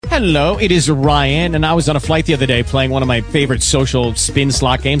Hello, it is Ryan, and I was on a flight the other day playing one of my favorite social spin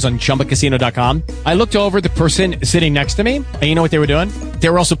slot games on ChumbaCasino.com. I looked over at the person sitting next to me, and you know what they were doing? They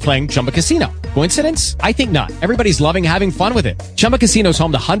were also playing Chumba Casino. Coincidence? I think not. Everybody's loving having fun with it. Chumba Casino is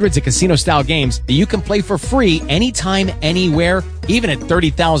home to hundreds of casino-style games that you can play for free anytime, anywhere, even at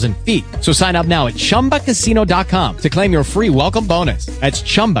 30,000 feet. So sign up now at ChumbaCasino.com to claim your free welcome bonus. That's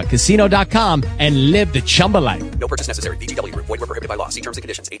ChumbaCasino.com and live the Chumba life. No purchase necessary. VGW. Void where prohibited by law. See terms and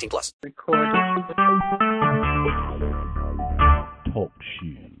conditions. 18+. Talk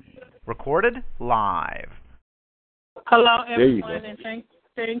shoes. Recorded live. Hello, everyone, and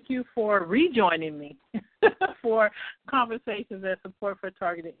thank you for rejoining me for Conversations and Support for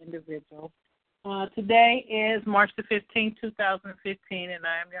Targeted Individuals. Today is March the 15th, 2015, and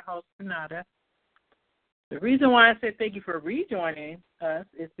I am your host, Renata. The reason why I said thank you for rejoining us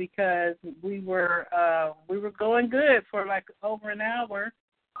is because we were going good for like over an hour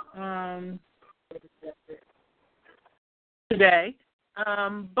today,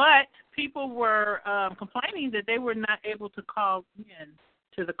 but people were complaining that they were not able to call in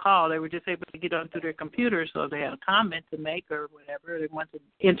to the call. They were just able to get onto their computer, so if they had a comment to make or whatever, they wanted to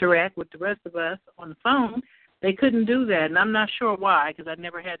interact with the rest of us on the phone, they couldn't do that, and I'm not sure why, because I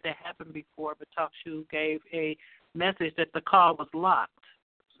never had that happen before, but TalkShoe gave a message that the call was locked.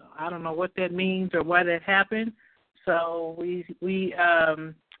 So I don't know what that means or why that happened. So we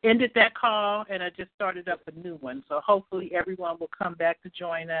ended that call, and I just started up a new one. So hopefully everyone will come back to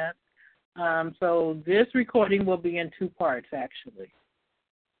join us. So this recording will be in two parts, actually,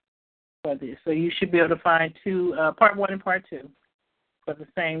 for this. So you should be able to find part one and part two for the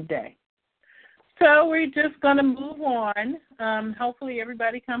same day. So we're just going to move on. Hopefully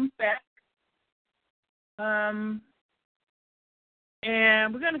everybody comes back.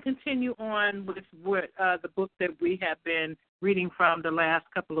 And we're going to continue on with the book that we have been reading from the last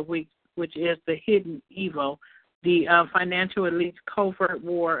couple of weeks, which is The Hidden Evil, the financial elite's covert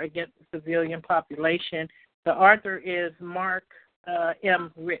war against the civilian population. The author is Mark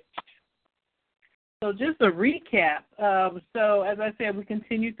M. Rich. So just a recap. So as I said, we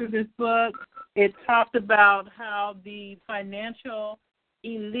continue through this book. It talked about how the financial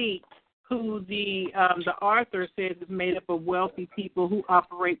elite, who the author says is made up of wealthy people who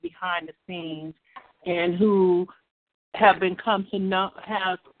operate behind the scenes and who have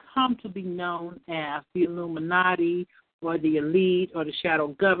come to be known as the Illuminati or the elite or the shadow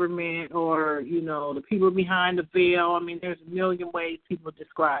government or, the people behind the veil. I mean, there's a million ways people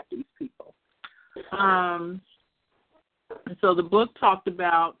describe these people. So the book talked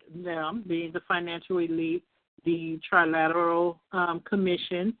about them being the financial elite, the Trilateral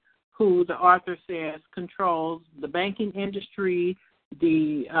Commission, who the author says controls the banking industry,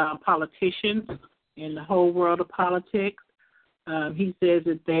 the politicians in the whole world of politics. He says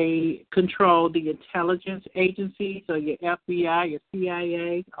that they control the intelligence agencies, so your FBI, your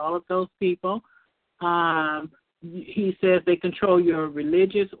CIA, all of those people. He says they control your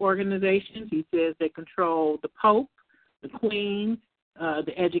religious organizations. He says they control the Pope, the Queen,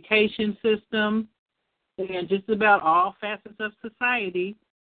 the education system, and just about all facets of society,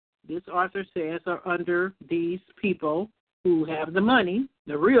 this author says, are under these people who have the money,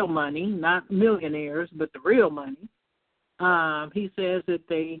 the real money, not millionaires, but the real money. He says that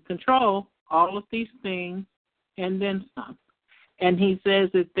they control all of these things and then some. And he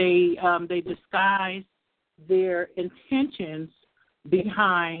says that they disguise their intentions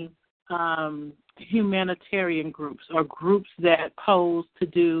behind humanitarian groups or groups that pose to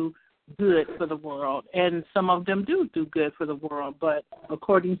do good for the world. And some of them do good for the world. But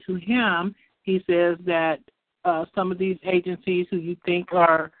according to him, he says that some of these agencies who you think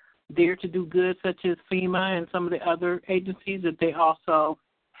are there to do good, such as FEMA and some of the other agencies, that they also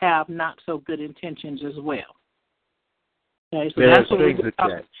have not so good intentions as well. Okay, so that's strings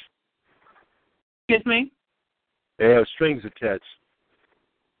attached. Excuse me? They have strings attached.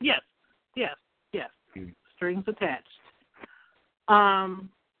 Yes. Strings attached.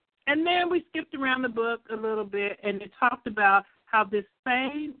 And then we skipped around the book a little bit, and it talked about how this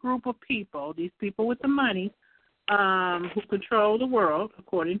same group of people, these people with the money, who control the world,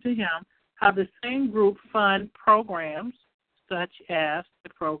 according to him, how the same group fund programs such as the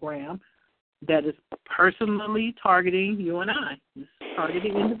program that is personally targeting you and I, this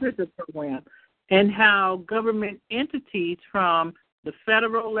targeted individual program, and how government entities from the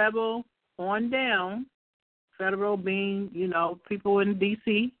federal level on down, federal being, people in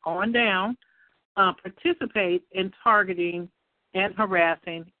D.C. on down, participate in targeting and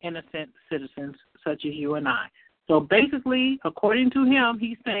harassing innocent citizens such as you and I. So basically, according to him,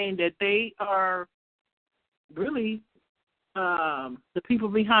 he's saying that they are really the people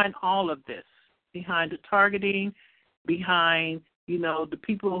behind all of this, behind the targeting, behind, you know, the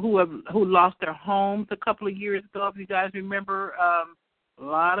people who lost their homes a couple of years ago. If you guys remember, a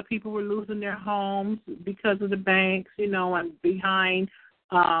lot of people were losing their homes because of the banks, you know, and behind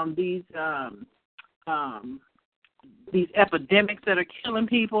these epidemics that are killing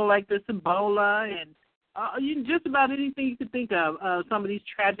people like this Ebola and just about anything you could think of. Some of these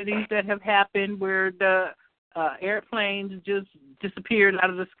tragedies that have happened where the airplanes just disappeared out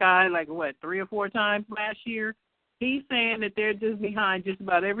of the sky, like, 3 or 4 times last year. He's saying that they're just behind just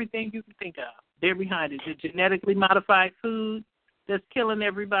about everything you can think of. They're behind it. The genetically modified food that's killing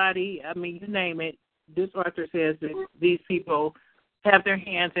everybody. I mean, you name it. This author says that these people have their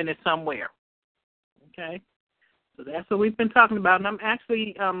hands in it somewhere. Okay? So that's what we've been talking about, and I'm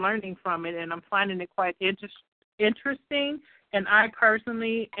actually learning from it, and I'm finding it quite interesting. And I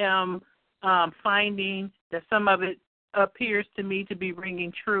personally am finding that some of it appears to me to be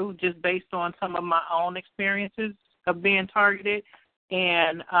ringing true just based on some of my own experiences of being targeted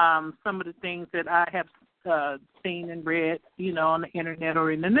and some of the things that I have seen and read, you know, on the internet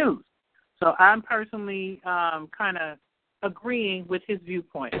or in the news. So I'm personally kind of agreeing with his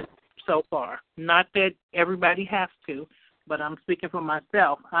viewpoint so far. Not that everybody has to, but I'm speaking for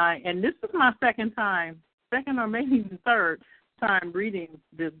myself. And this is my second or maybe even third time reading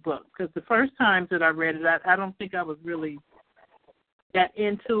this book, because the first time that I read it, I don't think I was really that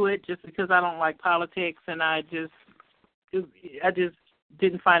into it, just because I don't like politics, and I just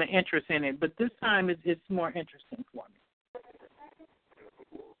didn't find an interest in it. But this time it's more interesting for me.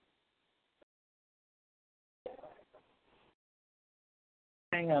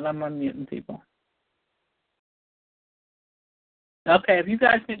 Hang on, I'm unmuting people. Okay, if you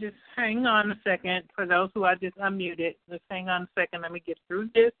guys can just hang on a second. For those who I just unmuted, just hang on a second. Let me get through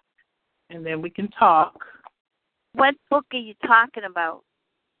this, and then we can talk. What book are you talking about?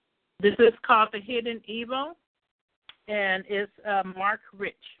 This is called The Hidden Evil, and it's Mark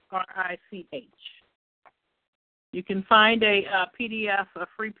Rich, R-I-C-H. You can find a PDF, a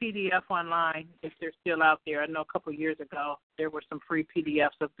free PDF online if they're still out there. I know a couple of years ago there were some free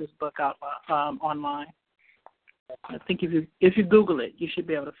PDFs of this book out online. I think if you Google it, you should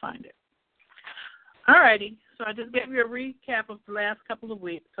be able to find it. All righty. So I just gave you a recap of the last couple of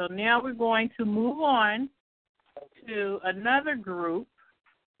weeks. So now we're going to move on to another group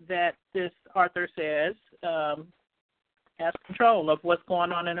that this author says has control of what's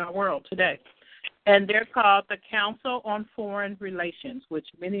going on in our world today. And they're called the Council on Foreign Relations, which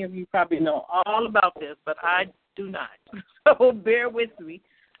many of you probably know all about this, but I do not. So bear with me.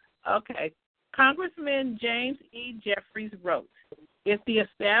 Okay. Congressman James E. Jeffries wrote, "If the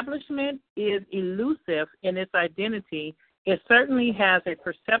establishment is elusive in its identity, it certainly has a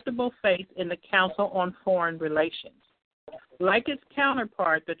perceptible face in the Council on Foreign Relations. Like its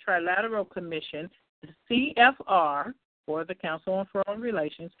counterpart, the Trilateral Commission, the CFR, or the Council on Foreign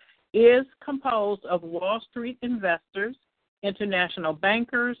Relations, is composed of Wall Street investors, international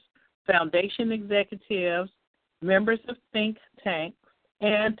bankers, foundation executives, members of think tanks,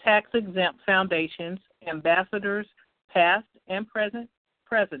 and tax-exempt foundations, ambassadors, past and present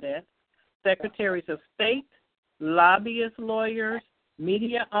presidents, secretaries of state, lobbyist lawyers,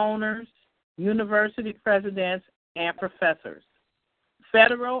 media owners, university presidents, and professors,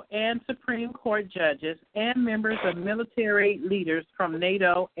 federal and Supreme Court judges, and members of military leaders from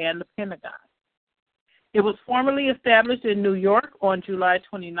NATO and the Pentagon. It was formally established in New York on July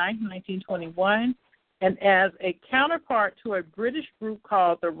 29, 1921, and as a counterpart to a British group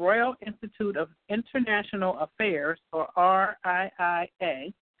called the Royal Institute of International Affairs, or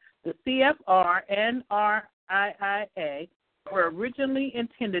RIIA, the CFR and RIIA were originally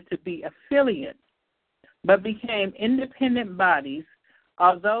intended to be affiliates, but became independent bodies,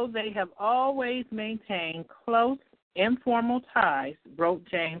 although they have always maintained close, informal ties, wrote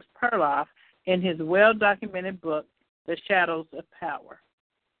James Perloff in his well-documented book, The Shadows of Power.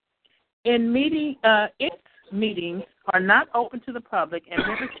 Its meetings are not open to the public, and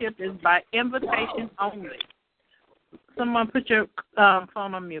membership is by invitation only. Someone put your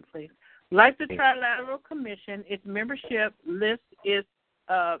phone on mute, please. Like the Trilateral Commission, its membership list is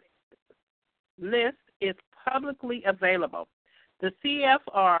publicly available. The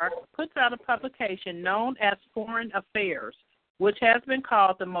CFR puts out a publication known as Foreign Affairs, which has been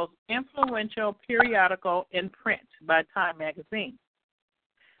called the most influential periodical in print by Time magazine.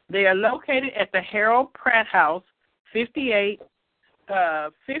 They are located at the Harold Pratt House, 58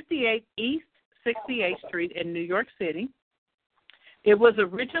 East 68th Street in New York City. It was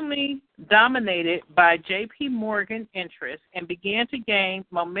originally dominated by J.P. Morgan interests and began to gain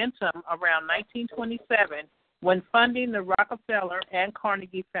momentum around 1927 when funding the Rockefeller and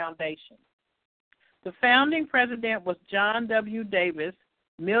Carnegie Foundation. The founding president was John W. Davis,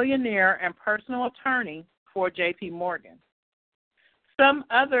 millionaire and personal attorney for J.P. Morgan. Some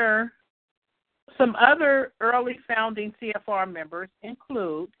other early founding CFR members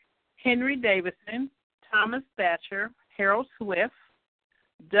include Henry Davidson, Thomas Thatcher, Harold Swift,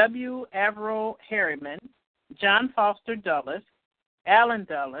 W. Averill Harriman, John Foster Dulles, Allen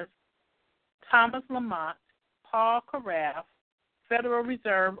Dulles, Thomas Lamont, Paul Carafe, Federal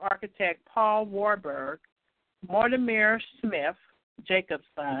Reserve architect Paul Warburg, Mortimer Smith, Jacob's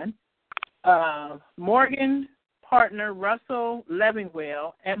son, Morgan partner Russell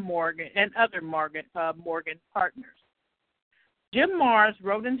Levingwell, and other Morgan partners. Jim Marrs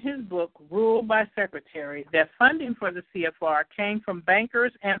wrote in his book, Rule by Secretary, that funding for the CFR came from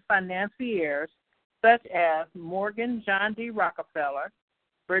bankers and financiers such as Morgan John D. Rockefeller,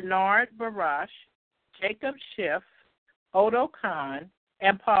 Bernard Barash, Jacob Schiff, Odo Kahn,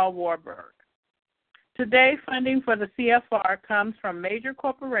 and Paul Warburg. Today, funding for the CFR comes from major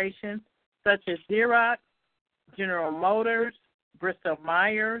corporations such as Xerox, General Motors, Bristol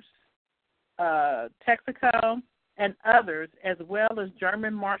Myers, Texaco, and others, as well as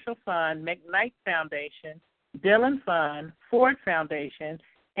German Marshall Fund, McKnight Foundation, Dillon Fund, Ford Foundation,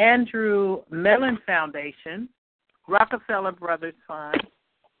 Andrew Mellon Foundation, Rockefeller Brothers Fund,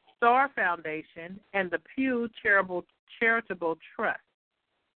 Starr Foundation, and the Pew Charitable Trust.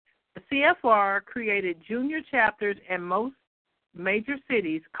 The CFR created junior chapters in most major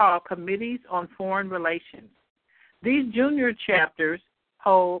cities called Committees on Foreign Relations. These junior chapters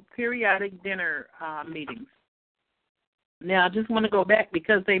hold periodic dinner meetings. Now, I just want to go back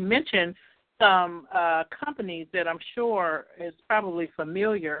because they mentioned some companies that I'm sure is probably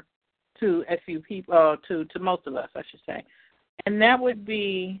familiar to a few people, to most of us, I should say. And that would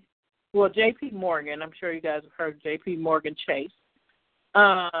be, well, J.P. Morgan. I'm sure you guys have heard of J.P. Morgan Chase.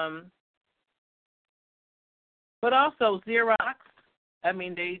 But also Xerox. I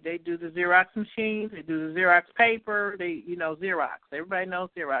mean, they do the Xerox machines. They do the Xerox paper. Xerox. Everybody knows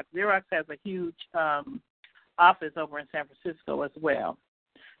Xerox. Xerox has a huge office over in San Francisco as well.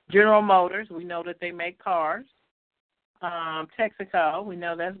 General Motors, we know that they make cars. Texaco, we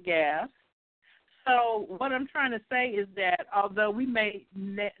know that's gas. So what I'm trying to say is that although we may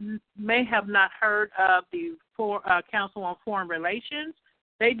have not heard of the Council on Foreign Relations,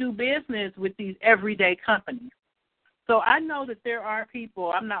 they do business with these everyday companies. So I know that there are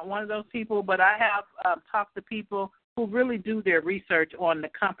people, I'm not one of those people, but I have talked to people who really do their research on the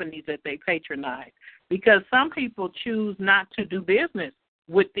companies that they patronize, because some people choose not to do business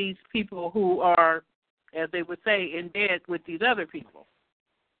with these people who are, as they would say, in bed with these other people.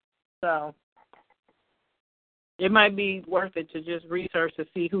 So it might be worth it to just research to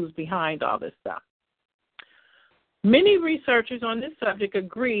see who's behind all this stuff. Many researchers on this subject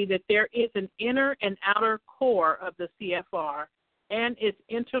agree that there is an inner and outer core of the CFR and its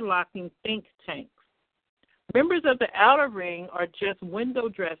interlocking think tanks. Members of the outer ring are just window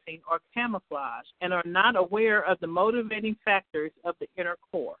dressing or camouflage and are not aware of the motivating factors of the inner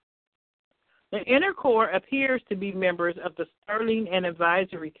core. The inner core appears to be members of the Sterling and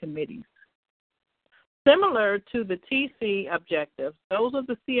Advisory Committees. Similar to the TC objectives, those of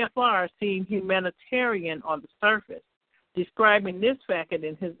the CFR seem humanitarian on the surface, describing this facet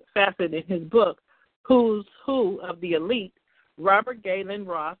in his book, Who's Who of the Elite. Robert Galen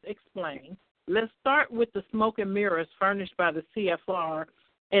Ross explains, let's start with the smoke and mirrors furnished by the CFR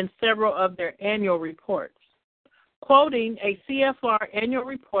in several of their annual reports. Quoting a CFR annual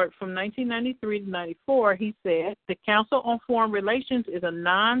report from 1993 to 94, he said, the Council on Foreign Relations is a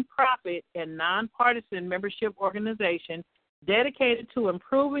non-profit and nonpartisan membership organization dedicated to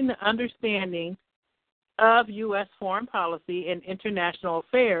improving the understanding of U.S. foreign policy and international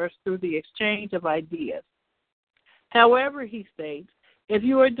affairs through the exchange of ideas. However, he states, if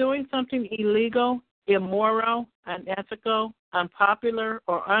you are doing something illegal, immoral, unethical, unpopular,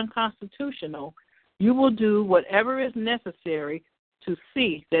 or unconstitutional, you will do whatever is necessary to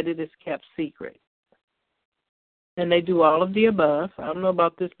see that it is kept secret. And they do all of the above. I don't know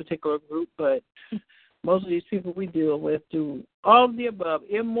about this particular group, but most of these people we deal with do all of the above: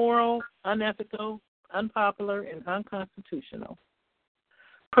 immoral, unethical, unpopular, and unconstitutional.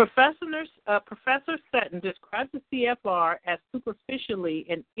 Professor Sutton describes the CFR as superficially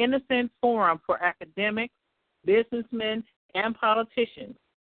an innocent forum for academics, businessmen, and politicians,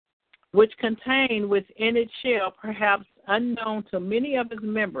 which contain within its shell, perhaps unknown to many of its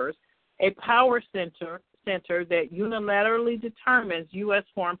members, a power center that unilaterally determines U.S.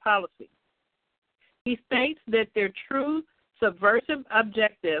 foreign policy. He states that their true subversive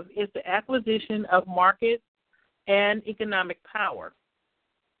objective is the acquisition of markets, and economic power.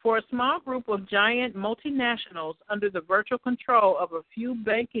 For a small group of giant multinationals under the virtual control of a few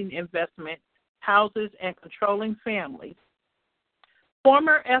banking investment houses and controlling families,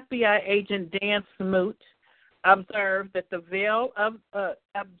 former FBI agent Dan Smoot observed that the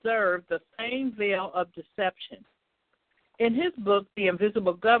same veil of deception. In his book, The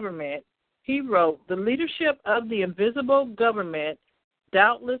Invisible Government, he wrote, "The leadership of the invisible government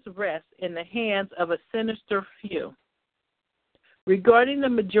doubtless rests in the hands of a sinister few." Regarding the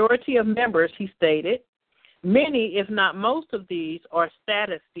majority of members, he stated, "Many, if not most of these, are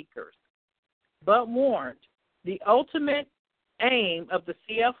status seekers." But warned, the ultimate aim of the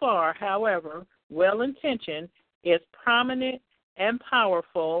CFR, however well-intentioned, is prominent and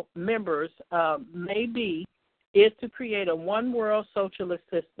powerful members is to create a one-world socialist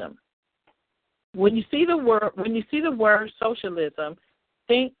system. When you see the word socialism,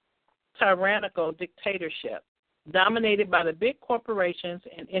 think tyrannical dictatorship dominated by the big corporations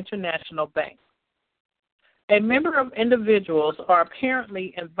and international banks. A number of individuals are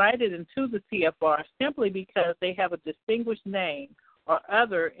apparently invited into the CFR simply because they have a distinguished name or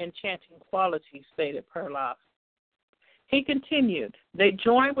other enchanting qualities, stated Perloff. He continued, "They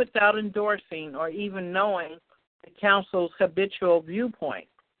join without endorsing or even knowing the council's habitual viewpoint.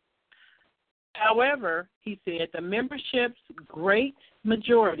 However," he said, "the membership's great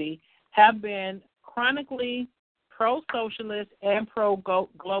majority have been chronically pro-socialist and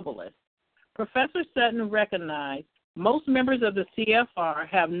pro-globalist. Professor Sutton recognized most members of the CFR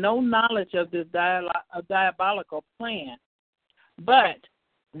have no knowledge of this diabolical plan, but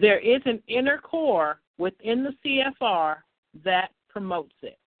there is an inner core within the CFR that promotes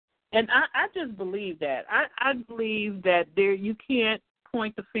it." And I just believe that. I believe that you can't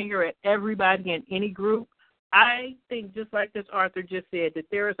point the finger at everybody in any group. I think, just like this Arthur just said, that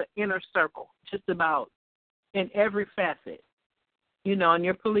there is an inner circle just about in every facet. In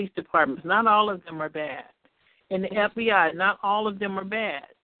your police departments, not all of them are bad. In the FBI, not all of them are bad.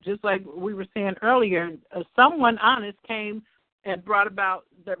 Just like we were saying earlier, someone honest came and brought about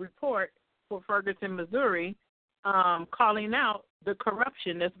the report for Ferguson, Missouri, calling out the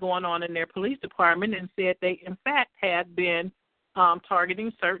corruption that's going on in their police department, and said they, in fact, had been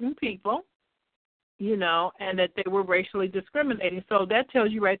targeting certain people, and that they were racially discriminating. So that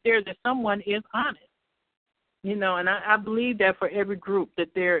tells you right there that someone is honest. And I believe that for every group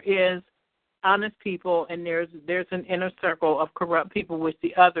that there is honest people, and there's an inner circle of corrupt people, which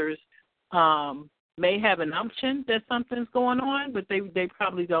the others may have an option that something's going on, but they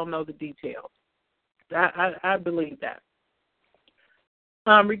probably don't know the details. I believe that.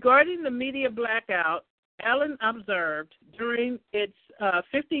 Regarding the media blackout, Allen observed during its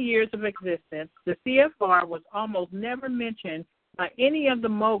 50 years of existence, the CFR was almost never mentioned by any of the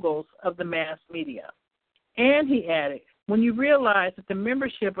moguls of the mass media. And he added, when you realize that the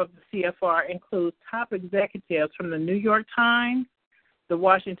membership of the CFR includes top executives from the New York Times, the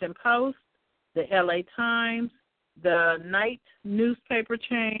Washington Post, the LA Times, the Knight newspaper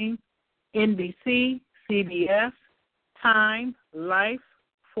chain, NBC, CBS, Time, Life,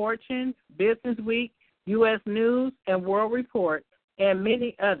 Fortune, Business Week, U.S. News, and World Report, and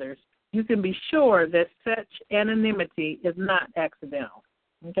many others, you can be sure that such anonymity is not accidental.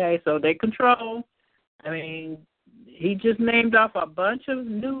 Okay, so they control. He just named off a bunch of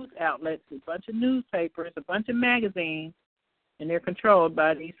news outlets, a bunch of newspapers, a bunch of magazines, and they're controlled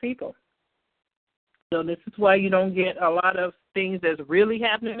by these people. So this is why you don't get a lot of things that's really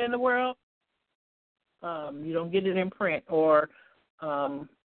happening in the world. You don't get it in print or in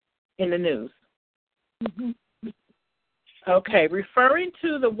the news. Mm-hmm. Okay, referring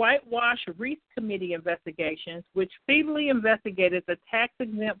to the Whitewash Reese Committee investigations, which feebly investigated the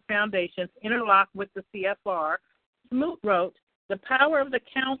tax-exempt foundations interlocked with the CFR, Smoot wrote, the power of the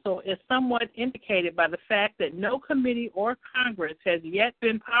council is somewhat indicated by the fact that no committee or Congress has yet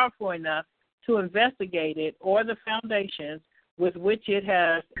been powerful enough to investigate it or the foundations with which it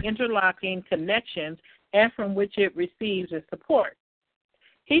has interlocking connections and from which it receives its support.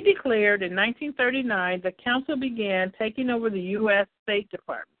 He declared in 1939 the council began taking over the U.S. State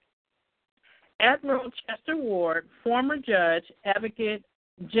Department. Admiral Chester Ward, former judge, advocate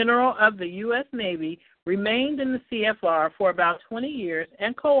general of the U.S. Navy, remained in the CFR for about 20 years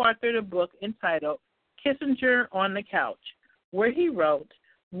and co-authored a book entitled Kissinger on the Couch, where he wrote,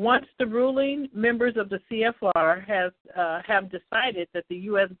 once the ruling members of the CFR have decided that the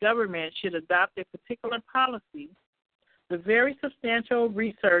U.S. government should adopt a particular policy, the very substantial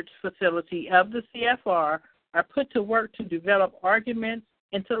research facility of the CFR are put to work to develop arguments,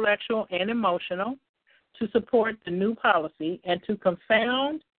 intellectual and emotional, to support the new policy and to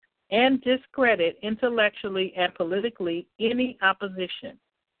confound and discredit intellectually and politically any opposition.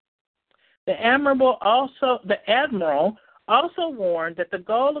 The Admiral also warned that the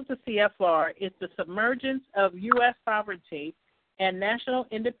goal of the CFR is the submergence of U.S. sovereignty and national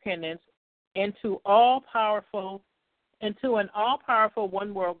independence into an all-powerful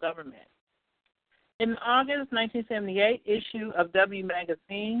one-world government. In the August 1978 issue of W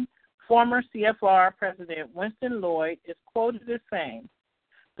Magazine, former CFR President Winston Lloyd is quoted as saying,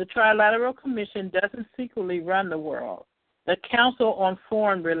 "The Trilateral Commission doesn't secretly run the world. The Council on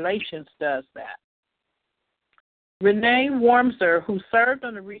Foreign Relations does that." Renee Wormser, who served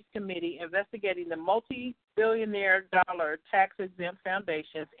on the Reach Committee investigating the multi-billion-dollar tax-exempt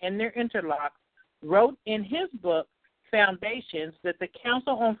foundations and their interlocks, wrote in his book, Foundations, that the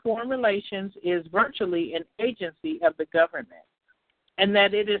Council on Foreign Relations is virtually an agency of the government, and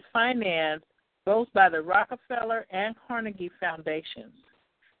that it is financed both by the Rockefeller and Carnegie Foundations.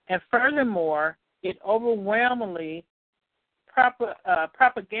 And furthermore, it overwhelmingly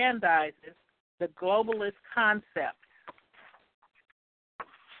propagandizes the globalist concept.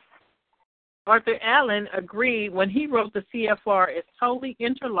 Arthur Allen agreed when he wrote the CFR is totally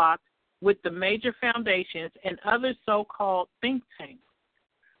interlocked with the major foundations and other so-called think tanks.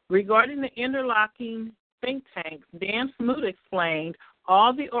 Regarding the interlocking think tanks, Dan Smoot explained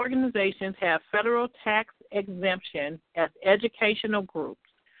all the organizations have federal tax exemption as educational groups,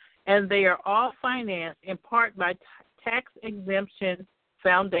 and they are all financed in part by tax exemption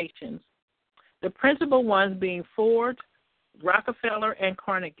foundations, the principal ones being Ford, Rockefeller, and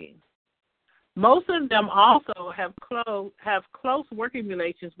Carnegie. Most of them also have close working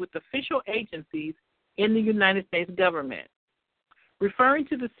relations with official agencies in the United States government. Referring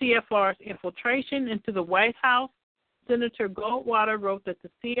to the CFR's infiltration into the White House, Senator Goldwater wrote that the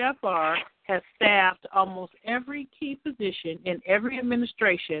CFR has staffed almost every key position in every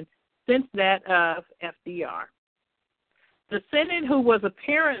administration since that of FDR. The Senate, who was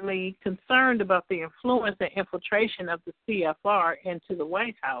apparently concerned about the influence and infiltration of the CFR into the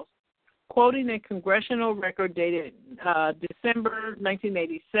White House, quoting a congressional record dated December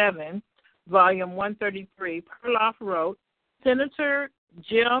 1987, volume 133, Perloff wrote, Senator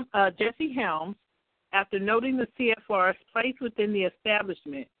Jesse Helms, after noting the CFR's place within the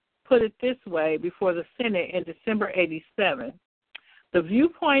establishment, put it this way before the Senate in December 87. The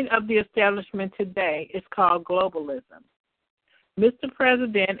viewpoint of the establishment today is called globalism. Mr.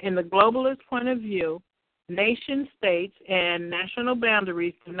 President, in the globalist point of view, nation states and national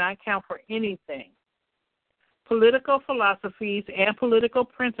boundaries do not count for anything. Political philosophies and political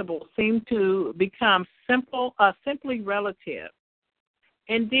principles seem to become simply relative.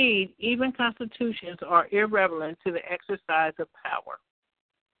 Indeed, even constitutions are irrelevant to the exercise of power.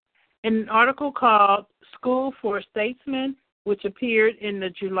 In an article called School for Statesmen, which appeared in the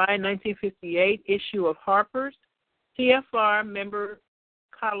July 1958 issue of Harper's, CFR member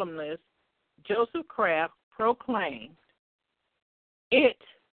columnist Joseph Kraft proclaimed, "It,"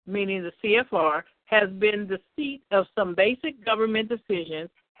 meaning the CFR, "has been the seat of some basic government decisions,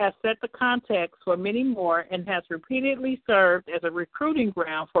 has set the context for many more, and has repeatedly served as a recruiting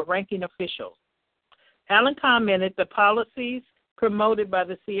ground for ranking officials." Allen commented the policies promoted by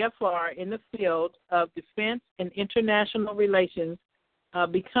the CFR in the field of defense and international relations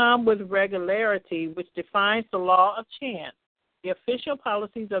become with regularity, which defines the law of chance, the official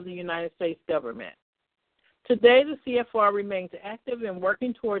policies of the United States government. Today, the CFR remains active in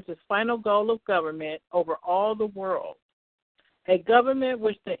working towards its final goal of government over all the world, a government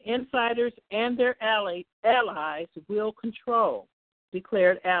which the insiders and their allies will control,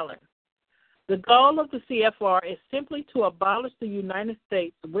 declared Allen. The goal of the CFR is simply to abolish the United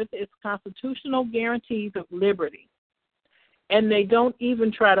States with its constitutional guarantees of liberty, and they don't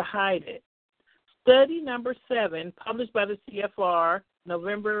even try to hide it. Study number 7, published by the CFR,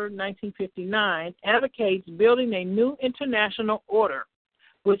 November 1959, advocates building a new international order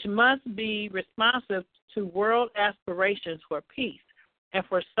which must be responsive to world aspirations for peace and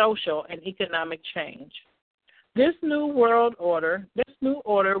for social and economic change. This new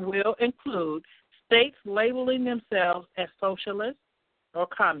order will include states labeling themselves as socialist or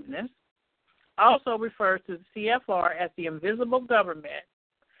communist, also refers to the CFR as the invisible government,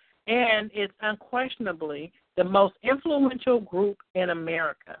 and it's unquestionably the most influential group in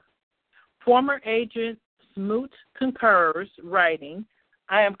America. Former agent Smoot concurs, writing,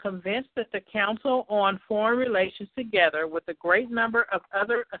 "I am convinced that the Council on Foreign Relations, together with a great number of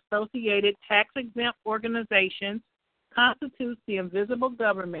other associated tax-exempt organizations, constitutes the invisible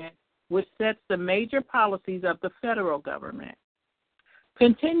government which sets the major policies of the federal government."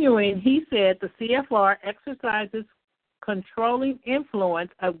 Continuing, he said the CFR exercises controlling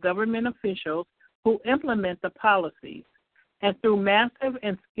influence of government officials who implement the policies, and through massive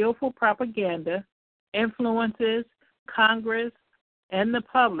and skillful propaganda, influences Congress and the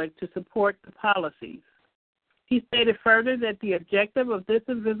public to support the policies. He stated further that the objective of this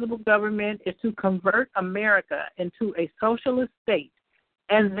invisible government is to convert America into a socialist state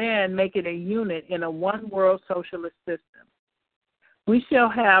and then make it a unit in a one-world socialist system. We shall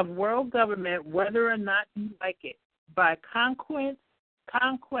have world government whether or not you like it, by conquest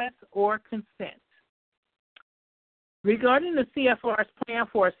or consent. Regarding the CFR's plan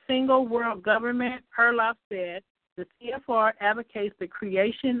for a single world government, Perloff said, the CFR advocates the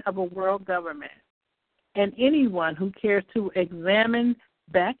creation of a world government, and anyone who cares to examine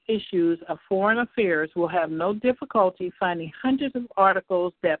back issues of foreign affairs will have no difficulty finding hundreds of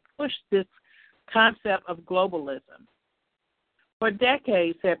articles that push this concept of globalism. For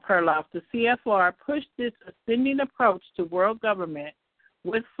decades, said Perloff, the CFR pushed this ascending approach to world government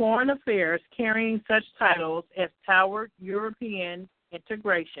with foreign affairs carrying such titles as Toward European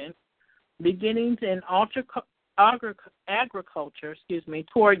Integration, Beginnings in Agriculture,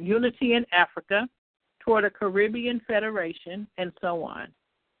 toward Unity in Africa, toward a Caribbean Federation, and so on.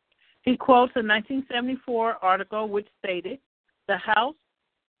 He quotes a 1974 article which stated, the House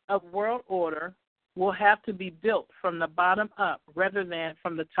of World Order will have to be built from the bottom up rather than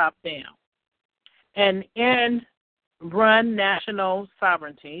from the top down. And in Run National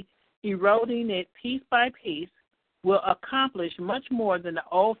Sovereignty, eroding it piece by piece will accomplish much more than the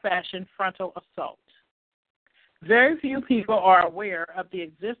old-fashioned frontal assault. Very few people are aware of the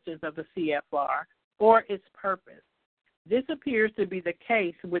existence of the CFR or its purpose. This appears to be the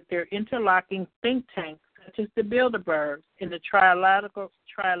case with their interlocking think tanks, such as the Bilderbergs in the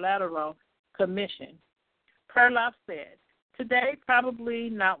Trilateral Commission. Perloff said, today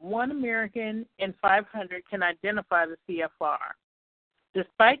probably not one American in 500 can identify the CFR,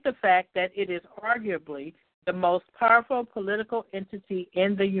 despite the fact that it is arguably the most powerful political entity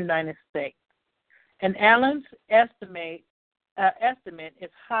in the United States. And Allen's estimate is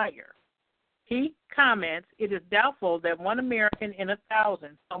higher. He comments, it is doubtful that one American in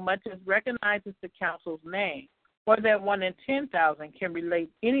 1,000 so much as recognizes the council's name, or that 1 in 10,000 can relate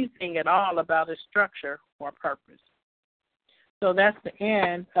anything at all about its structure or purpose. So that's the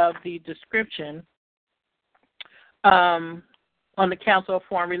end of the description on the Council of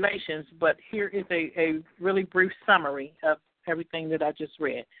Foreign Relations, but here is a really brief summary of everything that I just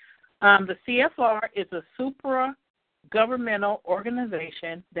read. The CFR is a supra-governmental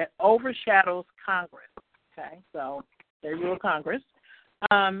organization that overshadows Congress. Okay, so there you go, Congress.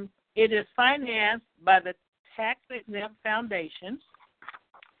 It is financed by the tax-exempt foundations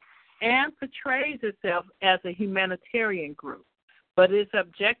and portrays itself as a humanitarian group, but its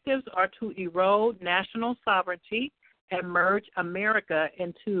objectives are to erode national sovereignty and merge America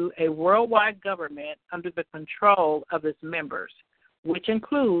into a worldwide government under the control of its members, which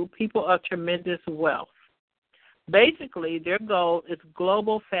include people of tremendous wealth. Basically, their goal is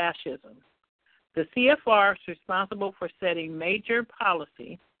global fascism. The CFR is responsible for setting major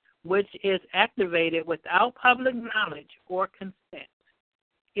policy, which is activated without public knowledge or consent.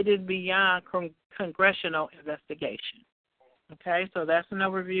 It is beyond congressional investigation. Okay, so that's an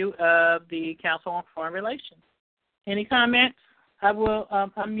overview of the Council on Foreign Relations. Any comments? I will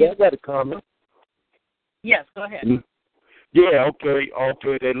unmute. Yeah, I got a comment. Yes, go ahead. Yeah, okay.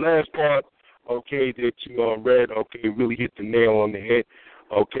 That last part, okay, that you read, okay, really hit the nail on the head,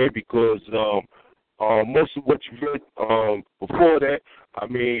 okay, because most of what you read before that, I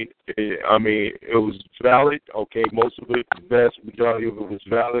mean, it was valid, okay. Most of it, the vast majority of it was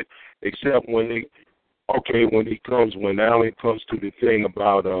valid, except when Allen comes to the thing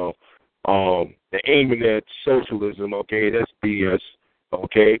about the aiming at socialism, okay, that's BS,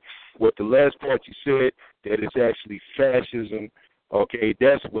 okay. What the last part you said, that it's actually fascism, okay,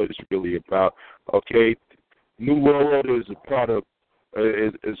 that's what it's really about, okay. New World Order is a product,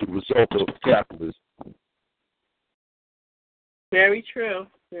 is a result of capitalism. Very true.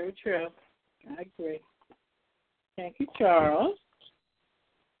 Very true. I agree. Thank you, Charles.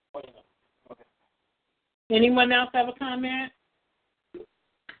 Anyone else have a comment?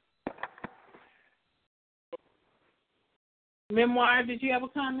 Memoir, did you have a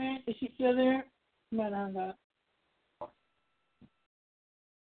comment? Is she still there?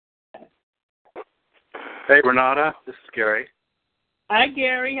 Hey, Renata. This is Gary. Hi,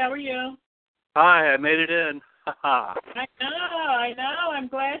 Gary. How are you? Hi, I made it in. I know. I'm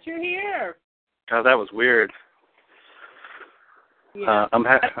glad you're here. Oh, that was weird. Yeah. I'm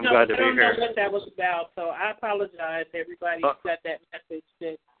glad to be here. I don't know what that was about, so I apologize to everybody who got that message.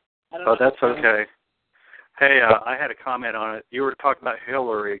 That's okay. Hey, I had a comment on it. You were talking about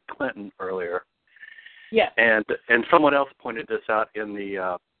Hillary Clinton earlier. Yes. And someone else pointed this out in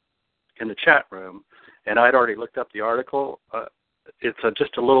the chat room, and I'd already looked up the article. It's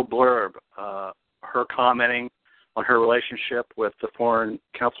just a little blurb, her commenting on her relationship with the Foreign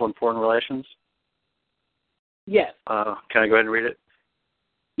Council on Foreign Relations. Yes. Can I go ahead and read it?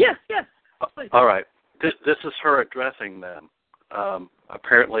 Yes. Please. All right. This is her addressing them.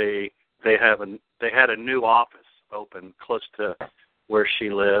 Apparently, they had a new office open close to where she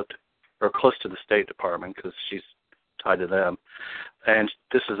lived, or close to the State Department, because she's tied to them. And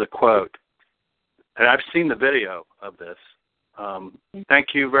this is a quote. And I've seen the video of this.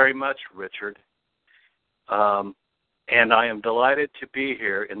 Thank you very much, Richard. And I am delighted to be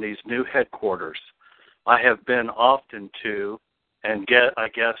here in these new headquarters. I have been often to, and I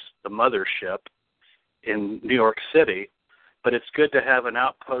guess, the mothership in New York City, but it's good to have an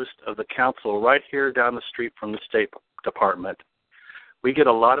outpost of the council right here down the street from the State Department. We get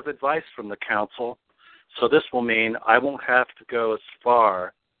a lot of advice from the council, so this will mean I won't have to go as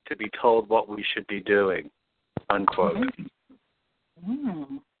far to be told what we should be doing, unquote.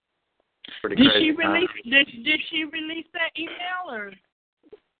 Mm-hmm. Pretty Did crazy, she release? Did she release that email, or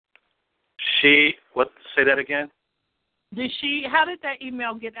Say that again? did she? How did that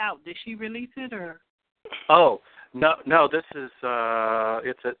email get out? Did she release it, or? Oh no! This is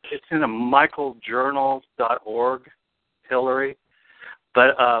it's in a michaeljournal.org, Hillary,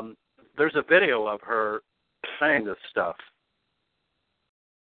 but there's a video of her saying this stuff.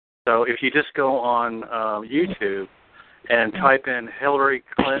 So if you just go on YouTube and type in Hillary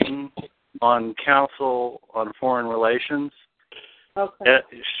Clinton on Council on Foreign Relations, Okay.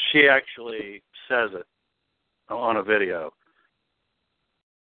 she actually says it on a video.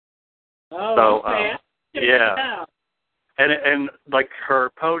 Oh, So, okay. yeah. And like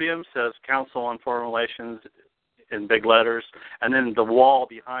her podium says Council on Foreign Relations in big letters, and then the wall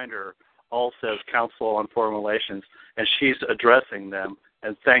behind her all says Council on Foreign Relations, and she's addressing them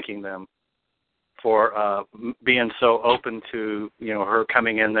and thanking them for being so open to, her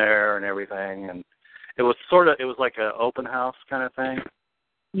coming in there and everything. And it was like an open house kind of thing.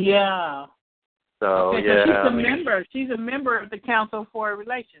 Yeah. So, okay, yeah. So she's a member. She's a member of the Council for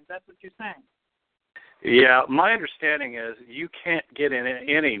Relations. That's what you're saying. Yeah, my understanding is you can't get in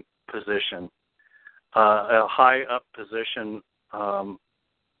any position, a high-up position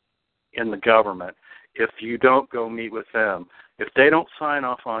in the government, if you don't go meet with them. If they don't sign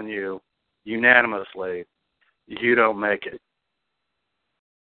off on you unanimously, you don't make it.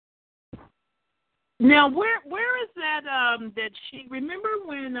 Now, where is that? That she remember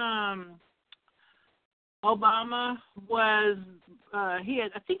when Obama was? I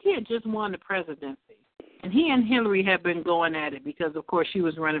think he had just won the presidency, and he and Hillary had been going at it because, of course, she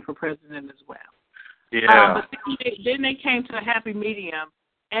was running for president as well. Yeah. But then they came to a happy medium,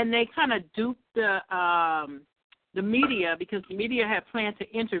 and they kind of duped the media because the media had planned to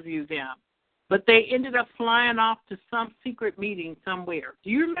interview them, but they ended up flying off to some secret meeting somewhere. Do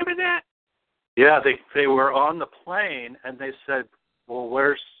you remember that? Yeah, they were on the plane, and they said, "Well,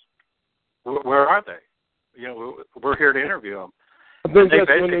 where are they? We're here to interview them." I think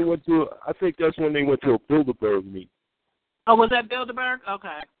that's when they went to a Bilderberg meeting. Oh, was that Bilderberg?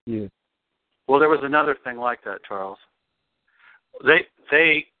 Okay. Yeah. Well, there was another thing like that, Charles. They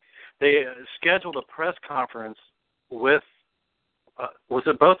scheduled a press conference with. Was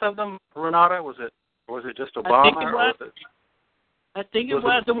it both of them, Renata? Was it just Obama? I think it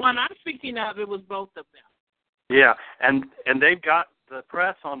was. The one I'm speaking of, it was both of them. Yeah, and they've got the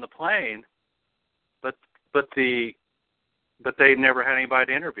press on the plane, but they never had anybody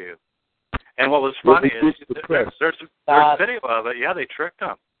to interview. And what was funny is there's video of it. Yeah, they tricked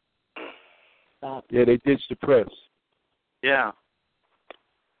them. Yeah, they ditched the press. Yeah.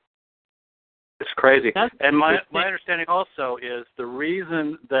 It's crazy. And my understanding also is the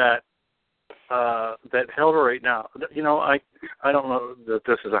reason that Hillary, now, I don't know that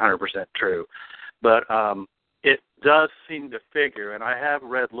this is 100% true, but it does seem to figure, and I have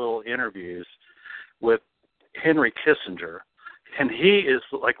read little interviews with Henry Kissinger, and he is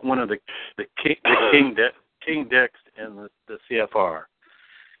like one of the king dicks in the CFR,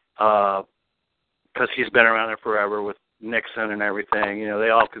 because he's been around there forever with Nixon and everything. They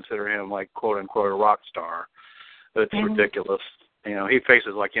all consider him like quote unquote a rock star. It's ridiculous. He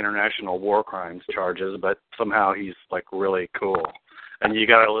faces like international war crimes charges, but somehow he's like really cool. And you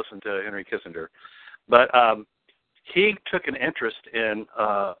got to listen to Henry Kissinger. But he took an interest in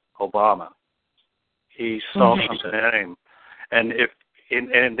Obama. He saw something in him, and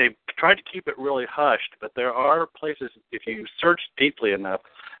and they tried to keep it really hushed. But there are places, if you search deeply enough,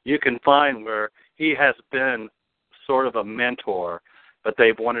 you can find where he has been sort of a mentor, but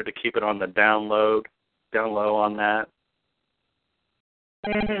they've wanted to keep it on the down low on that.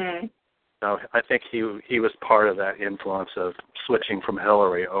 Mm-hmm. So I think he was part of that influence of switching from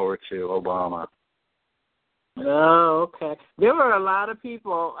Hillary over to Obama. Oh, okay. There were a lot of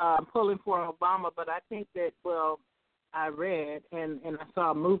people pulling for Obama, but I think that, well, I read and I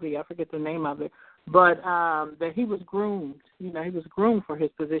saw a movie, I forget the name of it, but that he was groomed. You know, he was groomed for his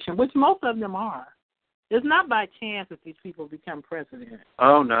position, which most of them are. It's not by chance that these people become president.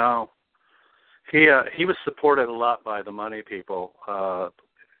 Oh, no. He was supported a lot by the money people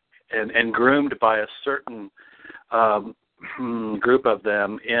and groomed by a certain group of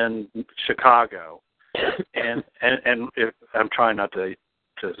them in Chicago. And if, I'm trying not to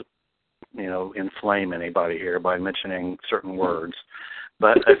inflame anybody here by mentioning certain words,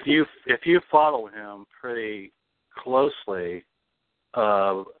 but if you follow him pretty closely,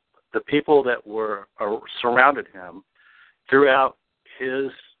 the people that surrounded him throughout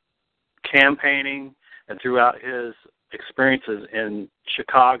his campaigning and throughout his experiences in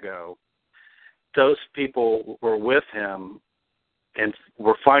Chicago, those people were with him and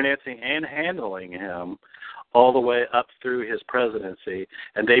were financing and handling him all the way up through his presidency,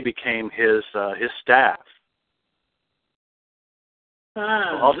 and they became his staff.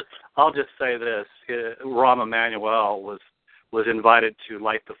 I'll just say this: Rahm Emanuel was invited to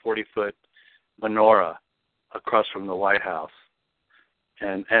light the 40-foot menorah across from the White House,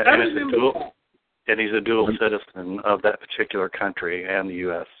 and he's a dual citizen of that particular country and the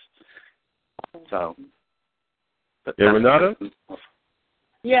U.S. So, but Renata?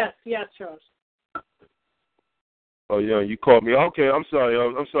 Yes, Charles. Oh yeah, you called me. Okay, I'm sorry.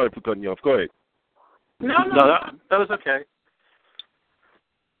 I'm sorry for cutting you off. Go ahead. No, that was okay.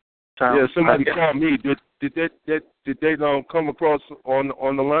 So, yeah, somebody called me. Did they come across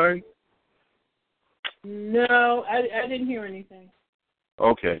on the line? No, I didn't hear anything.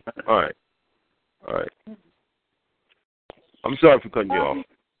 Okay. All right. I'm sorry for cutting you off.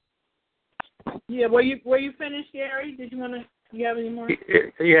 Yeah, were you finished, Gary? Do you have any more?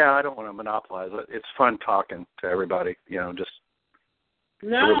 Yeah, I don't want to monopolize it. It's fun talking to everybody. Just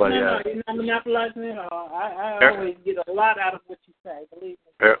no, you're not monopolizing it at all. I always get a lot out of what you say. Believe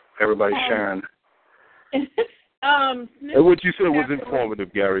me. Everybody's sharing. And what you said was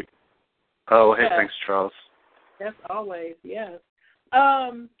informative, Gary. Oh, hey, thanks, Charles. That's always, yes.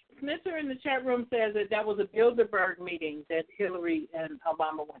 Smither in the chat room says that was a Bilderberg meeting that Hillary and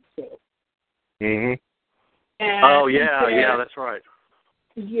Obama went to. Mm-hmm. Yeah, that's right.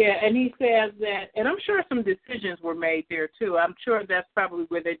 Yeah, and he says that, and I'm sure some decisions were made there, too. I'm sure that's probably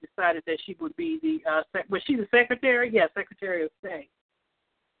where they decided that she would be was she the secretary? Yeah, Secretary of State.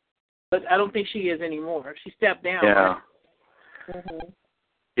 But I don't think she is anymore. She stepped down. Yeah. Right? Mm-hmm.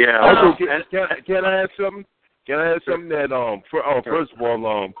 Yeah. Also, can I add something? Can I add something that first of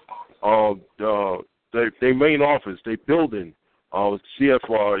all, their main office, their building,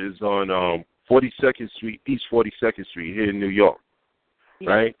 CFR is on 42nd Street, East 42nd Street here in New York,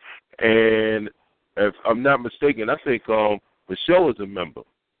 right? And if I'm not mistaken, I think Michelle is a member.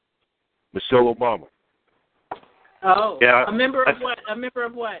 Michelle Obama. Oh, yeah. A member of what? A member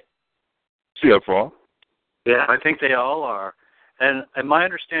of what? CFR. Yeah, I think they all are. And my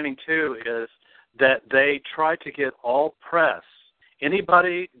understanding, too, is that they try to get all press,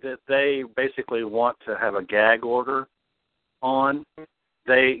 anybody that they basically want to have a gag order on,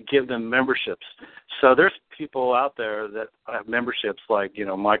 they give them memberships. So there's people out there that have memberships like,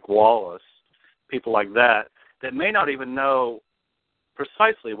 Mike Wallace, people like that may not even know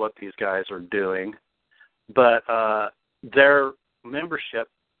precisely what these guys are doing, but their membership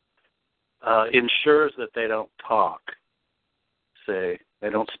ensures that they don't talk. Say,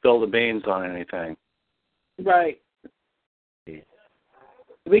 they don't spill the beans on anything. Right.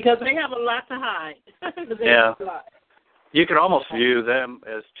 Because they have a lot to hide. Yeah. You could almost view them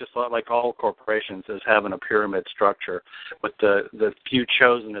as just like all corporations as having a pyramid structure with the few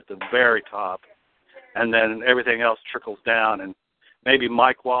chosen at the very top, and then everything else trickles down. And maybe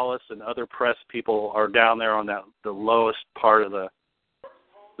Mike Wallace and other press people are down there on the lowest part of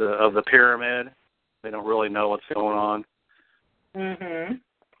the pyramid. They don't really know what's going on. Mhm.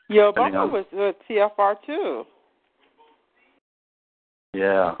 Yeah, Obama was with TFR too.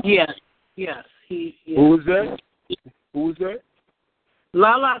 Yeah. Yes. He. Who was that?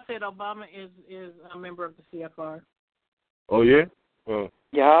 Lala said Obama is a member of the CFR. Oh yeah.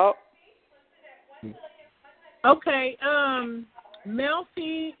 Yeah. Okay.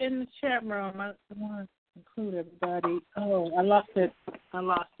 Melfi in the chat room. I want to include everybody. Oh, I lost it. Wait a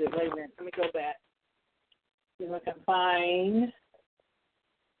minute. Let me go back. See if I can find.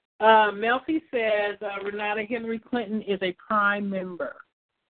 Melfi says Renata Hillary Clinton is a prime member.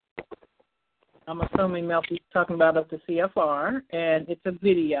 I'm assuming Melfi's talking about of the CFR, and it's a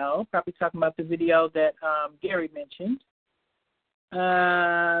video, probably talking about the video that Gary mentioned.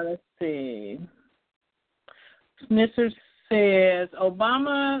 Let's see. Snisser says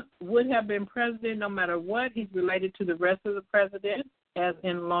Obama would have been president no matter what. He's related to the rest of the presidents, as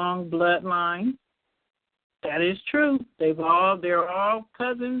in long bloodline. That is true. They're all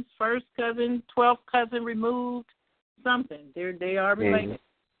cousins, first cousin, 12th cousin removed, something. They are related.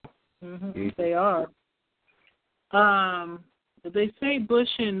 Mm-hmm. They are. They say Bush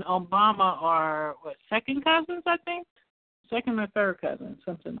and Obama are second cousins, I think, second or third cousins,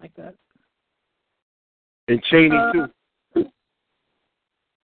 something like that. And Cheney too.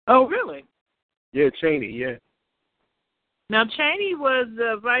 Oh, really? Yeah, Cheney. Yeah. Now Cheney was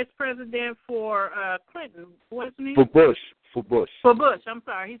the vice president for Clinton, wasn't he? For Bush. For Bush. I'm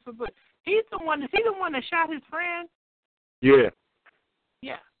sorry, he's for Bush. He's the one. Is he the one that shot his friend? Yeah.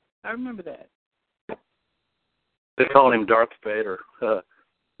 Yeah, I remember that. They call him Darth Vader.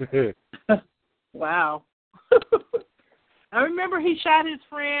 Wow. I remember he shot his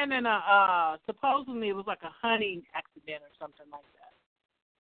friend, and supposedly it was like a hunting accident or something like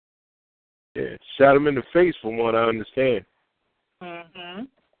that. Yeah, shot him in the face, from what I understand. Mm-hmm.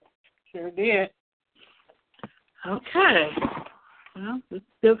 Sure did. Okay. Well, this is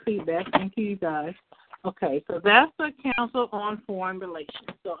good feedback. Thank you, guys. Okay, so that's the Council on Foreign Relations.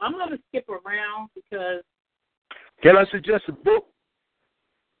 So I'm going to skip around because... Can I suggest a book?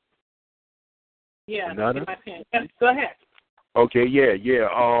 Yeah, get my pen. Yes, go ahead. Okay, yeah.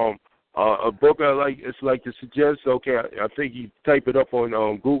 A book it's like to suggest. Okay, I think you type it up on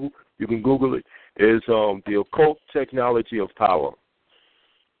Google. You can Google it. Is The Occult Technology of Power.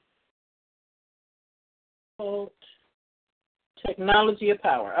 Occult Technology of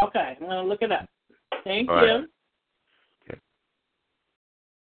Power. Okay, I'm going to look it up. Thank you. Right. Okay.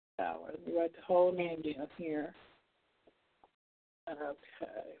 Power. Let me write the whole name down here.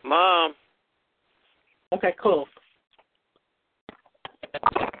 Okay. Mom. Okay, cool.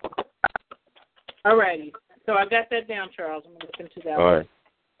 All righty. So I got that down, Charles. I'm going to look into that. All right.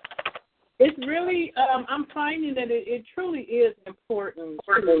 It's really, I'm finding that it truly is important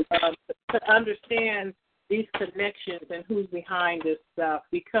to understand these connections and who's behind this stuff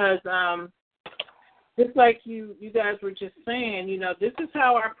because just like you guys were just saying, you know, this is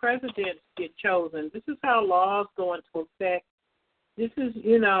how our presidents get chosen. This is how laws go into effect. This is,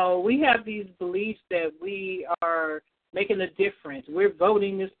 you know, we have these beliefs that we are making a difference. We're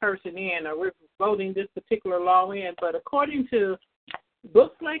voting this person in or we're voting this particular law in. But according to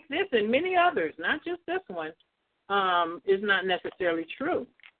books like this and many others, not just this one, is not necessarily true.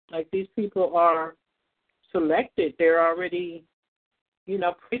 Like these people are selected. They're already, you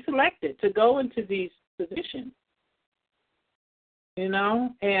know, pre-selected to go into these positions. You know,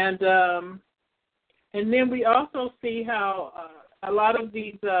 and then we also see how a lot of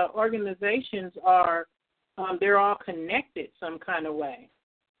these organizations are, they're all connected some kind of way.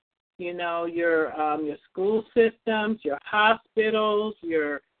 You know, your school systems, your hospitals,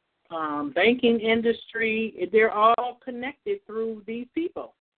 your banking industry, they're all connected through these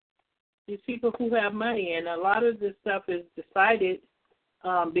people who have money. And a lot of this stuff is decided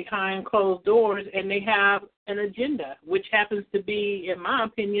behind closed doors, and they have an agenda, which happens to be, in my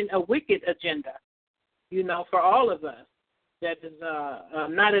opinion, a wicked agenda, you know, for all of us that is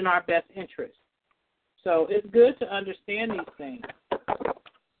not in our best interest. So it's good to understand these things.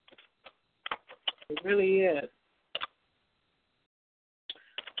 It really is.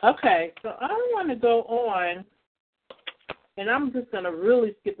 Okay, so I want to go on, and I'm just going to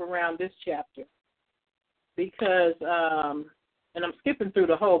really skip around this chapter because, and I'm skipping through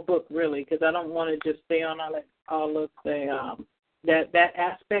the whole book really because I don't want to just stay on all of the that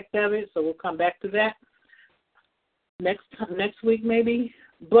aspect of it. So we'll come back to that next week maybe.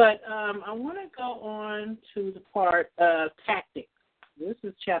 But I want to go on to the part of tactics. This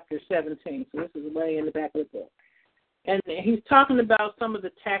is chapter 17, so this is way in the back of the book. And he's talking about some of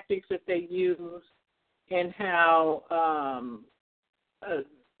the tactics that they use and how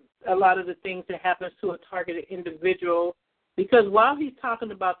a lot of the things that happens to a targeted individual. Because while he's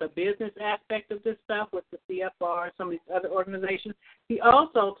talking about the business aspect of this stuff with the CFR and some of these other organizations, he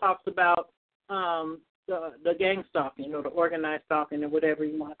also talks about the gang stalking or the organized stalking or whatever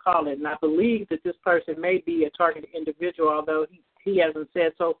you want to call it. And I believe that this person may be a targeted individual, although he hasn't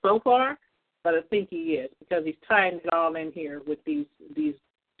said so far, but I think he is because he's tying it all in here with these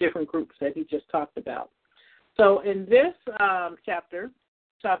different groups that he just talked about. So in this chapter,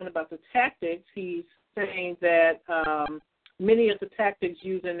 talking about the tactics, he's saying that many of the tactics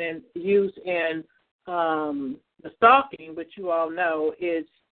used in the stalking, which you all know, is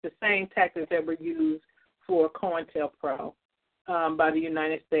the same tactics that were used for COINTELPRO by the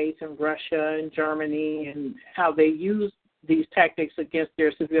United States and Russia and Germany, and how they used these tactics against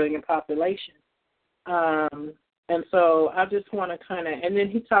their civilian population. And so I just want to and then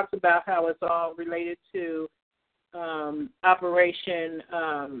he talks about how it's all related to Operation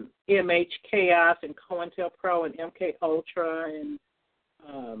MH Chaos and COINTELPRO and MK Ultra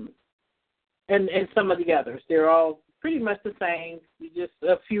and some of the others. They're all pretty much the same, just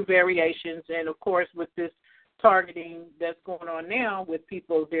a few variations. And, of course, with this targeting that's going on now with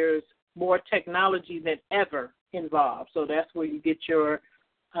people, there's more technology than ever involved. So that's where you get your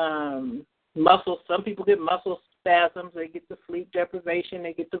muscles. Some people get muscle spasms. They get the sleep deprivation.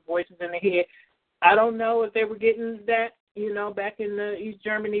 They get the voices in their head. I don't know if they were getting that, back in the East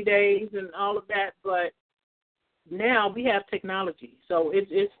Germany days and all of that, but now we have technology. So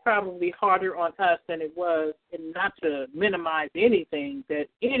it's probably harder on us than it was, and not to minimize anything that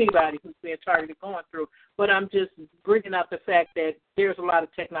anybody who's being targeted going through, but I'm just bringing up the fact that there's a lot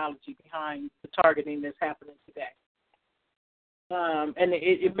of technology behind the targeting that's happening today. And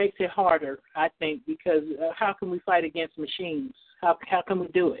it makes it harder, I think, because how can we fight against machines? How can we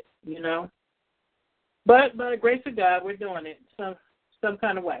do it, But by the grace of God, we're doing it some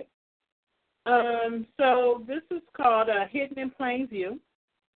kind of way. So this is called Hidden in Plain View.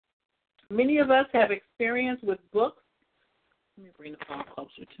 Many of us have experience with books. Let me bring the phone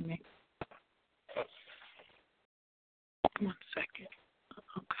closer to me. 1 second.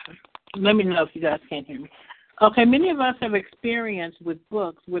 Okay. Let me know if you guys can't hear me. Okay, many of us have experience with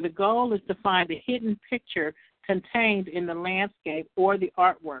books where the goal is to find a hidden picture contained in the landscape or the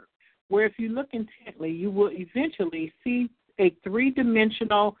artwork, where if you look intently, you will eventually see a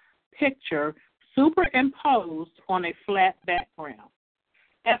three-dimensional picture superimposed on a flat background.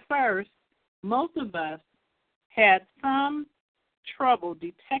 At first, most of us had some trouble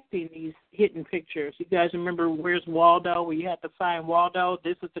detecting these hidden pictures. You guys remember Where's Waldo, where you have to find Waldo?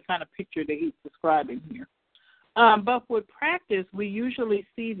 This is the kind of picture that he's describing here. But with practice, we usually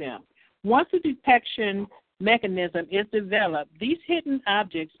see them. Once a detection mechanism is developed, these hidden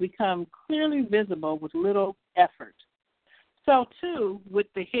objects become clearly visible with little effort. So, too, with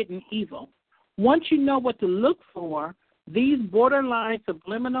the hidden evil. Once you know what to look for, these borderline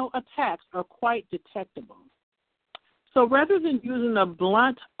subliminal attacks are quite detectable. So rather than using a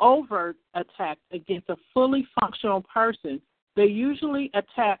blunt, overt attack against a fully functional person, they usually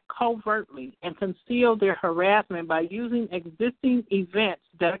attack covertly and conceal their harassment by using existing events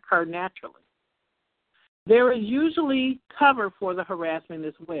that occur naturally. There is usually cover for the harassment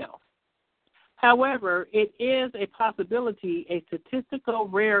as well. However, it is a possibility, a statistical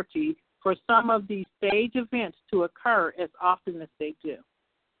rarity, for some of these stage events to occur as often as they do.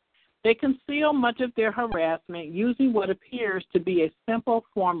 They conceal much of their harassment using what appears to be a simple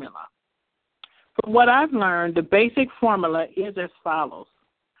formula. From what I've learned, the basic formula is as follows.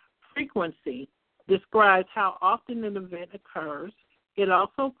 Frequency describes how often an event occurs. It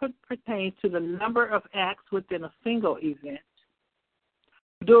also pertains to the number of acts within a single event.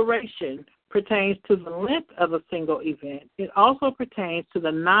 Duration pertains to the length of a single event. It also pertains to the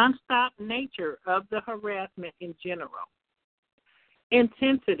nonstop nature of the harassment in general.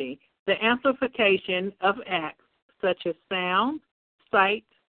 Intensity, the amplification of acts such as sound, sight,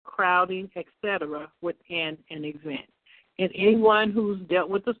 crowding, etc. within an event. And anyone who's dealt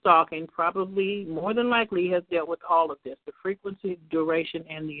with the stalking probably, more than likely, has dealt with all of this, the frequency, duration,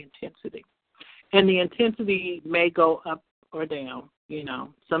 and the intensity. And the intensity may go up or down,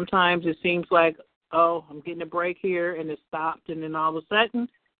 Sometimes it seems like, oh, I'm getting a break here, and it stopped, and then all of a sudden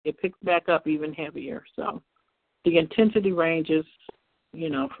it picks back up even heavier. So the intensity ranges,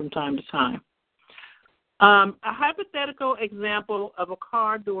 from time to time. A hypothetical example of a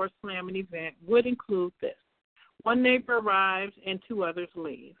car door slamming event would include this. One neighbor arrives and two others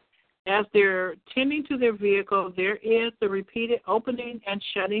leave. As they're tending to their vehicle, there is the repeated opening and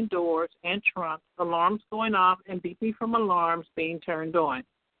shutting doors and trunks, alarms going off, and beeping from alarms being turned on.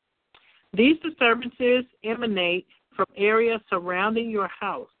 These disturbances emanate from areas surrounding your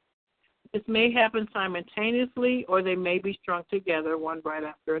house. This may happen simultaneously, or they may be strung together one right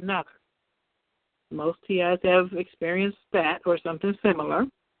after another. Most TIs have experienced that or something similar.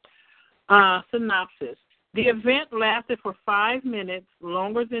 Synopsis. The event lasted for 5 minutes,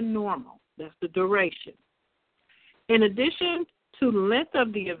 longer than normal. That's the duration. In addition to the length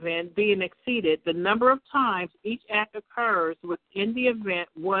of the event being exceeded, the number of times each act occurs within the event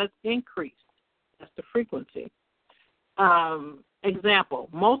was increased. That's the frequency. Example,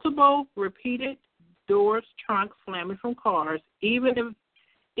 multiple repeated doors, trunks slamming from cars, even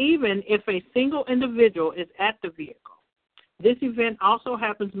if a single individual is at the vehicle. This event also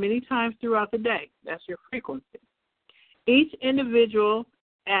happens many times throughout the day. That's your frequency. Each individual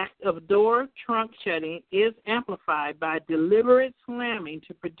act of door trunk shutting is amplified by deliberate slamming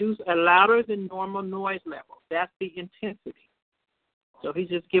to produce a louder than normal noise level. That's the intensity. So he's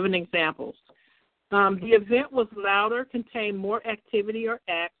just giving examples. The event was louder, contained more activity or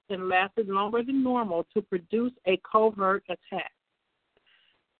acts, and lasted longer than normal to produce a covert attack.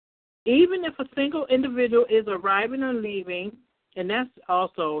 Even if a single individual is arriving or leaving, and that's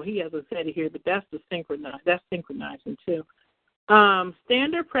also, he hasn't said it here, but that's synchronizing too.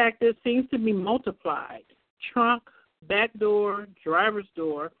 Standard practice seems to be multiplied. Trunk, back door, driver's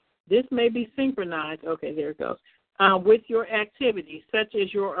door. This may be synchronized. Okay, there it goes. With your activity, such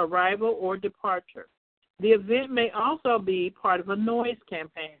as your arrival or departure. The event may also be part of a noise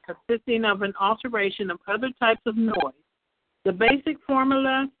campaign consisting of an alteration of other types of noise. The basic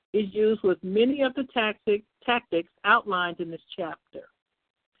formula is used with many of the tactics outlined in this chapter.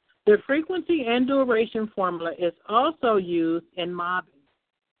 The frequency and duration formula is also used in mobbing.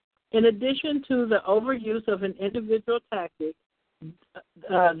 In addition to the overuse of an individual tactic,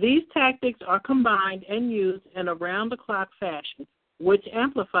 these tactics are combined and used in a round-the-clock fashion, which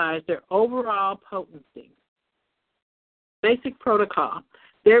amplifies their overall potency. Basic protocol.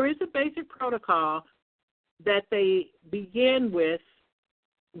 There is a basic protocol that they begin with,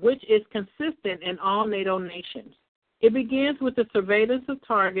 which is consistent in all NATO nations. It begins with the surveillance of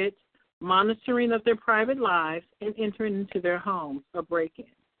targets, monitoring of their private lives, and entering into their homes or break-in.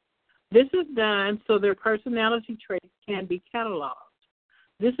 This is done so their personality traits can be cataloged.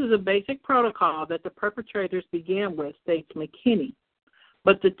 This is a basic protocol that the perpetrators began with, states McKinney.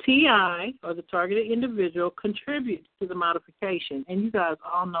 But the TI, or the targeted individual, contributes to the modification. And you guys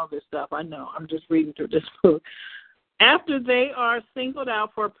all know this stuff. I know. I'm just reading through this book. After they are singled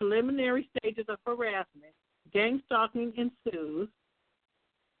out for preliminary stages of harassment, gang stalking ensues,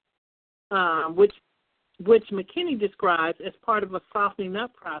 which McKinney describes as part of a softening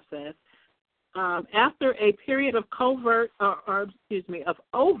up process. After a period of of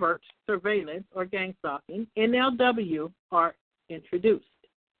overt surveillance or gang stalking, NLW are introduced.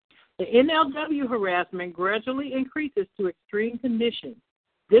 The NLW harassment gradually increases to extreme conditions.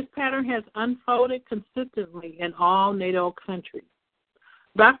 This pattern has unfolded consistently in all NATO countries.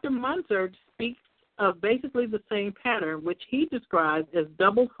 Dr. Munzer speaks of basically the same pattern, which he describes as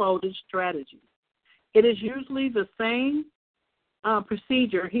double-folded strategy. It is usually the same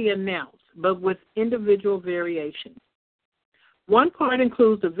procedure he announced, but with individual variations. One part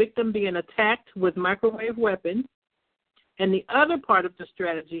includes the victim being attacked with microwave weapons, and the other part of the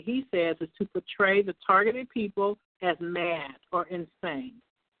strategy, he says, is to portray the targeted people as mad or insane.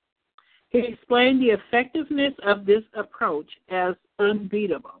 He explained the effectiveness of this approach as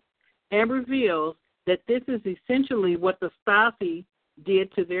unbeatable and reveals that this is essentially what the Stasi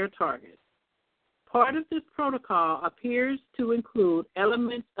did to their targets. Part of this protocol appears to include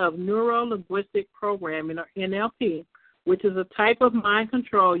elements of neuro-linguistic programming, or NLP, which is a type of mind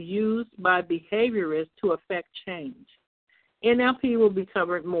control used by behaviorists to affect change. NLP will be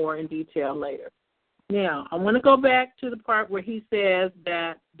covered more in detail later. Now, I want to go back to the part where he says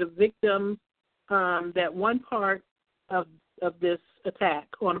that the victim, that one part of this attack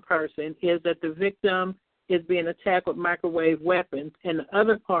on a person is that the victim is being attacked with microwave weapons, and the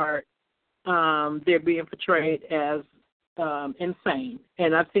other part, they're being portrayed as insane.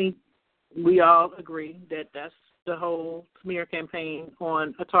 And I think we all agree that that's the whole smear campaign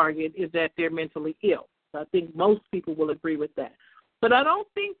on a target, is that they're mentally ill. I think most people will agree with that. But I don't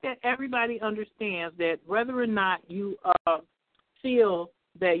think that everybody understands that whether or not you feel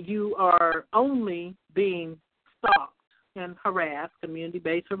that you are only being stalked and harassed,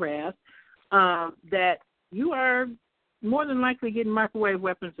 community-based harassed, that you are more than likely getting microwave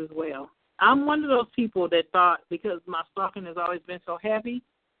weapons as well. I'm one of those people that thought, because my stalking has always been so heavy,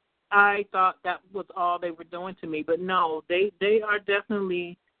 I thought that was all they were doing to me. But no, they are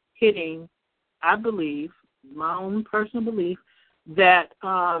definitely hitting, I believe, my own personal belief, that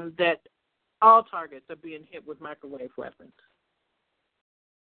that all targets are being hit with microwave weapons.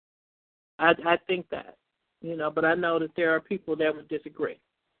 I think that, but I know that there are people that would disagree.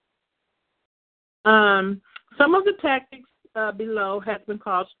 Some of the tactics below has been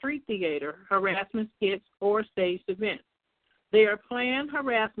called street theater, harassment skits, or staged events. They are planned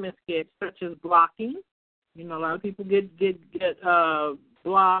harassment skits such as blocking. A lot of people get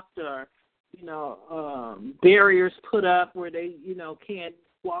blocked, or barriers put up where they can't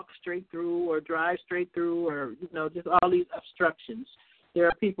walk straight through or drive straight through, or just all these obstructions. there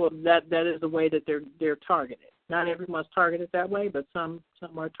are people that is the way that they're targeted. Not everyone's targeted that way, but some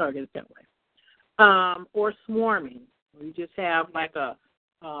are targeted that way. Or swarming. You just have like a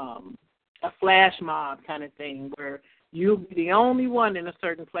flash mob kind of thing where you'll be the only one in a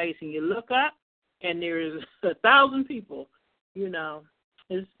certain place, and you look up, and there's 1,000 people. You know,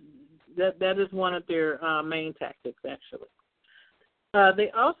 that is one of their main tactics, actually.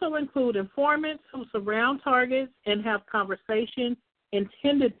 They also include informants who surround targets and have conversations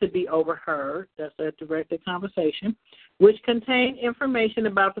intended to be overheard. That's a directed conversation, which contain information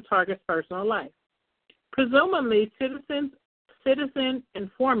about the target's personal life. Presumably, citizen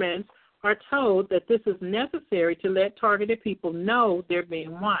informants are told that this is necessary to let targeted people know they're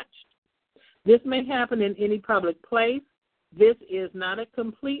being watched. This may happen in any public place. This is not a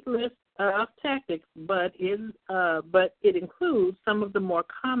complete list of tactics, but it includes some of the more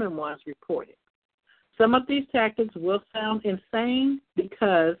common ones reported. Some of these tactics will sound insane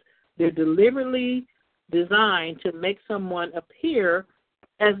because they're deliberately designed to make someone appear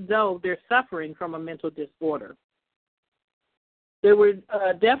as though they're suffering from a mental disorder. They were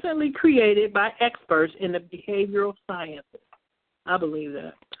definitely created by experts in the behavioral sciences. I believe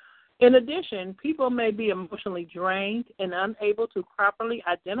that. In addition, people may be emotionally drained and unable to properly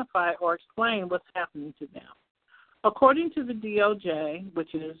identify or explain what's happening to them. According to the DOJ,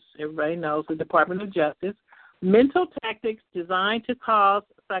 which is, everybody knows, the Department of Justice, mental tactics designed to cause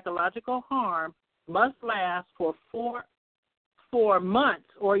psychological harm must last for months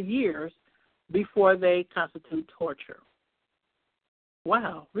or years before they constitute torture.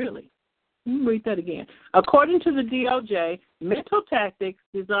 Wow, really? Let me read that again. According to the DOJ, mental tactics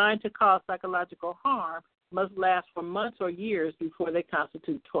designed to cause psychological harm must last for months or years before they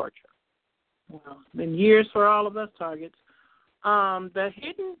constitute torture. Well, it's been years for all of us targets. The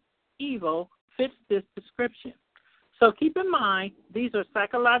hidden evil fits this description. So keep in mind, these are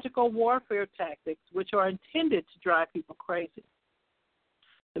psychological warfare tactics which are intended to drive people crazy.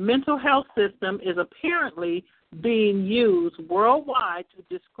 The mental health system is apparently being used worldwide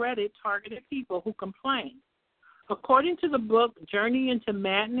to discredit targeted people who complain. According to the book Journey into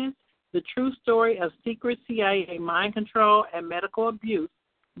Madness, The True Story of Secret CIA Mind Control and Medical Abuse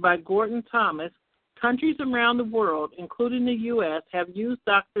by Gordon Thomas, countries around the world, including the U.S., have used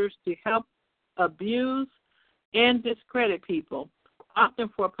doctors to help abuse and discredit people, often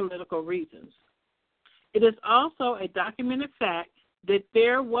for political reasons. It is also a documented fact that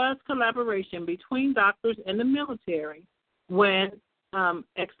there was collaboration between doctors and the military when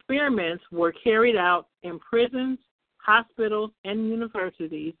experiments were carried out in prisons, hospitals, and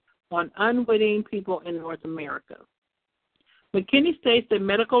universities on unwitting people in North America. McKinney states that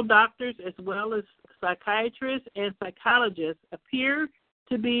medical doctors as well as psychiatrists and psychologists appear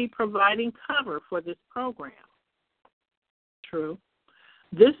to be providing cover for this program. True.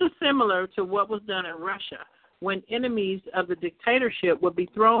 This is similar to what was done in Russia, when enemies of the dictatorship would be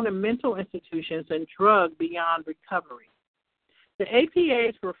thrown in mental institutions and drugged beyond recovery. The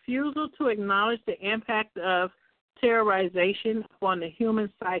APA's refusal to acknowledge the impact of terrorization upon the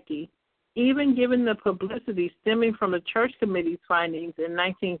human psyche, even given the publicity stemming from the Church Committee's findings in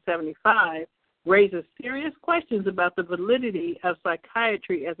 1975, raises serious questions about the validity of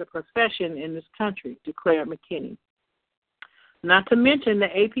psychiatry as a profession in this country, declared McKinney. Not to mention the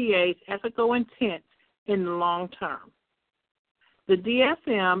APA's ethical intent in the long term. The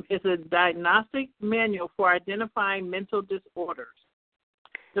DSM is a diagnostic manual for identifying mental disorders.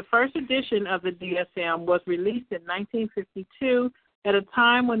 The first edition of the DSM was released in 1952 at a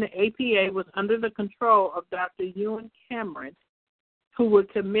time when the APA was under the control of Dr. Ewan Cameron, who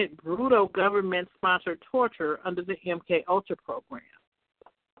would commit brutal government-sponsored torture under the MKUltra program.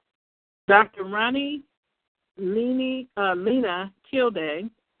 Dr. Rani Lena Kilde,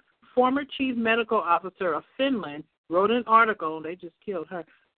 former chief medical officer of Finland, wrote an article, they just killed her,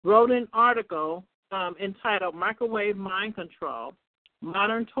 entitled Microwave Mind Control,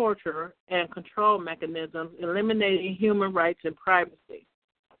 Modern Torture and Control Mechanisms, Eliminating Human Rights and Privacy.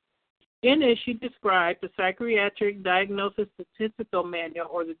 In it, she described the Psychiatric Diagnosis Statistical Manual,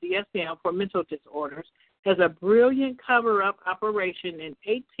 or the DSM, for mental disorders as a brilliant cover-up operation in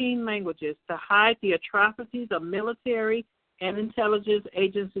 18 languages to hide the atrocities of military and intelligence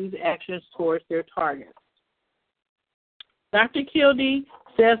agencies' actions towards their targets. Dr. Kilde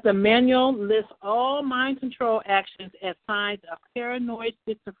says the manual lists all mind control actions as signs of paranoid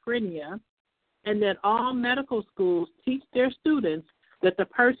schizophrenia, and that all medical schools teach their students that the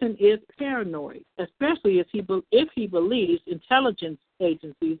person is paranoid, especially if he believes intelligence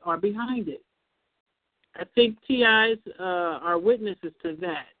agencies are behind it. I think TIs are witnesses to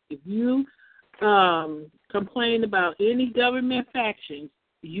that. If you complain about any government factions,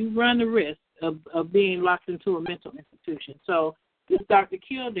 you run the risk of being locked into a mental institution. So this Dr.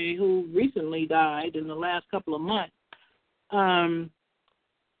 Kildee, who recently died in the last couple of months,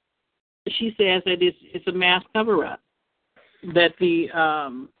 she says that it's a mass cover-up, that the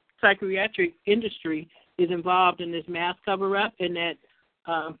psychiatric industry is involved in this mass cover-up, and that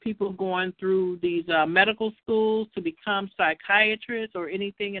people going through these medical schools to become psychiatrists or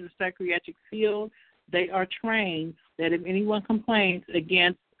anything in the psychiatric field, they are trained that if anyone complains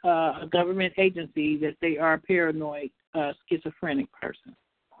against a government agency, that they are a paranoid, schizophrenic person.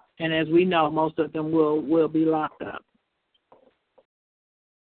 And as we know, most of them will be locked up.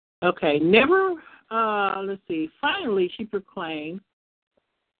 Okay, finally she proclaimed,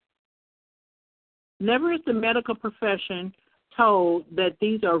 never is the medical profession told that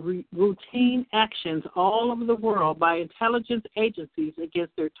these are routine actions all over the world by intelligence agencies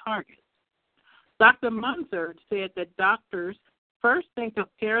against their targets. Dr. Munzer said that doctors first think of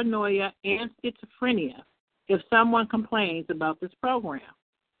paranoia and schizophrenia if someone complains about this program.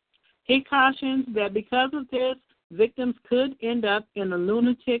 He cautions that because of this, victims could end up in a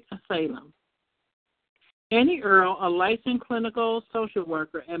lunatic asylum. Annie Earle, a licensed clinical social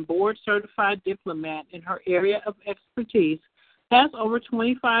worker and board-certified diplomat in her area of expertise, has over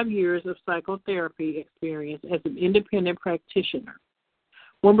 25 years of psychotherapy experience as an independent practitioner.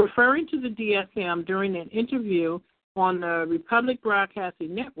 When referring to the DSM during an interview on the Republic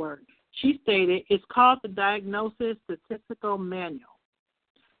Broadcasting Network, she stated, it's called the Diagnosis Statistical Manual,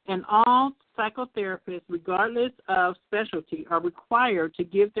 and all psychotherapists, regardless of specialty, are required to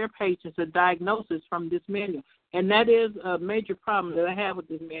give their patients a diagnosis from this manual. And that is a major problem that I have with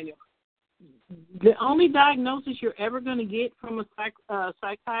this manual. The only diagnosis you're ever going to get from a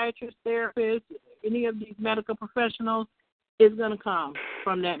psychiatrist, therapist, any of these medical professionals is going to come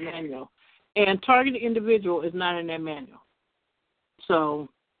from that manual. And targeted individual is not in that manual. So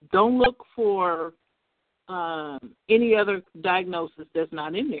don't look for any other diagnosis that's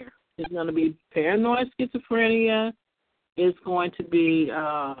not in there. It's going to be paranoid schizophrenia. It's going to be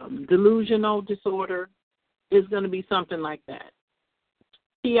delusional disorder. It's going to be something like that.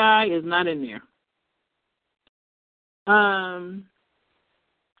 PI is not in there.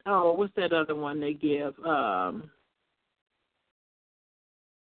 What's that other one they give?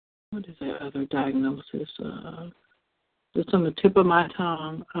 What is that other diagnosis? It's on the tip of my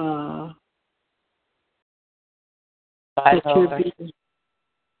tongue.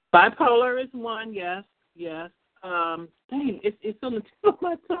 Bipolar is one, yes. It's on the tip of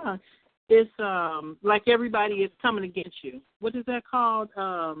my tongue. It's like everybody is coming against you. What is that called?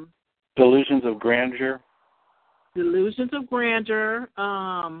 Delusions of grandeur. Delusions of grandeur.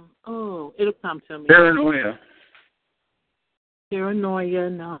 It'll come to me. Paranoia,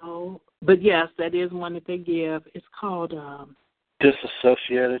 no. But yes, that is one that they give. It's called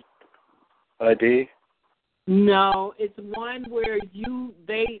Disassociated ID. No, it's one where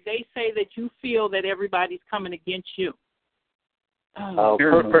they say that you feel that everybody's coming against you.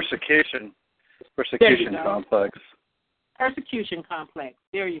 Persecution complex. Persecution complex.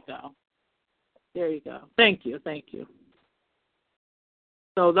 There you go. Thank you.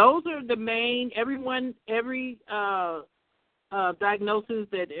 So those are the main. Every diagnosis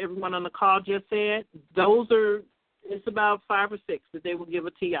that everyone on the call just said. It's about 5 or 6 that they will give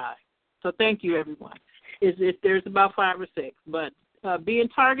a TI. So thank you, everyone. There's about 5 or 6, but being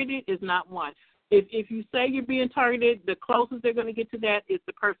targeted is not one. If you say you're being targeted, the closest they're going to get to that is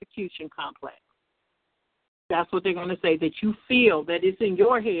the persecution complex. That's what they're going to say, that you feel that it's in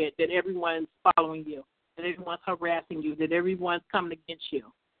your head that everyone's following you, that everyone's harassing you, that everyone's coming against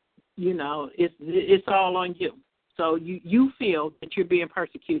you. You know, it's all on you. So you feel that you're being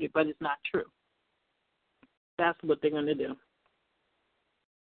persecuted, but it's not true. That's what they're going to do.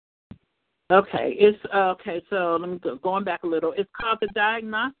 Okay, so let me going back a little. It's called the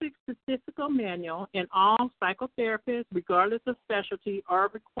Diagnostic Statistical Manual, and all psychotherapists, regardless of specialty, are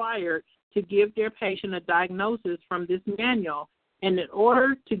required to give their patient a diagnosis from this manual. And in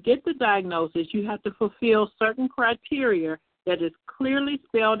order to get the diagnosis, you have to fulfill certain criteria that is clearly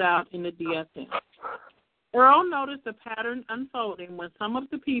spelled out in the DSM. Earle noticed a pattern unfolding when some of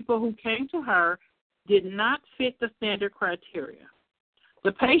the people who came to her did not fit the standard criteria.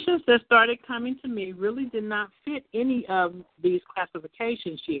 The patients that started coming to me really did not fit any of these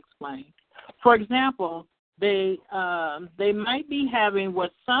classifications, she explained. For example, they might be having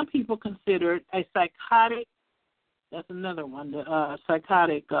what some people consider a psychotic, that's another one,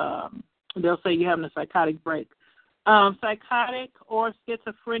 psychotic, they'll say you're having a psychotic break, psychotic or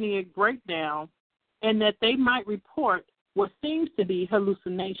schizophrenic breakdown, and that they might report what seems to be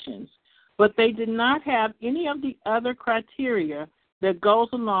hallucinations. but they did not have any of the other criteria that goes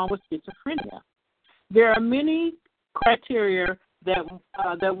along with schizophrenia. There are many criteria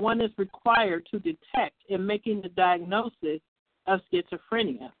that one is required to detect in making the diagnosis of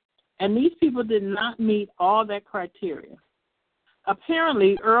schizophrenia, and these people did not meet all that criteria.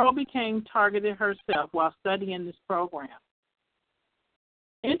 Apparently, Earle became targeted herself while studying this program.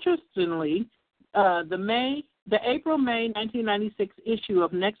 Interestingly, the April-May 1996 issue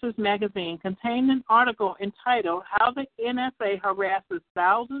of Nexus magazine contained an article entitled "How the NSA Harasses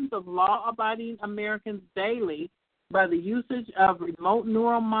Thousands of Law-Abiding Americans Daily by the Usage of Remote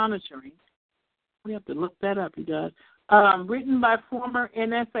Neural Monitoring." We have to look that up, you guys. Written by former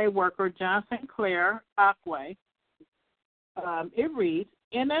NSA worker John St. Clair Aquay. It reads,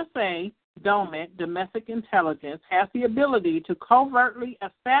 NSA DOMIT, domestic intelligence, has the ability to covertly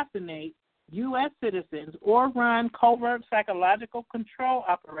assassinate U.S. citizens or run covert psychological control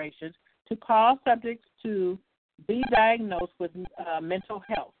operations to cause subjects to be diagnosed with mental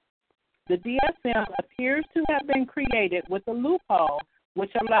health. The DSM appears to have been created with a loophole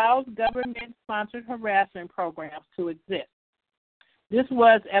which allows government-sponsored harassment programs to exist. This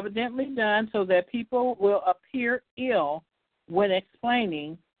was evidently done so that people will appear ill when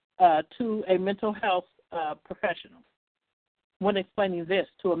explaining to a mental health professional. When explaining this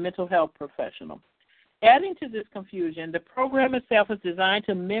to a mental health professional. Adding to this confusion, the program itself is designed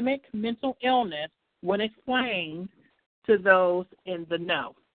to mimic mental illness when explained to those in the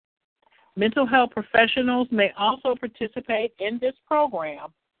know. Mental health professionals may also participate in this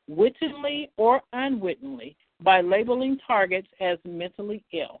program wittingly or unwittingly by labeling targets as mentally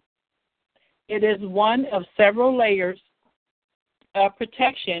ill. It is one of several layers of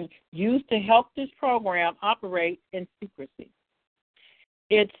protection used to help this program operate in secrecy.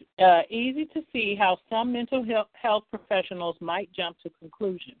 It's easy to see how some mental health professionals might jump to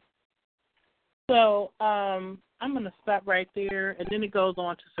conclusions. So I'm going to stop right there, and then it goes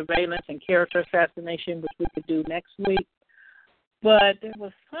on to surveillance and character assassination, which we could do next week. But there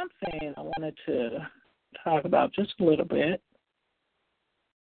was something I wanted to talk about just a little bit.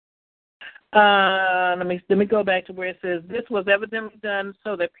 Let me go back to where it says, this was evidently done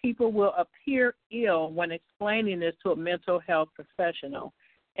so that people will appear ill when explaining this to a mental health professional.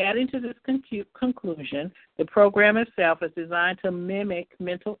 Adding to this conclusion, the program itself is designed to mimic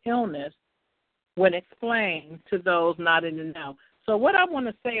mental illness when explained to those not in the know. So what I want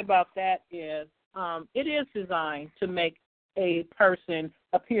to say about that is it is designed to make a person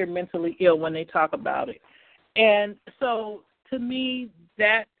appear mentally ill when they talk about it. And so to me,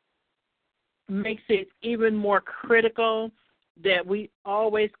 that makes it even more critical that we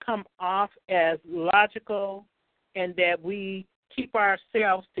always come off as logical and that we keep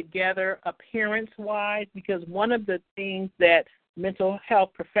ourselves together appearance-wise, because one of the things that mental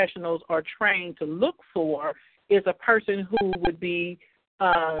health professionals are trained to look for is a person who would be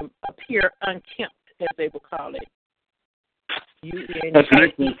appear unkempt, as they would call it. That's an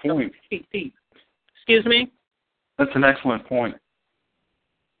excellent point. Excuse me? That's an excellent point.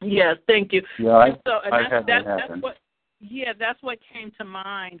 Yes, thank you. Yeah, that's what came to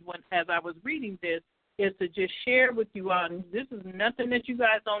mind as I was reading this, is to just share with you all. This is nothing that you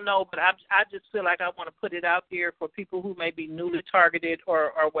guys don't know, but I just feel like I want to put it out there for people who may be newly targeted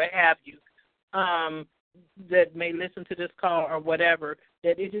or what have you, that may listen to this call or whatever,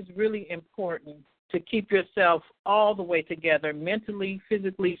 that it is really important to keep yourself all the way together, mentally,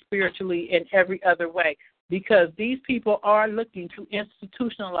 physically, spiritually, and every other way, because these people are looking to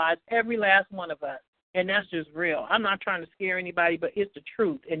institutionalize every last one of us, and that's just real. I'm not trying to scare anybody, but it's the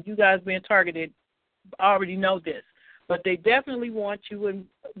truth, and you guys being targeted already know this. But they definitely want you and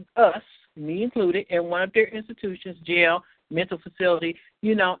us, me included, in one of their institutions, jail, mental facility,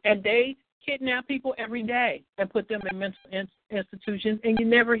 and they kidnap people every day and put them in mental institutions, and you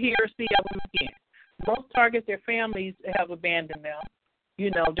never hear or see of them again. Most targets, their families have abandoned them.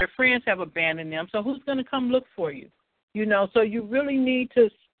 Their friends have abandoned them. So who's going to come look for you? So you really need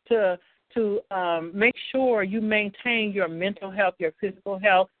to make sure you maintain your mental health, your physical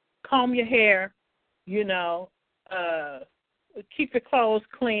health, comb your hair, keep your clothes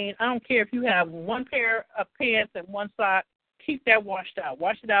clean. I don't care if you have one pair of pants and one sock, keep that washed out.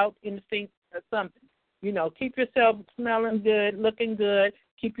 Wash it out in the sink or something. Keep yourself smelling good, looking good,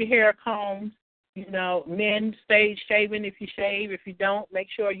 keep your hair combed. Men stay shaving if you shave. If you don't, make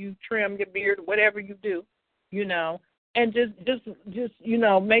sure you trim your beard, whatever you do, and just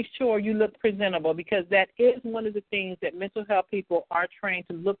make sure you look presentable, because that is one of the things that mental health people are trained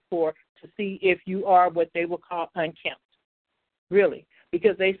to look for, to see if you are what they will call unkempt, really,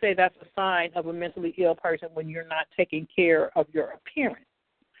 because they say that's a sign of a mentally ill person when you're not taking care of your appearance.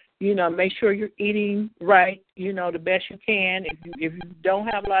 Make sure you're eating right, the best you can. If you don't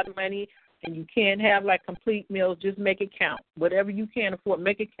have a lot of money and you can't have like complete meals, just make it count. Whatever you can afford,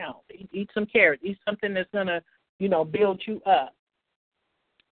 make it count. Eat some carrots. Eat something that's gonna, build you up.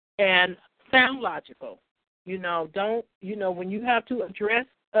 And sound logical. Don't, when you have to address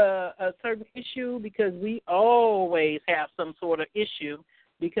a certain issue, because we always have some sort of issue,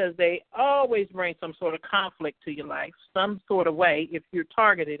 because they always bring some sort of conflict to your life, some sort of way, if you're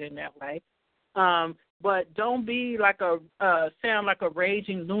targeted in that way. But don't be sound like a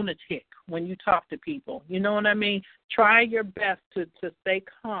raging lunatic when you talk to people. You know what I mean? Try your best to stay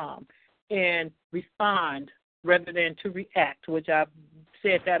calm and respond rather than to react, which I've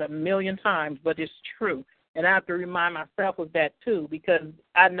said that a million times, but it's true. And I have to remind myself of that, too, because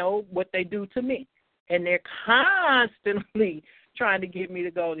I know what they do to me. And they're constantly trying to get me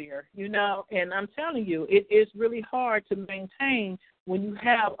to go there, And I'm telling you, it is really hard to maintain when you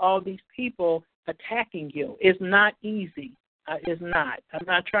have all these people attacking you. It's not easy. It's not. I'm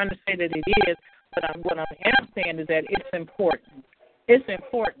not trying to say that it is, but what I am saying is that it's important. It's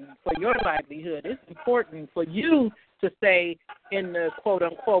important for your livelihood. It's important for you to stay in the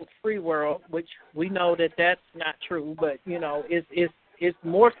quote-unquote free world, which we know that that's not true, but, it's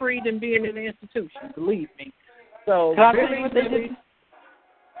more free than being in an institution, believe me. So, really,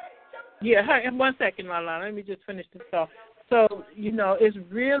 yeah, and 1 second, Lala, let me just finish this off. So, it's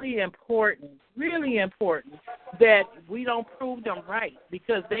really important that we don't prove them right,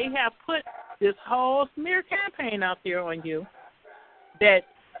 because they have put this whole smear campaign out there on you that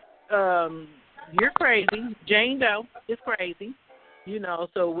you're crazy. Jane Doe is crazy.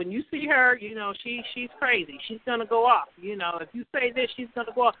 So when you see her, she's crazy. She's going to go off. If you say this, she's going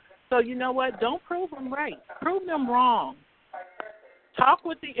to go off. So you know what? Don't prove them right. Prove them wrong. Talk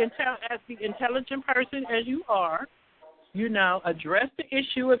with as the intelligent person as you are. Address the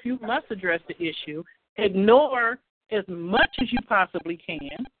issue if you must address the issue. Ignore as much as you possibly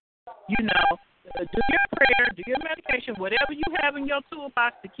can. Do your prayer, do your medication, whatever you have in your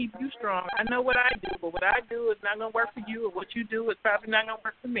toolbox to keep you strong. I know what I do, but what I do is not going to work for you, or what you do is probably not going to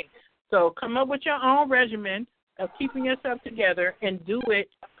work for me. So come up with your own regimen of keeping yourself together and do it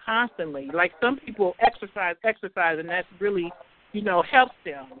constantly. Like some people exercise, and that's really, helps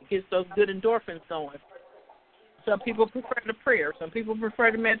them, gets those good endorphins going. Some people prefer the prayer. Some people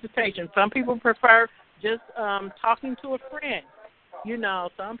prefer the meditation. Some people prefer just talking to a friend.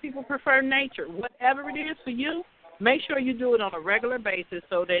 Some people prefer nature. Whatever it is for you, make sure you do it on a regular basis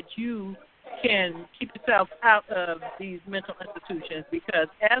so that you can keep yourself out of these mental institutions, because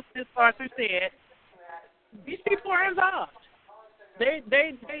as this Arthur said, these people are involved.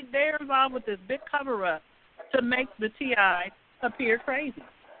 They're involved with this big cover-up to make the TI appear crazy,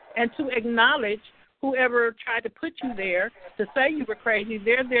 and to acknowledge whoever tried to put you there to say you were crazy.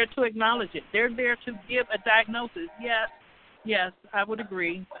 They're there to acknowledge it. They're there to give a diagnosis. Yes, I would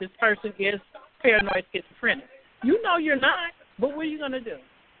agree. This person is paranoid schizophrenic. You're not, but what are you going to do?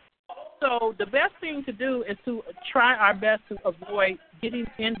 So the best thing to do is to try our best to avoid getting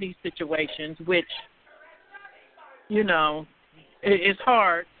in these situations, which, it's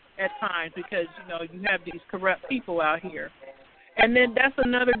hard at times because, you have these corrupt people out here. And then that's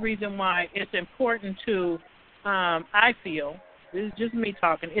another reason why it's important to, I feel, this is just me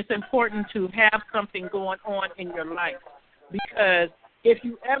talking, it's important to have something going on in your life. Because if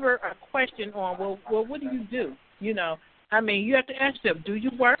you ever are questioned on, well, what do you do? You have to ask them, do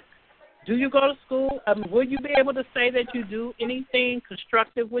you work? Do you go to school? Will you be able to say that you do anything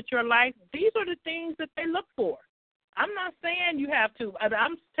constructive with your life? These are the things that they look for. I'm not saying you have to.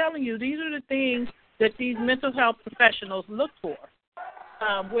 I'm telling you, these are the things that these mental health professionals look for.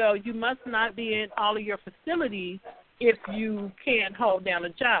 Well, you must not be in all of your facilities if you can't hold down a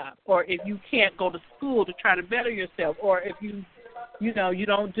job, or if you can't go to school to try to better yourself, or if you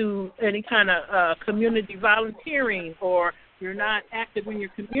don't do any kind of community volunteering, or you're not active in your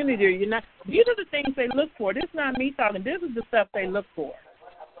community, or you're not. These are the things they look for. This is not me talking. This is the stuff they look for.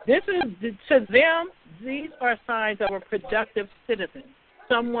 This is, to them, these are signs of a productive citizen,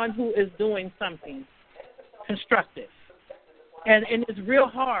 someone who is doing something constructive. And it's real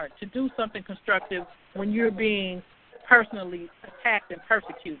hard to do something constructive when you're being personally attacked and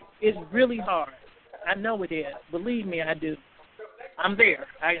persecuted. It's really hard. I know it is. Believe me, I do. I'm there.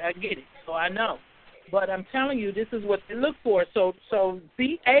 I get it. So I know. But I'm telling you, this is what they look for. So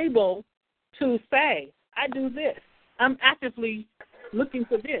be able to say, I do this. I'm actively looking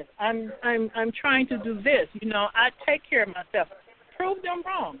for this. I'm trying to do this. I take care of myself. prove them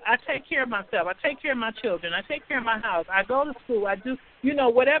wrong. I take care of myself. I take care of my children. I take care of my house. I go to school. I do,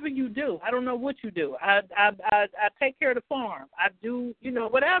 whatever you do. I don't know what you do. I take care of the farm. I do,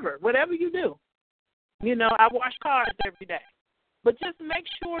 whatever you do. I wash cars every day. But just make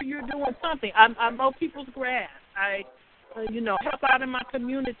sure you're doing something. I mow people's grass. I, help out in my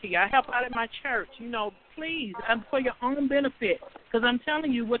community. I help out at my church. Please, for your own benefit, because I'm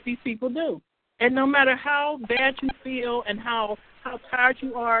telling you what these people do. And no matter how bad you feel and how tired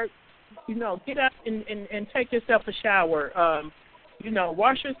you are, get up and take yourself a shower.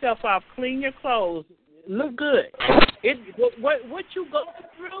 Wash yourself off, clean your clothes, look good. What you go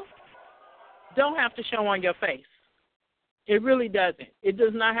through don't have to show on your face. It really doesn't. It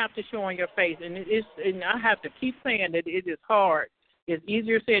does not have to show on your face, and and I have to keep saying that it is hard. It's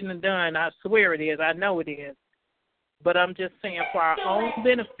easier said than done. I swear it is. I know it is. But I'm just saying for our own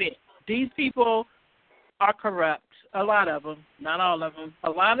benefit. These people are corrupt. A lot of them, not all of them. A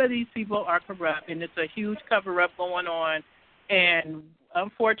lot of these people are corrupt, and it's a huge cover-up going on. And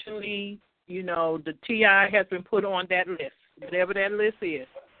unfortunately, the TI has been put on that list, whatever that list is,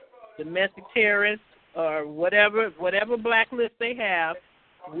 domestic terrorists or whatever blacklist they have.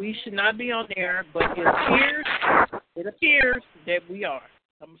 We should not be on there, but it appears that we are.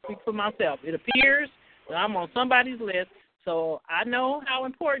 I'm going to speak for myself. It appears that I'm on somebody's list. So I know how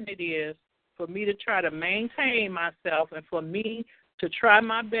important it is for me to try to maintain myself and for me to try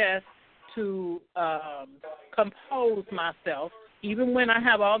my best to compose myself. Even when I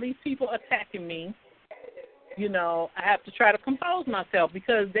have all these people attacking me, I have to try to compose myself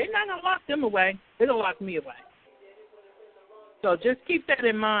because they're not going to lock them away. They're going to lock me away. So just keep that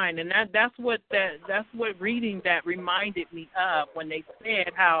in mind. And that's what reading that reminded me of when they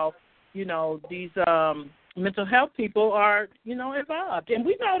said how, these mental health people are, involved. And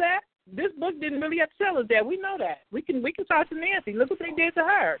we know that. This book didn't really have to tell us that. We know that. We can talk to Nancy. Look what they did to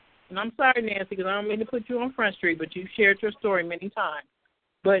her. And I'm sorry, Nancy, because I don't mean to put you on Front Street, but you shared your story many times.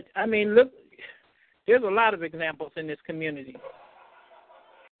 But, look, there's a lot of examples in this community.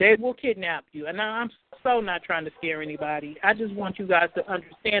 They will kidnap you. And I'm so not trying to scare anybody. I just want you guys to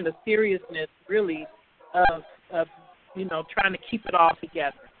understand the seriousness, really, of trying to keep it all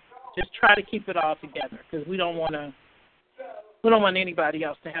together. Just try to keep it all together because we don't want anybody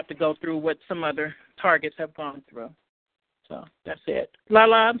else to have to go through what some other targets have gone through. So that's it.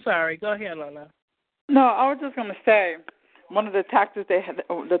 Lala, I'm sorry. Go ahead, Lala. No, I was just going to say one of the tactics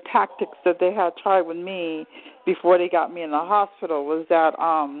that they had tried with me before they got me in the hospital was that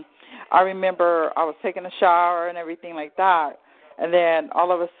I remember I was taking a shower and everything like that. And then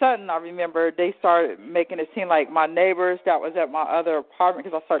all of a sudden, I remember they started making it seem like my neighbors that was at my other apartment,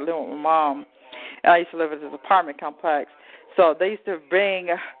 because I started living with my mom, and I used to live in this apartment complex. So they used to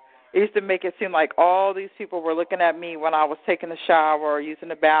make it seem like all these people were looking at me when I was taking a shower or using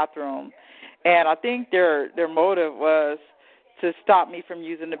the bathroom. And I think their motive was to stop me from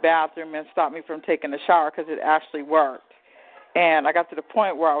using the bathroom and stop me from taking a shower because it actually worked. And I got to the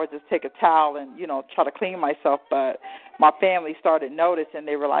point where I would just take a towel and, try to clean myself. But my family started noticing.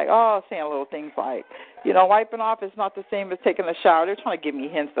 They were like, saying little things like, wiping off is not the same as taking a shower. They're trying to give me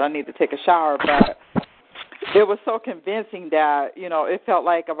hints that I need to take a shower. But it was so convincing that, it felt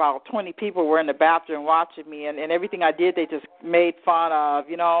like about 20 people were in the bathroom watching me. And everything I did, they just made fun of,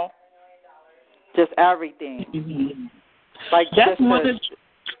 just everything. Mm-hmm. Like that's just one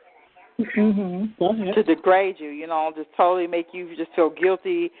Go ahead. To degrade you, just totally make you just feel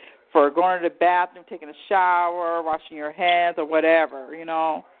guilty for going to the bathroom, taking a shower, washing your hands, or whatever,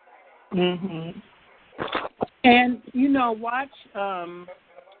 Mhm. And watch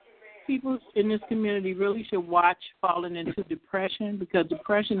people in this community really should watch falling into depression, because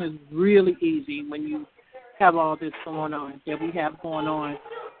depression is really easy when you have all this going on that we have going on.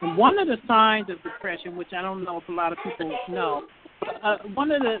 And one of the signs of depression, which I don't know if a lot of people know,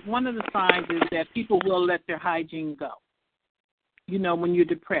 one of the signs is that people will let their hygiene go. When you're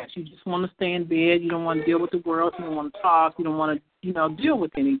depressed, you just want to stay in bed. You don't want to deal with the world. You don't want to talk. You don't want to, deal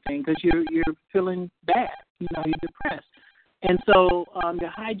with anything because you're feeling bad. You're depressed, and so your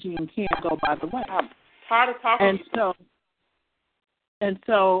hygiene can't go by the way. Hard to talk. And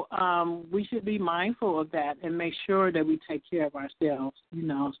so we should be mindful of that and make sure that we take care of ourselves,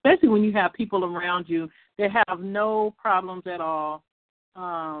 especially when you have people around you that have no problems at all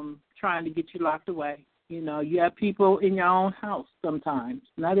trying to get you locked away. You have people in your own house sometimes,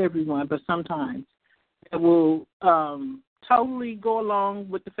 not everyone, but sometimes, that will totally go along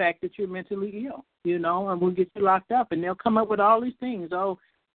with the fact that you're mentally ill, and will get you locked up. And they'll come up with all these things.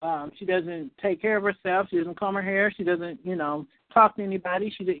 She doesn't take care of herself. She doesn't comb her hair. She doesn't, talk to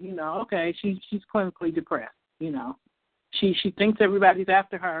anybody. She didn't, okay, she's clinically depressed, she thinks everybody's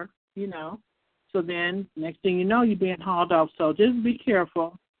after her, So then next thing you know, you're being hauled off. So just be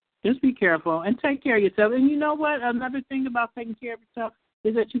careful. Just be careful and take care of yourself. And you know what? Another thing about taking care of yourself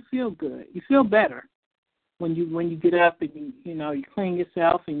is that you feel good. You feel better when you get up and you clean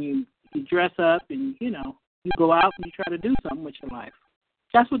yourself and you dress up and you go out and you try to do something with your life.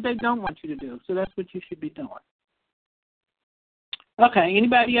 That's what they don't want you to do. So that's what you should be doing. Okay.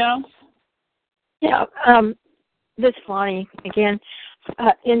 Anybody else? Yeah. This is Lonnie again.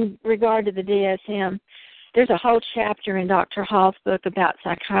 In regard to the DSM, there's a whole chapter in Dr. Hall's book about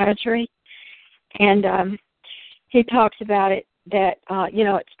psychiatry, and he talks about it that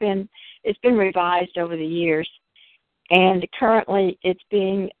it's been revised over the years, and currently the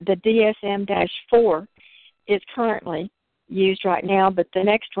DSM-4 is currently used right now, but the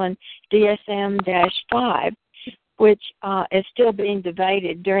next one, DSM-5, which is still being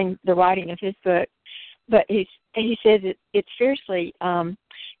debated during the writing of his book, but he says it's fiercely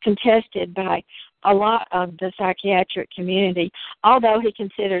contested by a lot of the psychiatric community, although he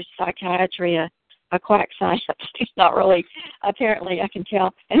considers psychiatry a quack science. He's not really, apparently, I can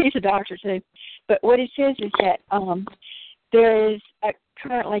tell, and he's a doctor too. But what he says is that there is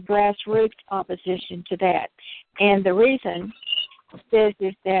currently grassroots opposition to that. And the reason he says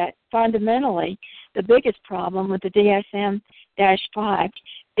is that fundamentally the biggest problem with the DSM-5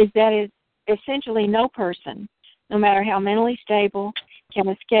 is that essentially no person, no matter how mentally stable, can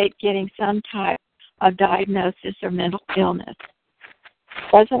escape getting some type of diagnosis or mental illness.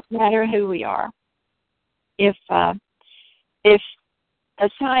 Doesn't matter who we are. If a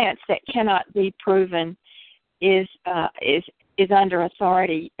science that cannot be proven is under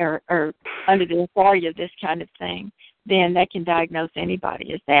authority or under the authority of this kind of thing, then they can diagnose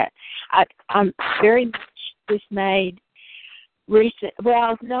anybody as that. I'm very much dismayed in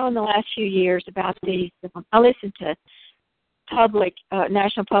the last few years about these. I listen to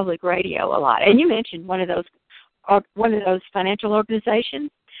National Public Radio a lot, and you mentioned one of those financial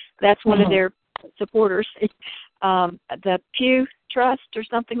organizations. That's one of their supporters, the Pew Trust or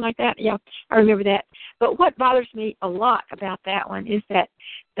something like that. Yeah, I remember that. But what bothers me a lot about that one is that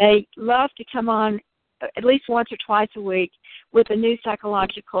they love to come on at least once or twice a week with a new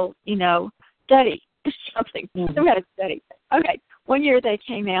psychological, study or something. Some kind of study. Okay, one year they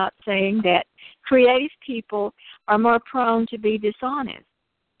came out saying that creative people are more prone to be dishonest.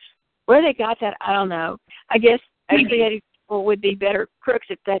 Where they got that, I don't know. I guess creative people would be better crooks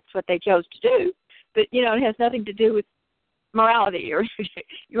if that's what they chose to do. But, it has nothing to do with morality or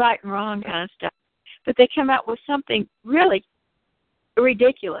right and wrong kind of stuff. But they come out with something really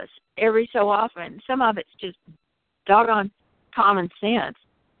ridiculous every so often. Some of it's just doggone common sense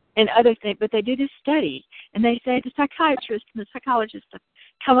and other things. But they do this study, and they say the psychiatrists and the psychologists have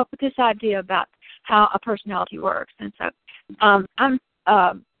come up with this idea about how a personality works. And so I'm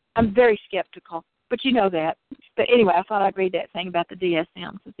very skeptical, but you know that. But anyway, I thought I'd read that thing about the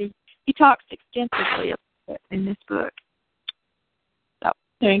DSM because he talks extensively about it in this book. So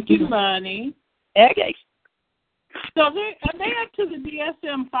thank you, Lonnie. Okay. So are they up to the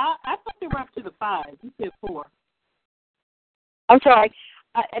DSM-5? I thought they were up to the 5. You said 4. I'm sorry.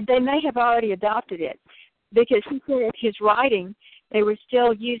 They may have already adopted it because he said his writing, they were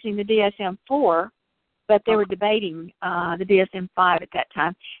still using the DSM-4, but they were debating the DSM-5 at that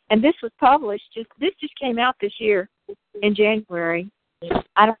time. And this was published, this just came out this year in January.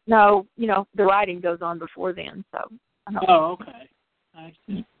 I don't know, the writing goes on before then, so. Oh, okay. I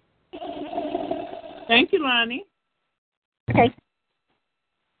see. Thank you, Lonnie. Okay.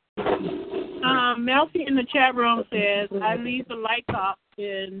 Melfi in the chat room says, I leave the lights off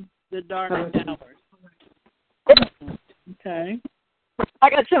in the dark hours. Okay. I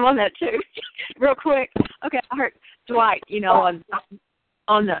got some on that, too. Real quick. Okay, I heard Dwight,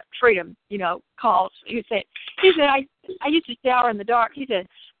 on the Freedom, calls. He said, I used to shower in the dark. He said,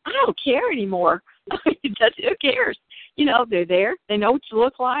 I don't care anymore. Who cares? They're there. They know what you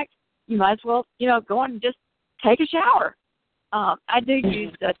look like. You might as well, go on and just take a shower. I do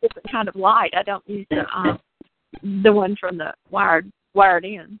use a different kind of light. I don't use the one from the wired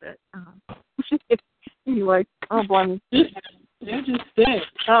in. But anyway, I don't blame you. They're just sick.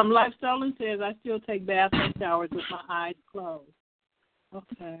 Life Stolen says, I still take baths and showers with my eyes closed.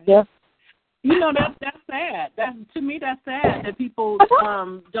 Okay. Yeah. That's sad. To me, that's sad that people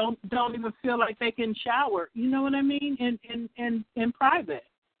don't even feel like they can shower. You know what I mean? In private.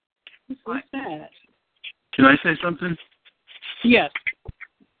 It's so sad. Can I say something? Yes.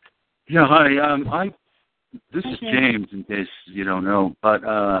 Yeah. Hi. This is James. In case you don't know, but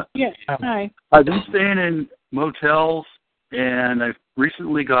yes. Hi. I've been staying in motels, and I've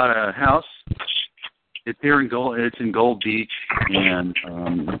recently got a house. there in Gold. It's in Gold Beach, and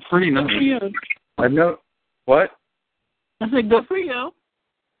it's pretty nice. I've what? I said, good for you.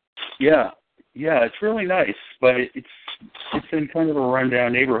 Yeah, it's really nice, but it's in kind of a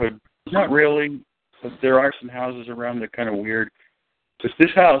rundown neighborhood. Not really, but there are some houses around that are kind of weird. But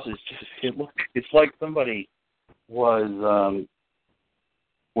this house is it's like somebody was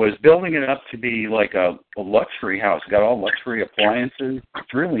building it up to be like a luxury house. Got all luxury appliances.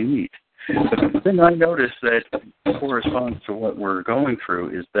 It's really neat. But the thing I noticed that corresponds to what we're going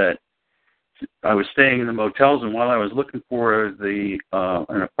through is that I was staying in the motels, and while I was looking for an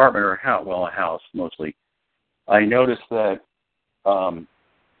apartment or a house mostly, I noticed that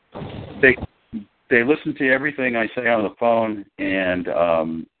they listen to everything I say on the phone and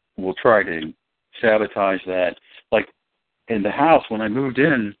will try to sabotage that. Like in the house, when I moved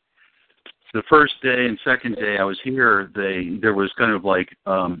in, the first day and second day I was here, there was kind of like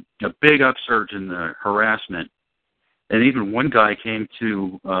a big upsurge in the harassment. And even one guy came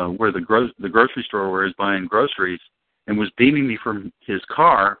to where the grocery store where I was buying groceries and was beaming me from his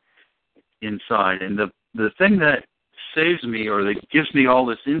car inside. And the thing that saves me or that gives me all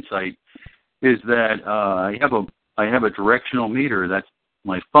this insight is that I have a directional meter. That's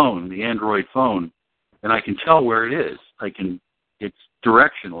my phone, the Android phone, and I can tell where it is. It's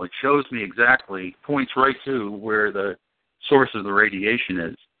directional. It shows me exactly, points right to where the source of the radiation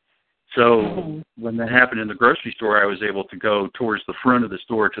is. So when that happened in the grocery store, I was able to go towards the front of the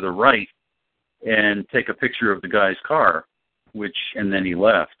store to the right and take a picture of the guy's car, and then he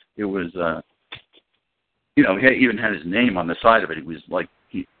left. It was, he even had his name on the side of it. It was like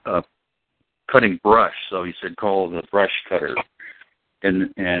cutting brush, so he said, call the brush cutter. I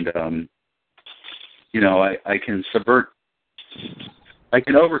can I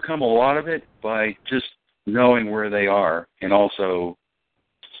can overcome a lot of it by just knowing where they are, and also,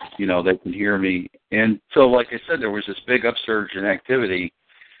 they can hear me. And so, like I said, there was this big upsurge in activity.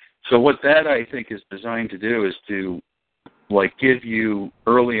 So what that, I think, is designed to do is to, give you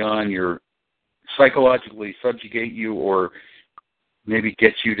early on psychologically subjugate you, or maybe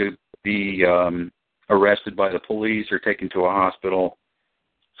get you to be arrested by the police or taken to a hospital,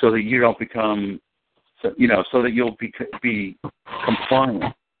 so that you don't become, so that you'll be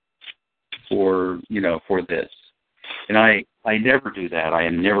compliant for this. And I never do that. I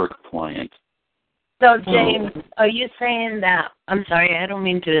am never compliant. So, James, are you saying that, I'm sorry, I don't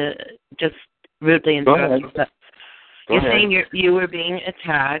mean to just rudely interrupt you, but you're saying you were being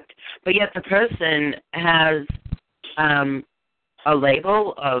attacked, but yet the person has a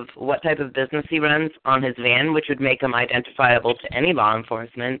label of what type of business he runs on his van, which would make him identifiable to any law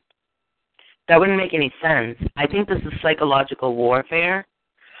enforcement. That wouldn't make any sense. I think this is psychological warfare.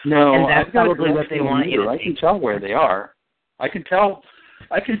 No, and that's probably what they want you to I can tell where they are. I can tell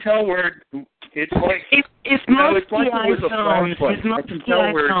where it's like. If most PI phones, I can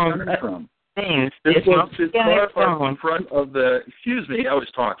tell where it's coming from. This car parked in front of the. Excuse me, I was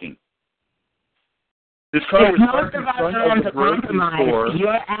talking. This car was parked in front of the grocery store.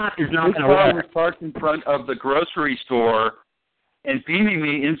 Your app is not going to work. This car was parked in front of the grocery store and beaming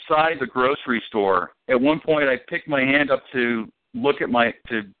me inside the grocery store. At one point, I picked my hand up to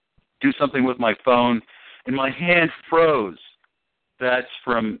to do something with my phone, and my hand froze. That's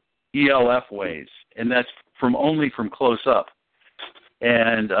from ELF waves, and that's only from close up.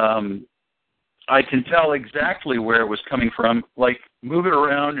 And I can tell exactly where it was coming from. Like, move it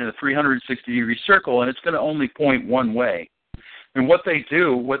around in a 360-degree circle, and it's going to only point one way. And what they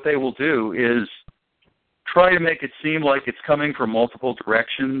will do is try to make it seem like it's coming from multiple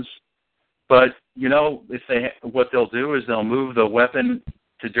directions. But, what they'll do is they'll move the weapon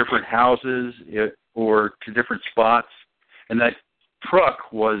to different houses or to different spots. And that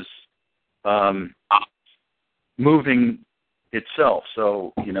truck was moving itself.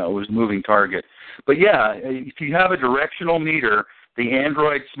 So, it was a moving target. But, yeah, if you have a directional meter, the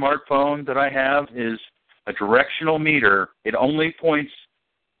Android smartphone that I have is a directional meter. It only points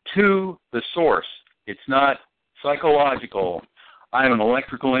to the source. It's not psychological. I'm an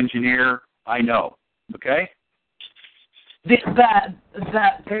electrical engineer. I know. Okay? But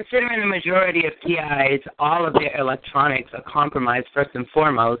considering the majority of PIs, all of their electronics are compromised first and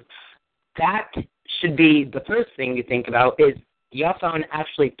foremost, that should be the first thing you think about, is your phone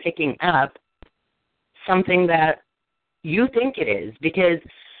actually picking up something that you think it is, because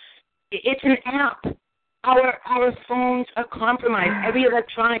it's an app. Our phones are compromised. Every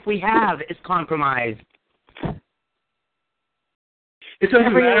electronic we have is compromised. It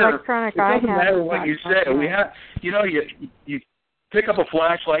doesn't matter what you say. We have, you pick up a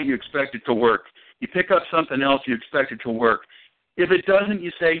flashlight, you expect it to work. You pick up something else, you expect it to work. If it doesn't,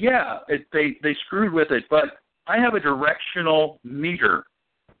 you say, yeah, they screwed with it. But I have a directional meter.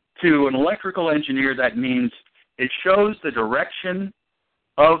 To an electrical engineer, that means it shows the direction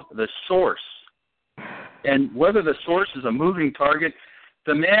of the source. And whether the source is a moving target,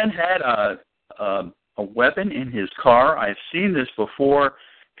 the man had a weapon in his car. I've seen this before.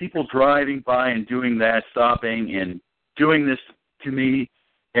 People driving by and doing that, stopping and doing this to me,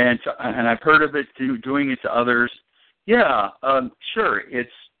 and I've heard of it doing it to others. Yeah, sure, it's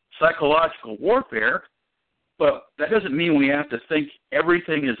psychological warfare, but that doesn't mean we have to think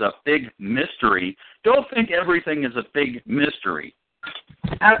everything is a big mystery. Don't think everything is a big mystery.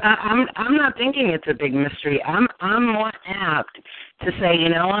 I'm not thinking it's a big mystery. I'm more apt to say, you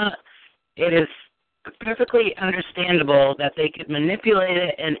know what, it is perfectly understandable that they could manipulate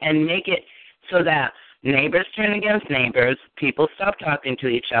it and make it so that neighbors turn against neighbors, people stop talking to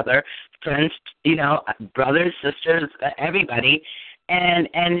each other, friends, brothers, sisters, everybody. And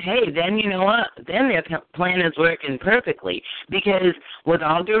hey, then you know what? Then their plan is working perfectly. Because with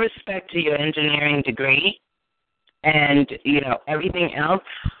all due respect to your engineering degree and, everything else,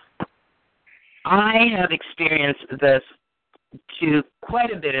 I have experienced this to quite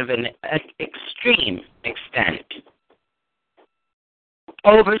a bit of an extreme extent.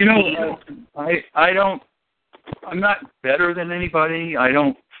 I'm not better than anybody. I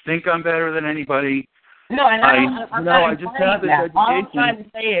don't think I'm better than anybody. No, I just have this education. All I'm trying to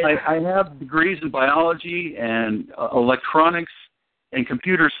say is I have degrees in biology and electronics and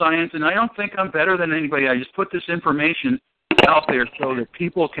computer science, and I don't think I'm better than anybody. I just put this information out there so that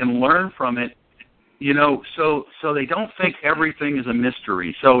people can learn from it, so they don't think everything is a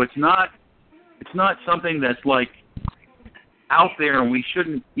mystery. So it's not something that's like out there, and we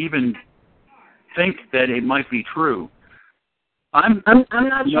shouldn't even think that it might be true. I'm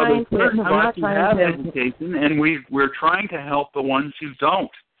not trying to have education, and we're trying to help the ones who don't.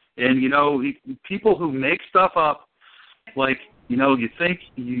 And people who make stuff up, like you think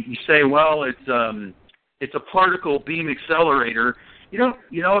you say, well, it's a particle beam accelerator. If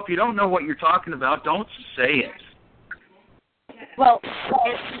you don't know what you're talking about, don't say it. Well,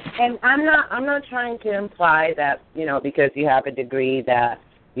 and I'm not trying to imply that because you have a degree that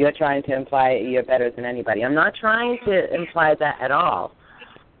you're trying to imply you're better than anybody. I'm not trying to imply that at all.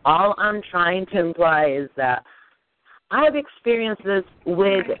 All I'm trying to imply is that I've experienced this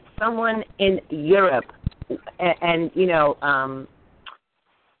with someone in Europe, and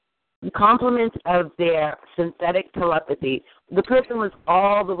compliments of their synthetic telepathy. The person was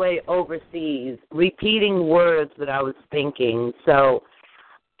all the way overseas, repeating words that I was thinking. So,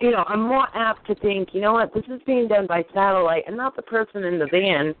 I'm more apt to think, this is being done by satellite and not the person in the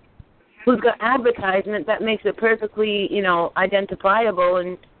van who's got advertisement that makes it perfectly, identifiable.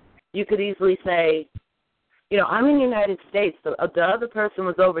 And you could easily say, I'm in the United States. The other person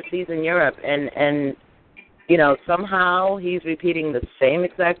was overseas in Europe, and somehow he's repeating the same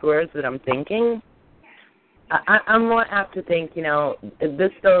exact words that I'm thinking. I'm more apt to think,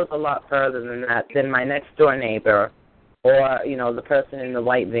 this goes a lot further than that, than my next door neighbor or, the person in the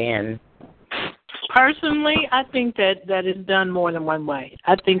white van. Personally, I think that is done more than one way.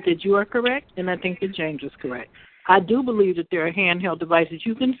 I think that you are correct, and I think that James is correct. I do believe that there are handheld devices.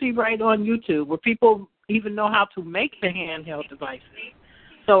 You can see right on YouTube where people even know how to make the handheld devices.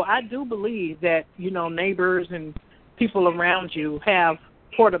 So I do believe that, neighbors and people around you have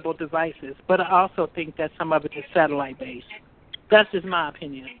portable devices, but I also think that some of it is satellite-based. That's just my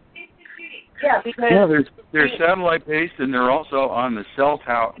opinion. Yeah, because they're satellite-based, and they're also on the cell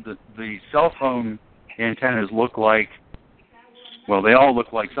tower. The cell phone antennas look like, well, they all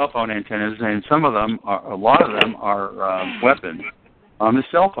look like cell phone antennas, and a lot of them are weapons. On the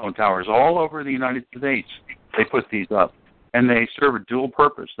cell phone towers all over the United States, they put these up, and they serve a dual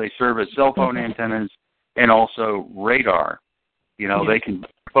purpose. They serve as cell phone antennas and also radar. They can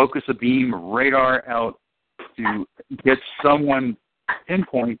focus a beam radar out to get someone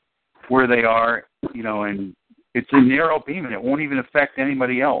pinpoint where they are, and it's a narrow beam, and it won't even affect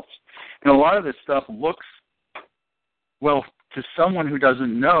anybody else. And a lot of this stuff looks, well, to someone who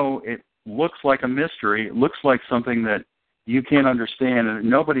doesn't know, it looks like a mystery. It looks like something that you can't understand and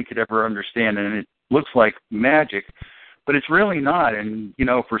nobody could ever understand, and it looks like magic, but it's really not. And,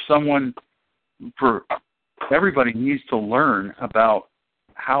 for everybody needs to learn about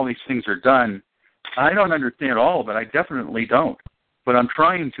how these things are done. I don't understand all of it. I definitely don't. But I'm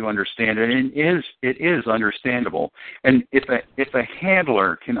trying to understand it, and it is understandable. And if a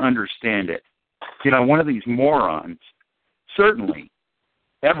handler can understand it, one of these morons, certainly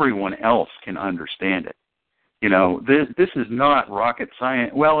everyone else can understand it. This is not rocket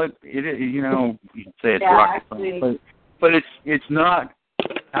science. Well, you can say it's rocket science, but but it's not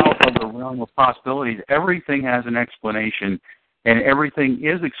out of the realm of possibilities. Everything has an explanation, and everything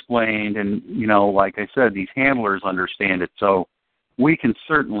is explained. And like I said, these handlers understand it, so we can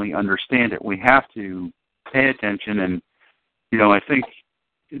certainly understand it. We have to pay attention, and I think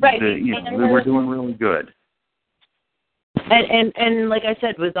we're doing really good. And like I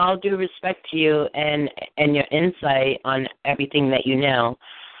said, with all due respect to you and your insight on everything that you know,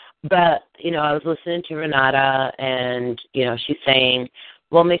 but I was listening to Renata, and she's saying,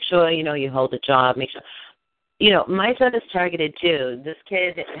 well, make sure you hold a job. Make sure. My son is targeted too. This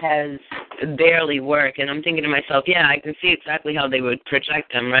kid has barely work, and I'm thinking to myself, yeah, I can see exactly how they would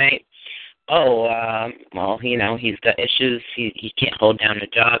project him, right? Oh, well, he's got issues. He can't hold down a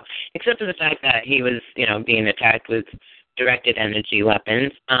job, except for the fact that he was, being attacked with directed energy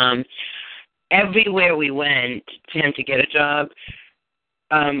weapons. Everywhere we went for him to get a job,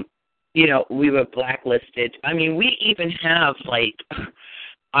 we were blacklisted. I mean, we even have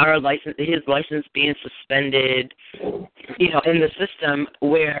his license being suspended, in the system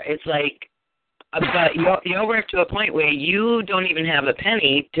where it's like, but you're work to a point where you don't even have a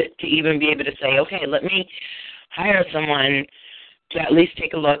penny to even be able to say, okay, let me hire someone to at least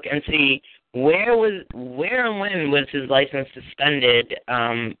take a look and see where and when was his license suspended,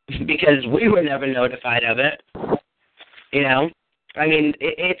 because we were never notified of it. I mean,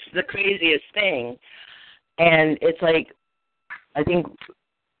 it's the craziest thing, and it's like, I think,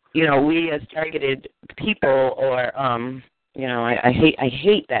 we as targeted people, or I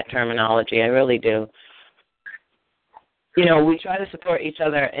hate that terminology. I really do. We try to support each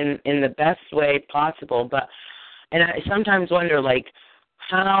other in the best way possible, and I sometimes wonder,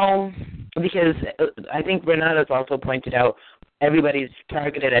 how, because I think Renata's also pointed out everybody's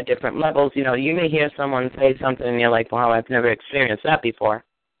targeted at different levels. You may hear someone say something and you're like, wow, I've never experienced that before.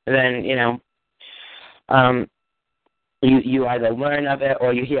 And then, you either learn of it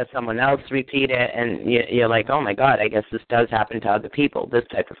or you hear someone else repeat it, and you're like, oh, my God, I guess this does happen to other people, this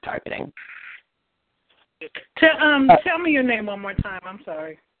type of targeting. Tell me your name one more time. I'm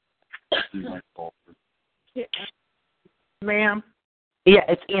sorry. Yeah. Ma'am? Yeah,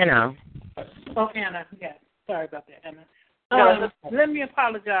 it's Anna. Oh, Anna. Yeah. Sorry about that, Anna. Let me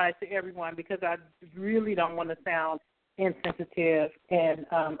apologize to everyone, because I really don't want to sound insensitive and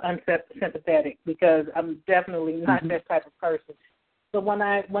unsympathetic, because I'm definitely not that type of person. So when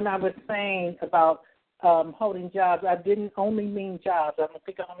I was saying about holding jobs, I didn't only mean jobs. I don't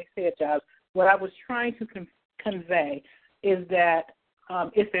think I only said jobs. What I was trying to convey is that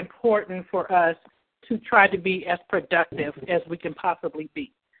it's important for us to try to be as productive as we can possibly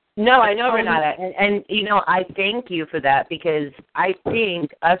be. No, I know, Renata, and I thank you for that, because I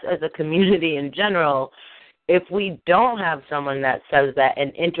think us as a community in general, if we don't have someone that says that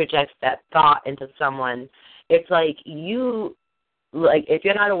and interjects that thought into someone, it's like if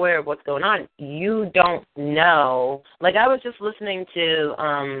you're not aware of what's going on, you don't know. Like, I was just listening to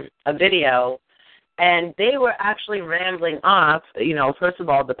a video, and they were actually rambling off, first of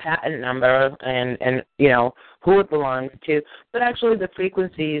all, the patent number and who it belongs to, but actually the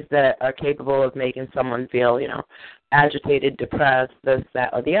frequencies that are capable of making someone feel, agitated, depressed, this,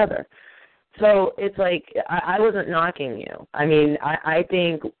 that, or the other. So it's like, I wasn't knocking you. I mean, I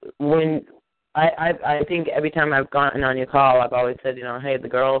think I think every time I've gotten on your call, I've always said, hey, the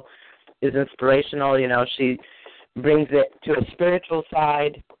girl is inspirational. She brings it to a spiritual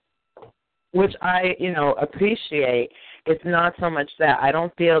side, which I, appreciate. It's not so much that I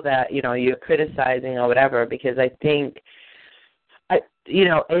don't feel that, you're criticizing or whatever, because I think,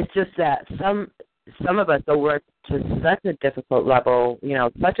 it's just that some of us will work to such a difficult level,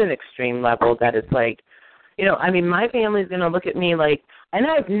 such an extreme level, that it's like, my family's going to look at me like, and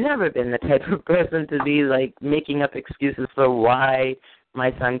I've never been the type of person to be like making up excuses for why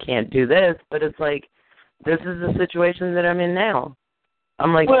my son can't do this, but it's like, this is the situation that I'm in now.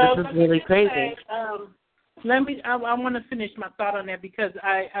 I'm like, this is really crazy. I want to finish my thought on that, because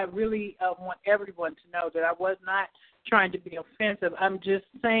I really want everyone to know that I was not trying to be offensive. I'm just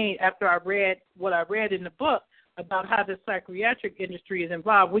saying, after I read what I read in the book about how the psychiatric industry is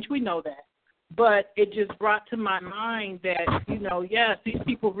involved, which we know that, but it just brought to my mind that, yes, these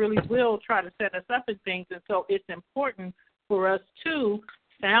people really will try to set us up in things, and so it's important for us to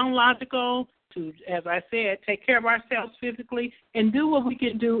sound logical, to, as I said, take care of ourselves physically and do what we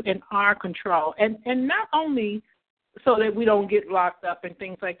can do in our control. And not only so that we don't get locked up and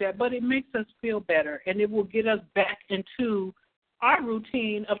things like that, but it makes us feel better, and it will get us back into our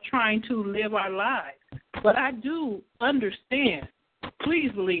routine of trying to live our lives. But I do understand, please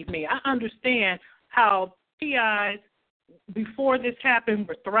believe me, I understand how PIs, before this happened,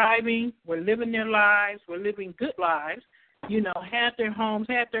 were thriving, were living their lives, were living good lives, had their homes,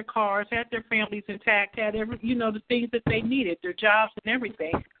 had their cars, had their families intact, had the things that they needed, their jobs and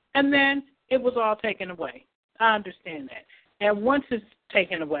everything. And then it was all taken away. I understand that. And once it's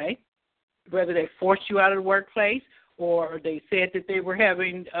taken away, whether they forced you out of the workplace or they said that they were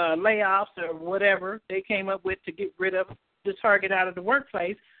having layoffs or whatever they came up with to get rid of the target out of the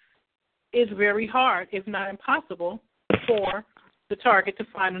workplace, it's very hard, if not impossible, for the target to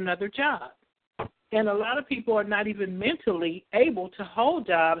find another job. And a lot of people are not even mentally able to hold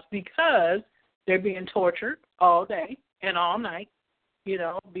jobs because they're being tortured all day and all night,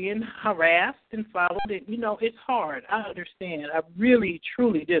 being harassed and followed. It's hard. I understand. I really,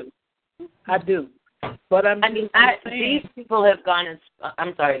 truly do. I do. But I'm saying, these people have gone.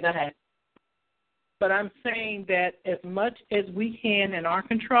 I'm sorry. Go ahead. But I'm saying that as much as we can in our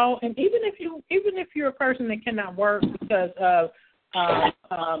control, and even if you're a person that cannot work because of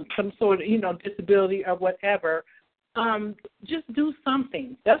some sort of disability or whatever, just do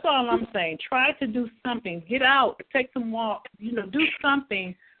something. That's all I'm saying. Try to do something. Get out. Take some walks. Do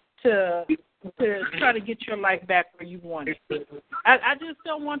something to try to get your life back where you want it. I just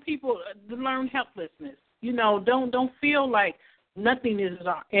don't want people to learn helplessness. Don't feel like nothing is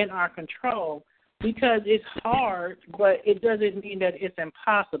in our control, because it's hard, but it doesn't mean that it's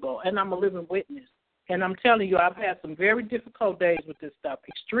impossible. And I'm a living witness. And I'm telling you, I've had some very difficult days with this stuff,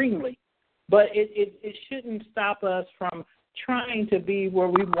 extremely. But it shouldn't stop us from trying to be where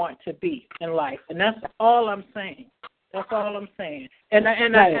we want to be in life. And that's all I'm saying. That's all I'm saying. And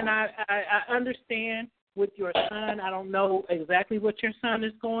I understand with your son. I don't know exactly what your son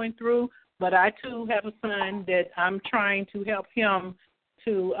is going through, but I too have a son that I'm trying to help him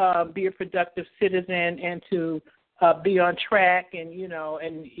to be a productive citizen and to be on track. And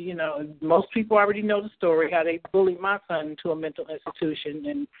most people already know the story how they bullied my son into a mental institution.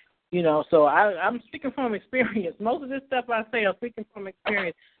 And so I'm speaking from experience. Most of this stuff I say, I'm speaking from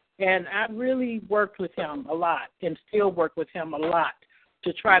experience. And I really worked with him a lot and still work with him a lot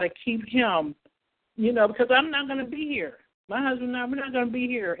to try to keep him, because I'm not going to be here. My husband and I, we're not going to be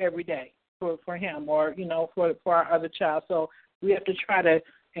here every day for him or, for our other child. So we have to try to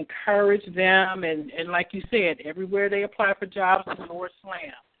encourage them. And like you said, everywhere they apply for jobs, the door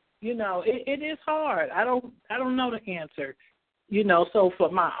slam. It is hard. I don't know the answer. So for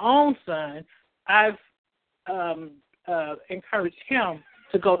my own son, I've encouraged him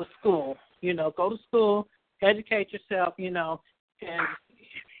to go to school, go to school, educate yourself, and,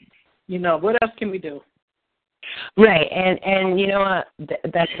 what else can we do? Right, and you know what,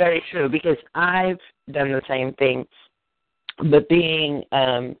 that's very true, because I've done the same thing, but being,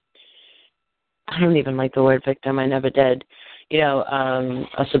 I don't even like the word victim, I never did,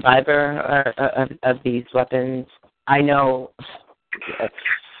 a survivor of these weapons. I know,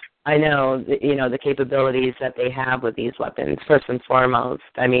 the capabilities that they have with these weapons, first and foremost.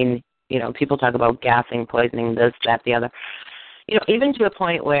 I mean, people talk about gassing, poisoning, this, that, the other. Even to a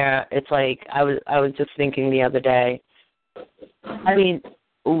point where it's like, I was just thinking the other day, I mean,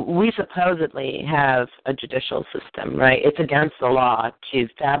 we supposedly have a judicial system, right? It's against the law to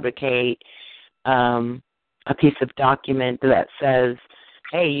fabricate a piece of document that says,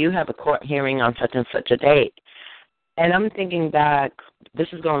 hey, you have a court hearing on such and such a date. And I'm thinking back, this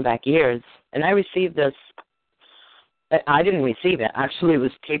is going back years, and I received this. I didn't receive it. Actually, it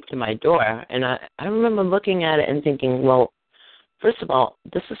was taped to my door. And I remember looking at it and thinking, well, first of all,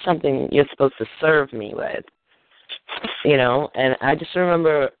 this is something you're supposed to serve me with, And I just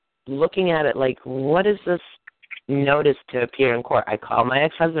remember looking at it like, what is this notice to appear in court? I called my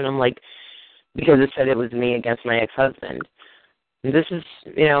ex-husband. I'm like, because it said it was me against my ex-husband. This is,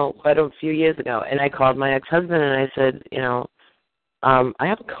 quite a few years ago. And I called my ex-husband and I said, I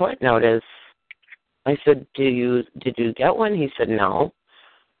have a court notice. I said, did you get one? He said, no.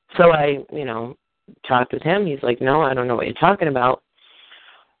 So I, talked with him. He's like, no, I don't know what you're talking about.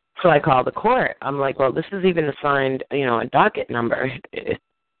 So I called the court. I'm like, well, this is even assigned, a docket number.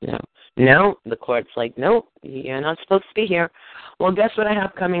 No, the court's like, no, you're not supposed to be here. Well, guess what I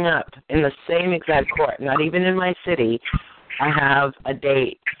have coming up in the same exact court, not even in my city. I have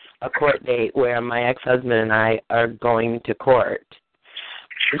a court date where my ex-husband and I are going to court.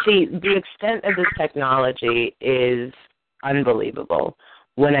 See, the extent of this technology is unbelievable.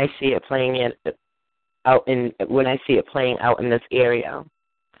 When I see it playing out in this area,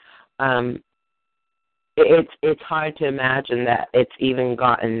 it's hard to imagine that it's even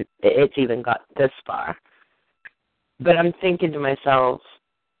got this far. But I'm thinking to myself,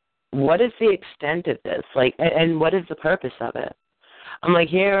 what is the extent of this? Like, and what is the purpose of it? I'm like,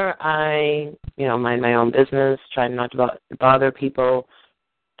 here I, mind my own business, try not to bother people.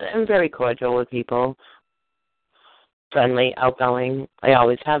 I'm very cordial with people. friendly, outgoing. I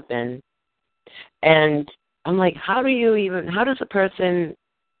always have been. And I'm like, how does a person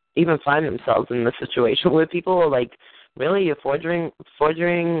even find themselves in this situation where people are like, really, you're forging,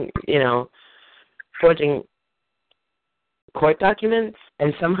 forging court documents?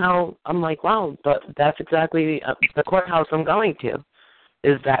 And somehow I'm like, wow, but that's exactly the courthouse I'm going to,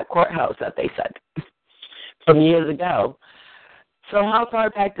 is that courthouse that they said from years ago. So how far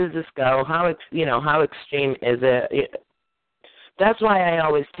back does this go? How extreme is it? That's why I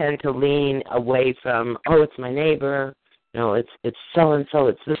always tend to lean away from, it's my neighbor, it's so-and-so,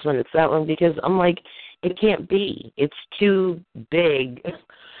 it's this one, it's that one, because I'm like, it can't be. It's too big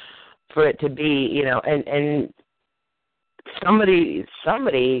for it to be, and somebody,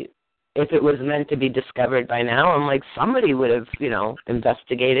 if it was meant to be discovered by now, I'm like, somebody would have,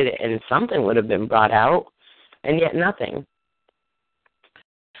 investigated it and something would have been brought out, and yet nothing.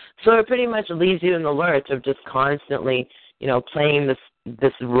 So it pretty much leaves you in the lurch of just constantly, playing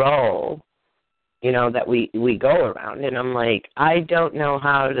this role, that we go around. And I'm like, I don't know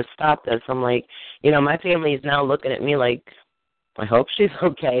how to stop this. I'm like, my family is now looking at me like, I hope she's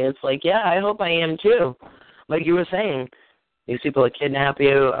okay. It's like, yeah, I hope I am too. Like you were saying, these people will kidnap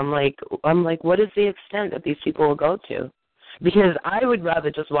you. I'm like, what is the extent that these people will go to? Because I would rather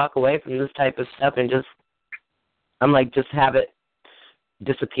just walk away from this type of stuff and just have it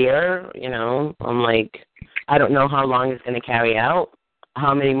disappear, I'm like, I don't know how long it's going to carry out,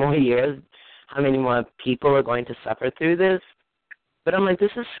 how many more years, how many more people are going to suffer through this. But I'm like,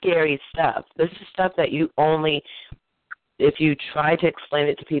 this is scary stuff. This is stuff that you only, if you try to explain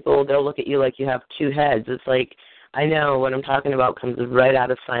it to people, they'll look at you like you have two heads. It's like, I know what I'm talking about comes right out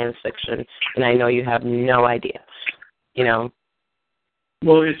of science fiction, and I know you have no idea, Well,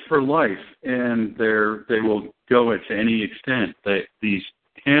 it's for life, and they will go it to any extent. That these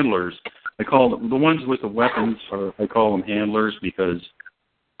handlers, I call them, the ones with the weapons, I call them handlers because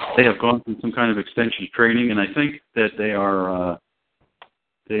they have gone through some kind of extensive training, and I think that they are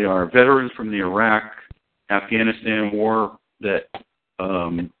veterans from the Iraq-Afghanistan war that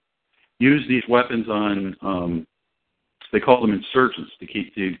use these weapons on, they call them insurgents,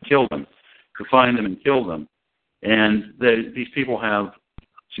 to kill them, to find them and kill them. And these people have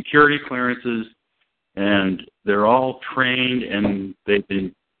security clearances, and they're all trained, and they've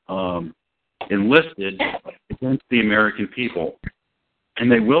been enlisted against the American people.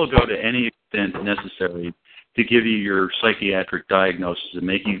 And they will go to any extent necessary to give you your psychiatric diagnosis and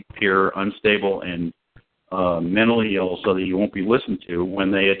make you appear unstable and mentally ill so that you won't be listened to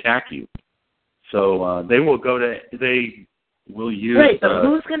when they attack you. So they will use... Right, but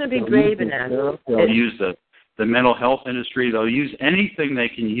who's going to be brave enough? They'll use the mental health industry. They'll use anything they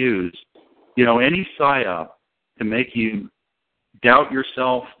can use, any psyop to make you doubt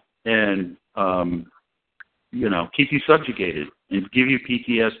yourself and, keep you subjugated and give you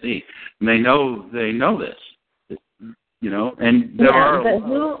PTSD. And they know this, and there are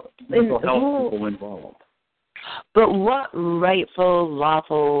mental health people involved. But what rightful,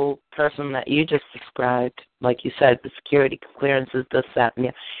 lawful person that you just described, like you said, the security clearances, this, that,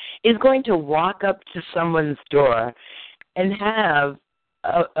 and is going to walk up to someone's door and have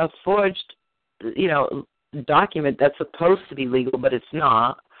a forged, document that's supposed to be legal, but it's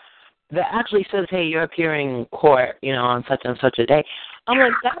not, that actually says, hey, you're appearing in court, on such and such a day. I'm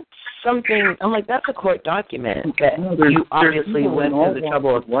like, that's a court document that you obviously went through the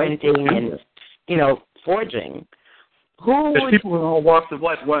trouble of printing and, forging. There's people in all walks of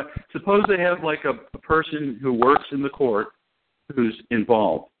life. Suppose they have like a person who works in the court who's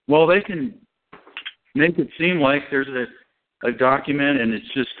involved. Well, they can make it seem like there's a document and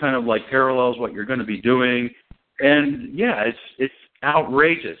it's just kind of like parallels what you're going to be doing. And yeah, it's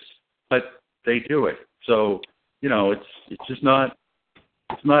outrageous, but they do it. So, it's just not,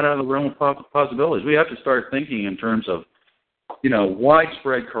 it's not out of the realm of possibilities. We have to start thinking in terms of,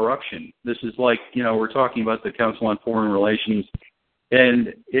 widespread corruption. This is like, we're talking about the Council on Foreign Relations,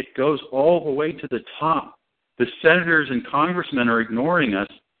 and it goes all the way to the top. The senators and congressmen are ignoring us,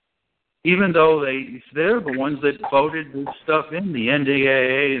 even though they're the ones that voted this stuff in, the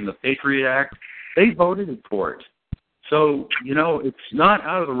NDAA and the Patriot Act. They voted for it. So, it's not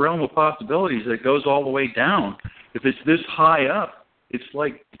out of the realm of possibilities that it goes all the way down. If it's this high up, it's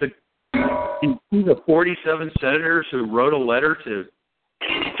like the 47 senators who wrote a letter to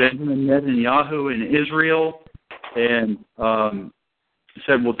Benjamin Netanyahu in Israel and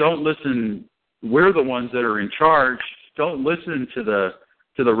said, well, don't listen. We're the ones that are in charge. Don't listen to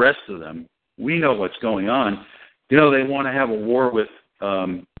the rest of them. We know what's going on. They want to have a war with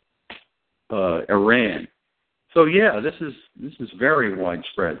Iran. So yeah, this is very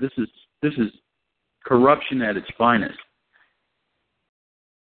widespread. This is corruption at its finest.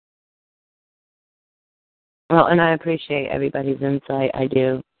 Well, and I appreciate everybody's insight. I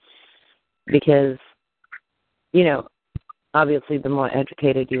do. Because, you know, obviously the more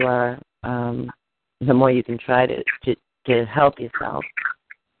educated you are, the more you can try to help yourself.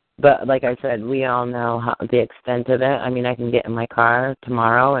 But like I said, we all know the extent of it. I mean, I can get in my car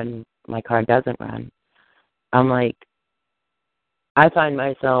tomorrow and my car doesn't run. I'm like, I find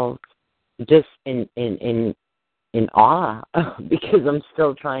myself just in awe because I'm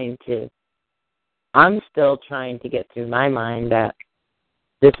still trying to get through my mind that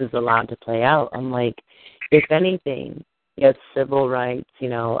this is allowed to play out. I'm like, if anything, yes, civil rights, you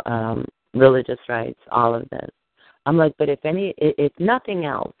know, religious rights, all of this. I'm like, but if nothing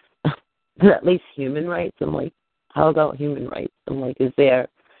else, at least human rights. I'm like, how about human rights? I'm like, is there,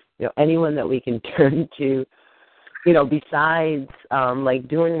 you know, anyone that we can turn to, you know, besides like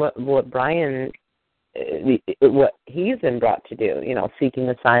doing what Brian, what he's been brought to do, you know, seeking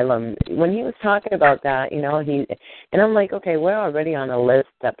asylum. When he was talking about that, you know, and I'm like, okay, we're already on a list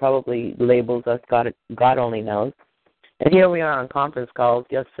that probably labels us God only knows. And here we are on conference calls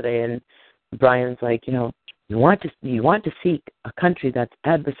yesterday, and Brian's like, you know, you want to seek a country that's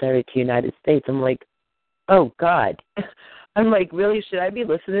adversary to the United States. I'm like, oh God. I'm like, really, should I be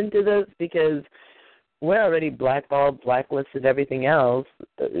listening to this? Because we're already blackballed, blacklisted, everything else.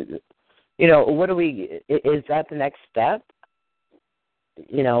 You know, is that the next step?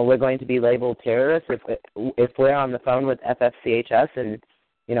 You know, we're going to be labeled terrorists if we're on the phone with FFCHS and,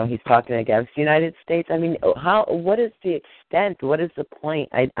 you know, he's talking against the United States. I mean, what is the extent? What is the point?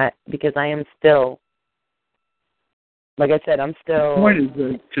 Because I am still, like I said, I'm still... The point is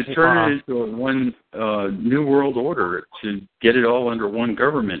to turn it into one new world order, to get it all under one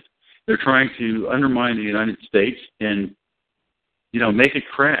government. They're trying to undermine the United States and, you know, make it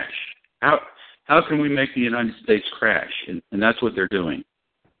crash. How can we make the United States crash? And that's what they're doing.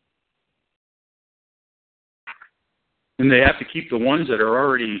 And they have to keep the ones that are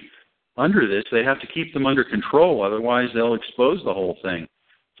already under this, they have to keep them under control, otherwise they'll expose the whole thing.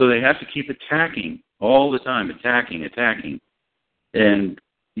 So they have to keep attacking all the time, attacking. And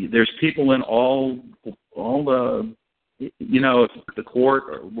there's people in all the, you know, the court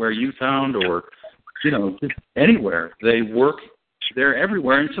or where you found or, you know, just anywhere. They work, they're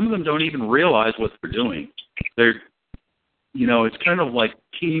everywhere, and some of them don't even realize what they're doing. They're, you know, it's kind of like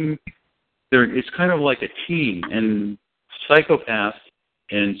it's kind of like a team, and psychopaths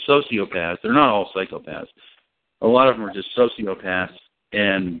and sociopaths, they're not all psychopaths. A lot of them are just sociopaths,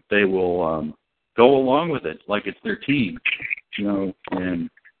 and they will go along with it like it's their team, you know, and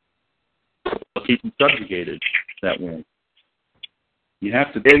they'll keep them subjugated that way. You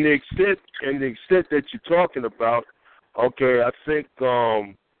have to. And the extent that you're talking about, okay, I think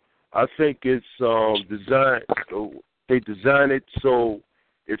it's designed. They design it so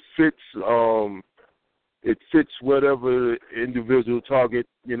it fits whatever individual target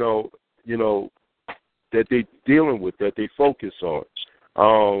you know that they're dealing with, that they focus on.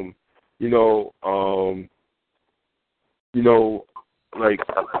 Like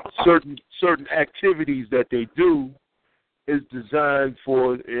certain activities that they do is designed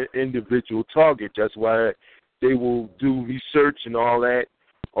for an individual target. That's why they will do research and all that,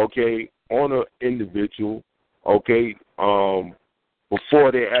 okay, on an individual, okay,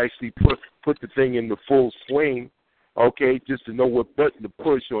 before they actually put the thing in the full swing, okay, just to know what button to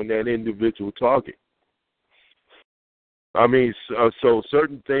push on that individual target. I mean, so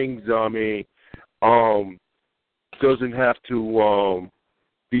certain things, I mean, doesn't have to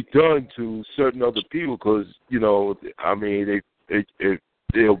be done to certain other people because, you know, I mean,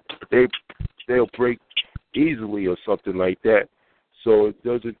 they'll break easily or something like that. So it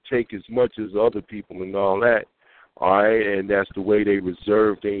doesn't take as much as other people and all that. All right, and that's the way they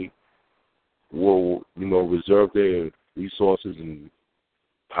reserve their resources and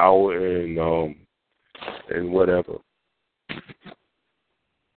power and whatever.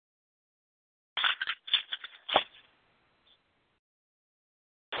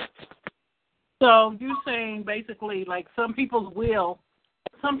 So you're saying basically like some people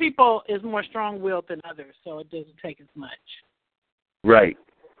is more strong-willed than others, so it doesn't take as much. Right.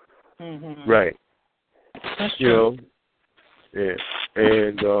 Mm-hmm. Right. That's you true. know, yeah,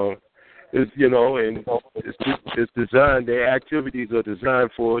 and it's designed. Their activities are designed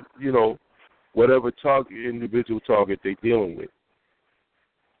for, you know, whatever individual target they're dealing with.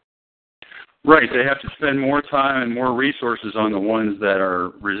 Right. They have to spend more time and more resources on the ones that are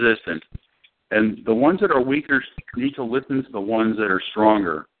resistant. And the ones that are weaker need to listen to the ones that are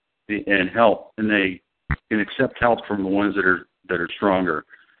stronger and help. And they can accept help from the ones that are stronger.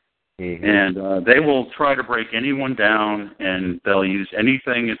 And they will try to break anyone down, and they'll use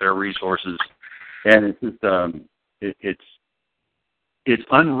anything at their resources. And it's just, it's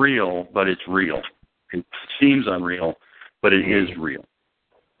unreal, but it's real. It seems unreal, but it is real.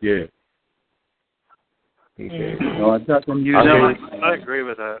 Yeah. Okay. No, I've got them I agree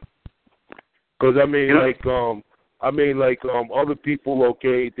with that. Because other people,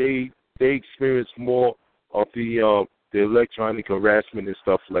 okay, they experience more of the electronic harassment and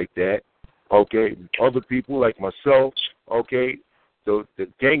stuff like that. Okay. Other people like myself, okay, the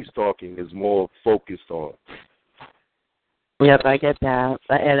gang stalking is more focused on. Yep, I get that.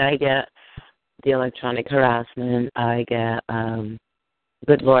 And I get the electronic harassment. I get,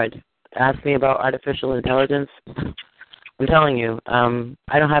 good Lord, ask me about artificial intelligence. I'm telling you,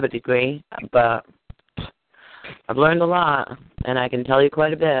 I don't have a degree, but I've learned a lot, and I can tell you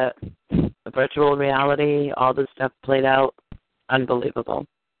quite a bit. The virtual reality, all this stuff played out, unbelievable.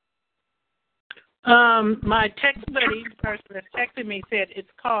 My text buddy, the person that's texted me, said it's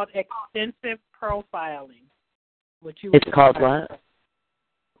called extensive profiling. It's called what?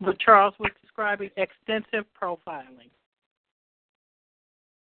 What Charles was describing, extensive profiling.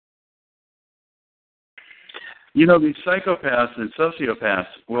 You know, these psychopaths and sociopaths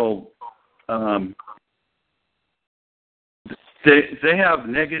will, they have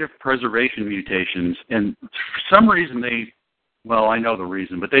negative preservation mutations, and for some reason I know the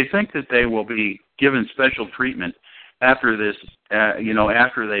reason, but they think that they will be given special treatment after this,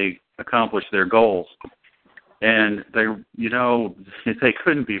 after they accomplish their goals. And they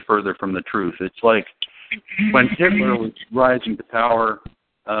couldn't be further from the truth. It's like when Hitler was rising to power,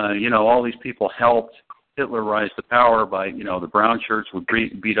 all these people helped Hitler rise to power by, the brown shirts would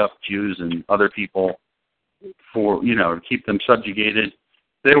beat up Jews and other people for, to keep them subjugated.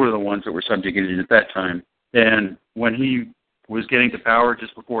 They were the ones that were subjugated at that time. And when he was getting to power,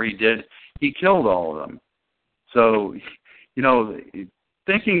 just before he did, he killed all of them. So,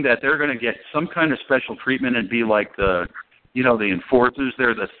 thinking that they're going to get some kind of special treatment and be like the enforcers,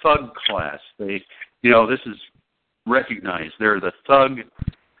 they're the thug class. They, this is recognized. They're the thug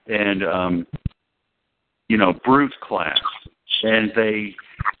and, brute class. And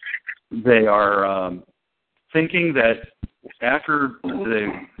they are thinking that after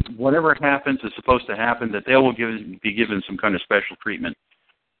whatever happens is supposed to happen, that they will be given some kind of special treatment.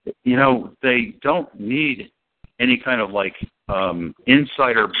 They don't need any kind of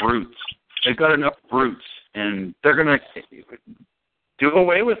insider brutes. They've got enough brutes, and they're going to do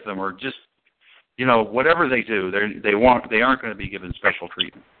away with them, or just, whatever they do, they aren't going to be given special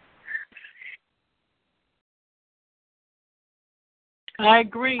treatment. I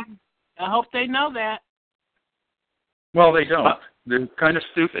agree. I hope they know that. Well, they don't. They're kind of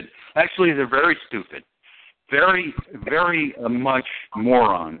stupid. Actually, they're very stupid. Very, very much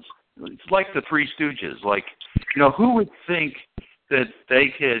morons. It's like the Three Stooges. Who would think that they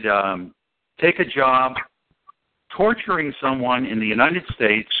could take a job torturing someone in the United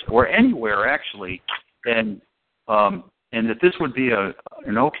States or anywhere, actually, and that this would be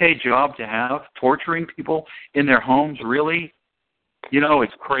an okay job to have, torturing people in their homes, really?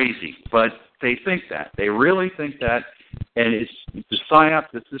 It's crazy. But they think that. They really think that, and it's the psyop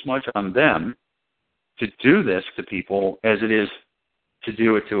that's as much on them to do this to people as it is to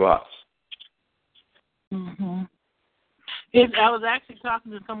do it to us. Mm-hmm. I was actually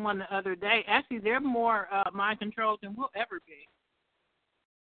talking to someone the other day. Actually, they're more mind controlled than we'll ever be,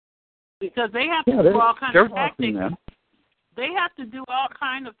 because they have to do all kinds of tactics. They have to do all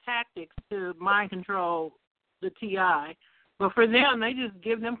kinds of tactics to mind control the TI. But for them, they just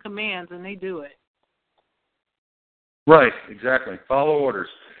give them commands and they do it. Right, exactly. Follow orders.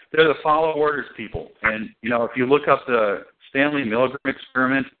 They're the follow orders people. And, if you look up the Stanley Milgram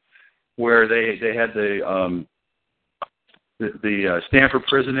experiment, where they had the Stanford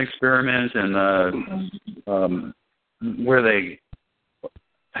prison experiment, and where they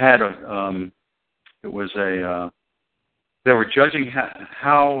had they were judging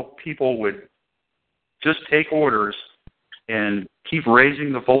how people would just take orders and keep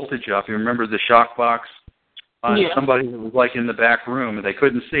raising the voltage up. You remember the shock box on somebody that was in the back room and they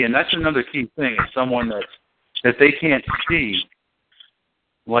couldn't see. And that's another key thing, is someone that they can't see.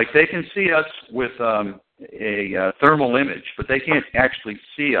 They can see us with a thermal image, but they can't actually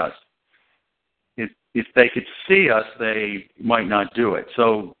see us. If they could see us, they might not do it.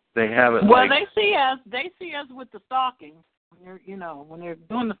 So they have it. Well, they see us. They see us with the stalking. When they're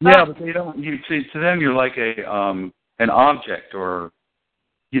doing the stalking. Yeah, but they don't. You see, to them, you're like an object, or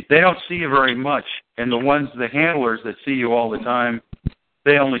they don't see you very much. And the handlers that see you all the time,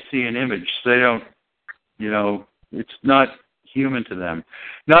 they only see an image. They don't. It's not human to them.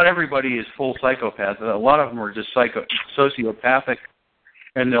 Not everybody is full psychopath. A lot of them are just sociopathic,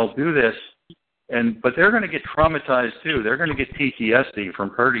 and they'll do this. But they're going to get traumatized too. They're going to get PTSD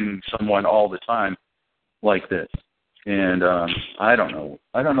from hurting someone all the time like this. And I don't know.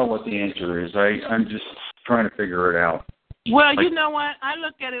 I don't know what the answer is. I'm just trying to figure it out. Well, you know what? I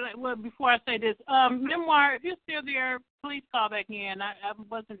look at it before I say this. Memoir, if you're still there, please call back in. I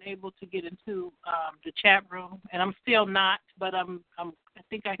wasn't able to get into the chat room, and I'm still not, but I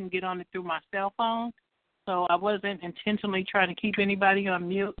think I can get on it through my cell phone. So I wasn't intentionally trying to keep anybody on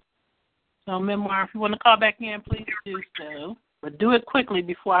mute. So, Memoir, if you want to call back in, please do so. But do it quickly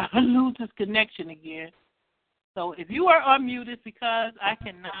before I lose this connection again. So if you are unmuted, it's because I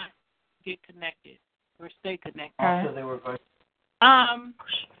cannot get connected or stay connected. Also, they were going.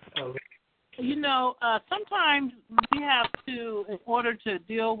 You know, sometimes we have to, in order to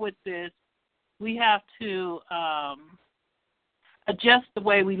deal with this, we have to adjust the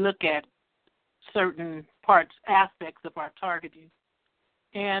way we look at certain aspects of our targeting.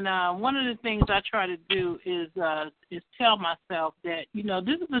 And one of the things I try to do is tell myself that, you know,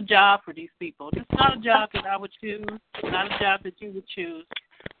 this is a job for these people. This is not a job that I would choose, not a job that you would choose.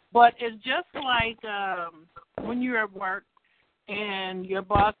 But it's just like when you're at work and your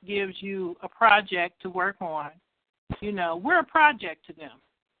boss gives you a project to work on. You know, we're a project to them.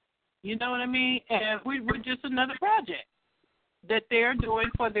 You know what I mean? And we're just another project that they're doing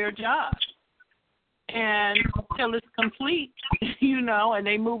for their job. And until it's complete, you know, and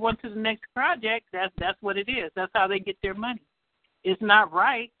they move on to the next project, that's what it is. That's how they get their money. It's not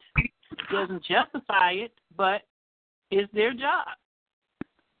right. It doesn't justify it, but it's their job.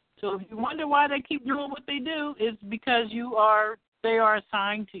 So if you wonder why they keep doing what they do, it's because they are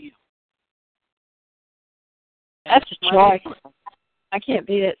assigned to you. That's a choice. I can't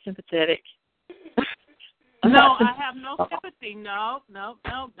be that sympathetic. No, I have no sympathy. No,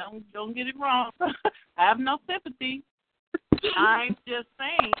 don't get it wrong. I have no sympathy. I'm just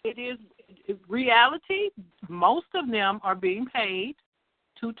saying it is reality. Most of them are being paid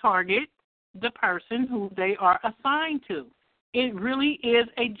to target the person who they are assigned to. It really is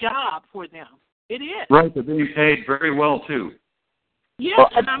a job for them. It is. Right, they're being paid very well, too. Yes,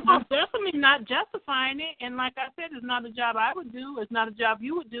 and I'm definitely not justifying it. And like I said, it's not a job I would do. It's not a job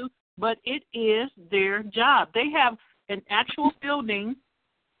you would do. But it is their job. They have an actual building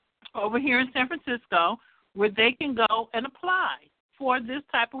over here in San Francisco where they can go and apply for this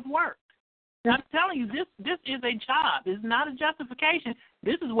type of work. I'm telling you, this is a job. It's not a justification.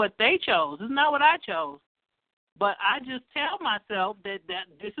 This is what they chose. It's not what I chose. But I just tell myself that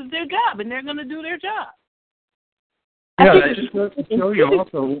this is their job, and they're going to do their job. Yeah, I just want to tell you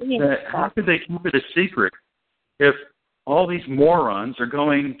also that how could they keep it a secret if all these morons are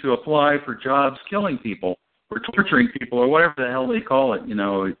going to apply for jobs killing people or torturing people or whatever the hell they call it, you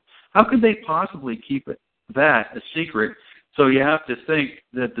know? How could they possibly keep that a secret? So you have to think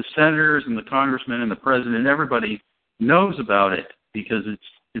that the senators and the congressmen and the president, everybody knows about it because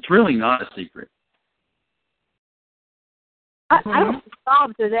it's really not a secret. I don't think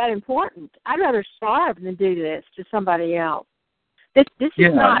jobs are that important. I'd rather starve than do this to somebody else. This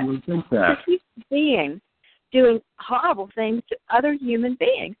is not you would think that. This human being doing horrible things to other human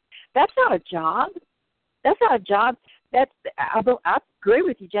beings. That's not a job. That's not a job. I agree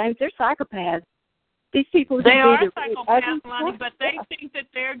with you, James. They're psychopaths. These people. They are psychopaths, Lonnie, but they think that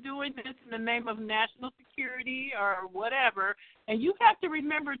they're doing this in the name of national security or whatever. And you have to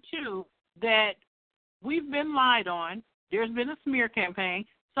remember, too, that we've been lied on. There's been a smear campaign.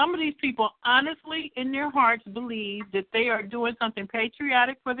 Some of these people honestly in their hearts believe that they are doing something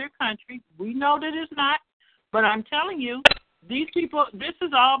patriotic for their country. We know that it's not, but I'm telling you, these people, this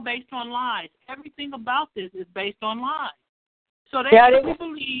is all based on lies. Everything about this is based on lies. So they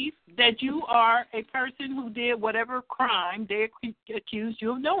believe that you are a person who did whatever crime they accused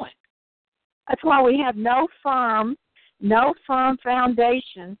you of doing. That's why we have no firm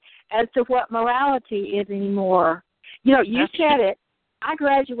foundation as to what morality is anymore. You know, you said it. I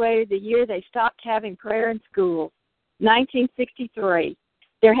graduated the year they stopped having prayer in schools, 1963.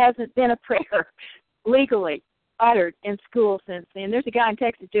 There hasn't been a prayer legally uttered in school since then. There's a guy in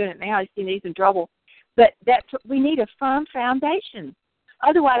Texas doing it now. He's in trouble. But we need a firm foundation.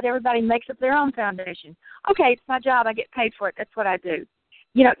 Otherwise, everybody makes up their own foundation. Okay, it's my job. I get paid for it. That's what I do.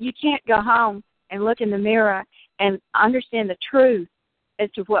 You know, you can't go home and look in the mirror and understand the truth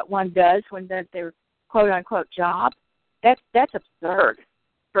as to what one does when does their quote-unquote job. That's absurd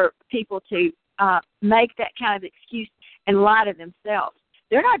for people to make that kind of excuse and lie to themselves.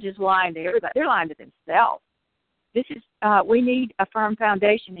 They're not just lying to everybody. They're lying to themselves. This is we need a firm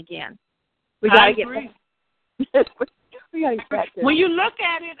foundation again. We got to get When you look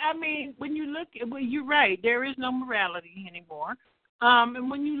at it, I mean, well, you're right. There is no morality anymore. And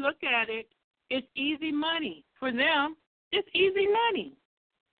when you look at it, it's easy money for them. It's easy money.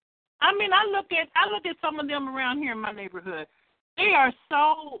 I mean, I look at some of them around here in my neighborhood. They are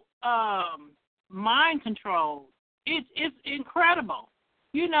so mind controlled. It's incredible,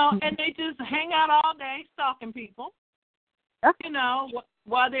 you know. And they just hang out all day stalking people, you know,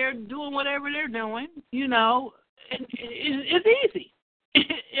 while they're doing whatever they're doing, you know. It's easy.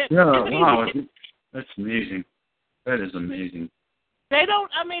 Wow, that's amazing. That is amazing. They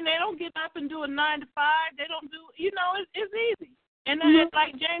don't get up and do a 9 to 5. They don't do, you know, it's easy. And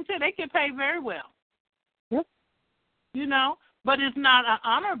like James said, they can pay very well. Yep. You know, but it's not an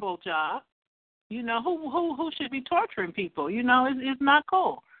honorable job. You know, who should be torturing people? You know, it's not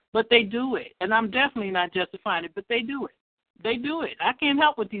cool. But they do it, and I'm definitely not justifying it. But they do it. They do it. I can't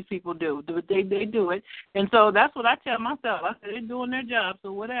help what these people do. They do it, and so that's what I tell myself. I said they're doing their job,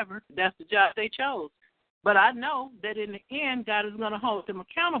 so whatever. That's the job they chose. But I know that in the end, God is going to hold them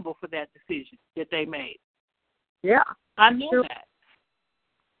accountable for that decision that they made. Yeah. I know that.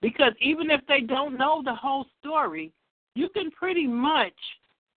 Because even if they don't know the whole story, you can pretty much,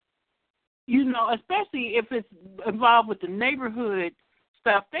 you know, especially if it's involved with the neighborhood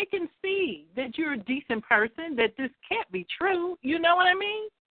stuff, they can see that you're a decent person, that this can't be true. You know what I mean?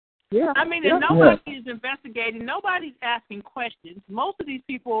 Yeah. I mean, and nobody is investigating. Nobody's asking questions. Most of these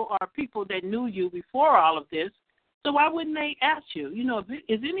people are people that knew you before all of this. So why wouldn't they ask you? You know,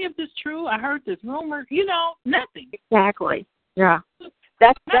 is any of this true? I heard this rumor. You know, nothing. Exactly. Yeah.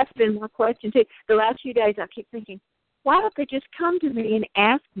 That's been my question, too. The last few days I keep thinking, why don't they just come to me and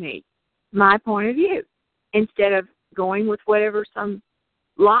ask me my point of view instead of going with whatever some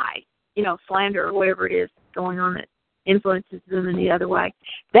lie, you know, slander or whatever it is going on that influences them in the other way.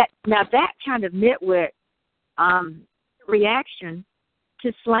 That kind of nitwit reaction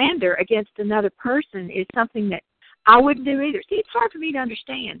to slander against another person is something that I wouldn't do either. See, it's hard for me to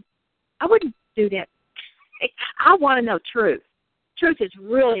understand. I wouldn't do that. I want to know truth. Truth is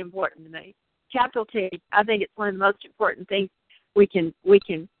really important to me. Capital T. I think it's one of the most important things we can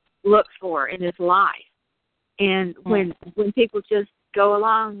look for in this life. And when people just go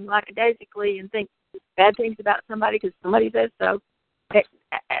along lackadaisically and think bad things about somebody because somebody says so,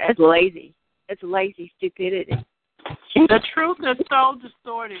 it's lazy. It's lazy stupidity. The truth is so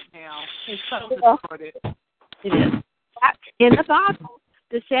distorted now. It's so distorted. It is. In the Bible,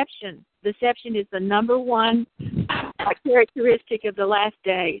 deception is the number one characteristic of the last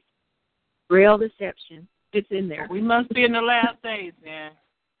days. Real deception. It's in there. We must be in the last days, man.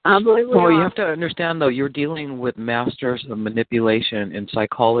 I believe we are. You have to understand, though, you're dealing with masters of manipulation in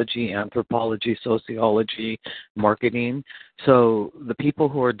psychology, anthropology, sociology, marketing. So the people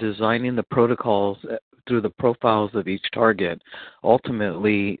who are designing the protocols through the profiles of each target,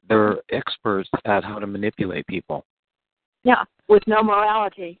 ultimately, they're experts at how to manipulate people. Yeah, with no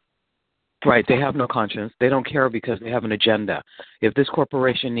morality. Right, they have no conscience. They don't care because they have an agenda. If this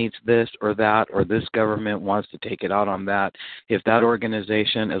corporation needs this or that, or this government wants to take it out on that, if that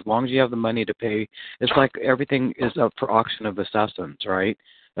organization, as long as you have the money to pay, it's like everything is up for auction of assassins, right?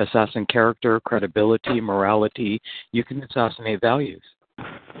 Assassin character, credibility, morality. You can assassinate values.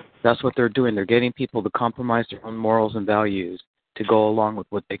 That's what they're doing. They're getting people to compromise their own morals and values to go along with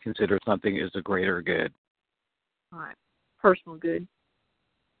what they consider something is a greater good. All right, personal good.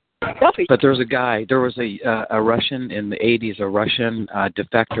 But there was a Russian in the 80s, a Russian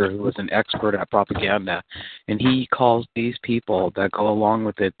defector who was an expert at propaganda, and he calls these people that go along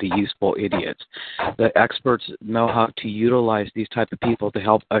with it the useful idiots. The experts know how to utilize these type of people to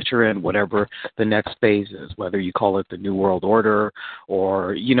help usher in whatever the next phase is, whether you call it the New World Order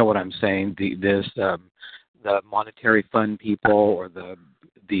or, you know what I'm saying, the monetary fund people or the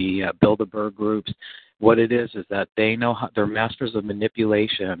Bilderberg groups. What it is that they know how, they're masters of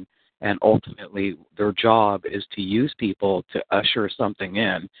manipulation, and ultimately their job is to use people to usher something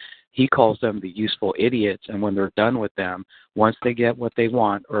in. He calls them the useful idiots, and when they're done with them, once they get what they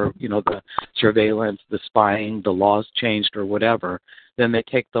want, or, you know, the surveillance, the spying, the laws changed or whatever, then they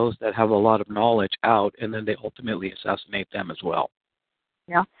take those that have a lot of knowledge out, and then they ultimately assassinate them as well.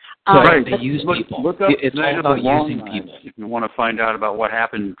 Yeah. Right. They use people. Look up it's Night all of the about Long using Knives people. if you want to find out about what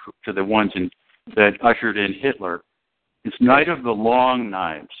happened to the ones that ushered in Hitler. It's Night of the Long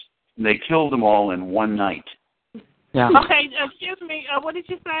Knives. And they killed them all in one night. Yeah. Okay, excuse me. What did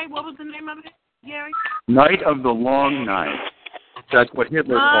you say? What was the name of it, Gary? Night of the Long Knives. That's what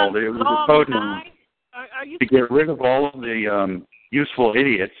Hitler called it. It was a code name to get rid of all of the useful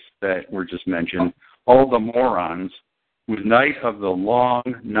idiots that were just mentioned, all the morons, with Night of the Long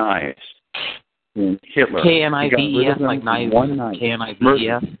Knives. in Hitler. KNIVES, like one night.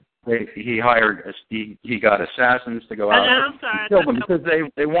 KNIVES. He hired, he got assassins to go out I'm sorry. and kill them because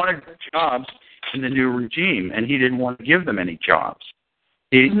they wanted jobs in the new regime, and he didn't want to give them any jobs.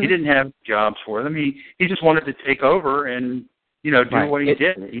 He didn't have jobs for them. He just wanted to take over and do what he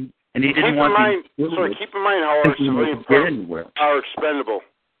did. And he didn't want to. Keep in mind how our civilian personnel are expendable.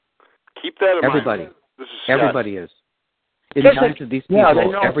 Keep that in mind. Everybody is. In It's the eyes of these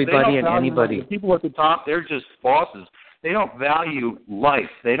people, everybody and anybody. The people at the top, they're just bosses. They don't value life.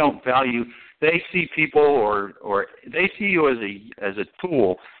 They see people or they see you as a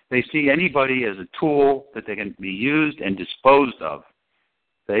tool. They see anybody as a tool that they can be used and disposed of.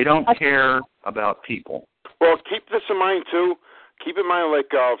 They don't care about people. Well, keep this in mind too. Keep in mind,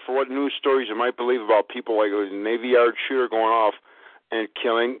 for what news stories you might believe about people like a Navy Yard shooter going off and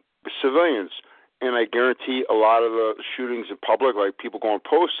killing civilians. And I guarantee a lot of the shootings in public, like people going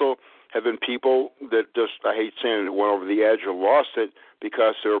postal, have been people that just, I hate saying it, went over the edge or lost it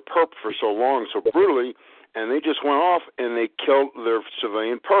because they were perped for so long, so brutally, and they just went off and they killed their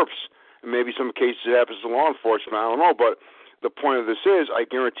civilian perps. And maybe some cases it happens to law enforcement, I don't know, but the point of this is I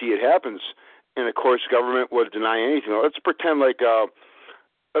guarantee it happens. And, of course, government would deny anything. Let's pretend somebody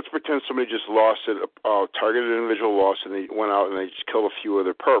just lost it, a targeted individual lost, and they went out and they just killed a few of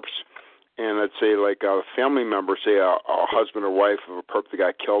their perps. And let's say a family member, say a husband or wife of a perp that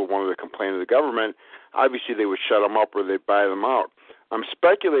got killed, wanted to complain to the government, obviously they would shut them up or they'd buy them out. I'm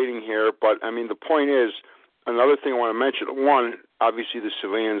speculating here, but, the point is, another thing I want to mention, one, obviously the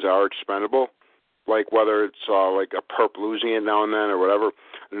civilians are expendable, like whether it's like a perp losing it now and then or whatever.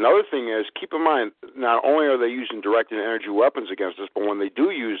 Another thing is, keep in mind, not only are they using directed energy weapons against us, but when they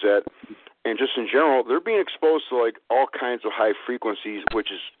do use that, and just in general, they're being exposed to all kinds of high frequencies,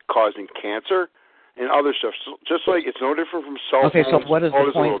 which is causing cancer and other stuff. So, just like it's no different from cell phones. Okay, so what is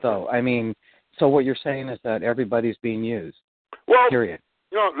the point, though? So what you're saying is that everybody's being used. Well, period.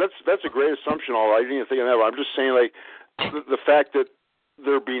 That's a great assumption. All I didn't even think of that. But I'm just saying, the fact that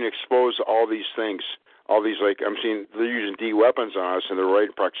they're being exposed to all these things, all these I'm seeing they're using D weapons on us and they're right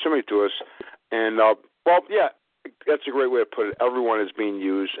in proximity to us, and that's a great way to put it. Everyone is being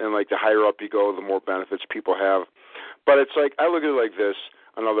used, and the higher up you go, the more benefits people have. But it's I look at it like this,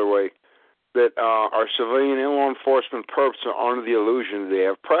 another way, that our civilian and law enforcement perps are under the illusion they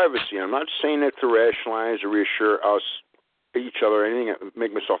have privacy. And I'm not saying that to rationalize or reassure us, each other, or anything,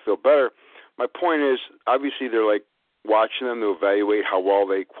 make myself feel better. My point is, obviously, they're watching them to evaluate how well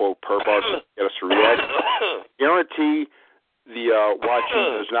they, quote, perp us, get us to react. Guarantee the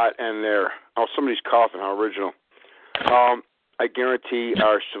watching does not end there. Oh, somebody's coughing. How original. I guarantee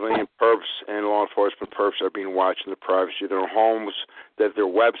our civilian perps and law enforcement perps are being watched in the privacy of their homes, that their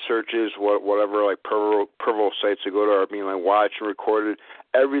web searches, whatever pervert sites they go to are being watched and recorded.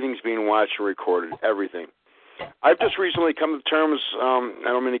 Everything's being watched and recorded. Everything. I've just recently come to terms, I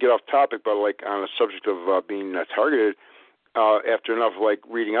don't mean to get off topic, but on the subject of being targeted, after enough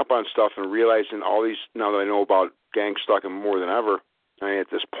reading up on stuff and realizing all these, now that I know about gang stalking more than ever,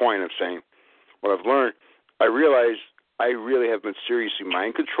 at this point I'm saying what I've learned, I realized I really have been seriously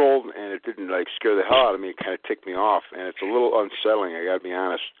mind controlled, and it didn't scare the hell out of me. It kind of ticked me off, and it's a little unsettling. I got to be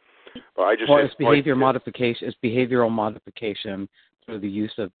honest. But I just it's behavior modification. It's behavioral modification through the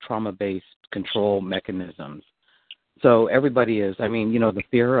use of trauma-based control mechanisms. So everybody is. The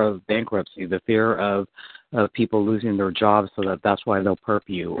fear of bankruptcy, the fear of people losing their jobs, so that's why they'll perp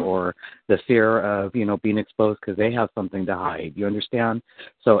you, or the fear of being exposed because they have something to hide. You understand?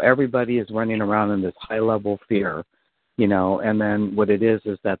 So everybody is running around in this high-level fear. And then what it is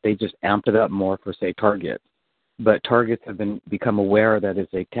that they just amp it up more for, say, targets. But targets have become aware that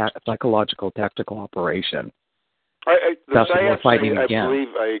it's a psychological tactical operation. That's what we're fighting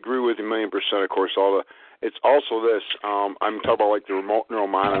against. I agree with you 1,000,000%. Of course, it's also this. I'm talking about the remote neural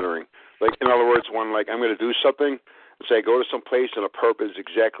monitoring. In other words, when I'm going to do something, say I go to some place and a perp is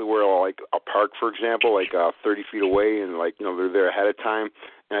exactly where a park, for example, 30 feet away, and they're there ahead of time,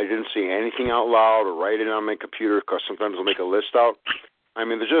 and I didn't see anything out loud or write it on my computer because sometimes I'll make a list out.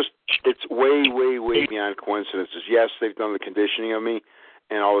 It's way, way, way beyond coincidences. Yes, they've done the conditioning of me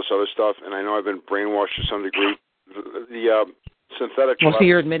and all this other stuff, and I know I've been brainwashed to some degree. The synthetic. Well, see,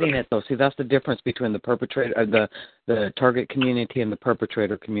 you're admitting it, though. See, that's the difference between the perpetrator, the target community, and the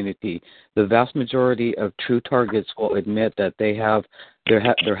perpetrator community. The vast majority of true targets will admit that there have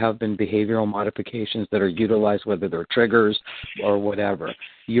been behavioral modifications that are utilized, whether they're triggers or whatever.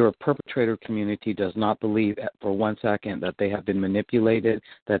 Your perpetrator community does not believe for 1 second that they have been manipulated,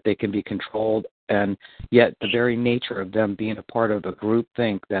 that they can be controlled, and yet the very nature of them being a part of a group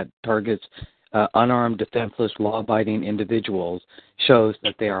think that targets unarmed, defenseless, law-abiding individuals shows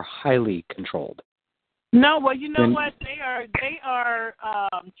that they are highly controlled. No, well, you know what? They are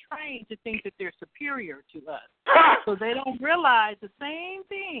trained to think that they're superior to us, so they don't realize the same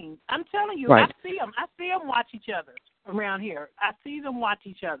thing. I'm telling you, right. I see them watch each other around here. I see them watch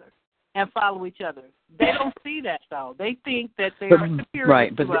each other and follow each other. They don't see that though. They think that they are superior.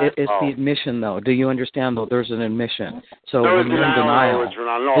 Right, to but us. it's the admission though. Do you understand though? There's an admission. So No, when you're in denial,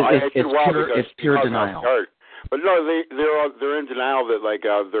 it's pure denial. But no, they're in denial that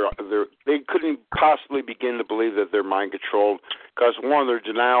they couldn't possibly begin to believe that they're mind controlled because one, they're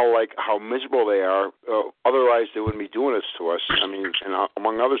denial like how miserable they are. Otherwise, they wouldn't be doing this to us. I mean, and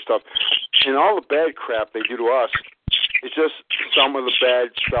among other stuff, and all the bad crap they do to us. It's just some of the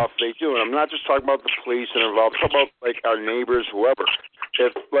bad stuff they do, and I'm not just talking about the police and involved. I'm talking about like our neighbors, whoever.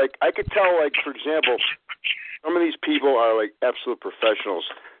 If like I could tell, like for example, some of these people are like absolute professionals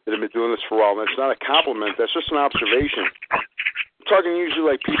that have been doing this for a while. And that's not a compliment. That's just an observation. I'm talking usually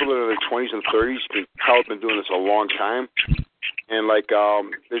like people that are in their 20s and 30s have been doing this a long time. And like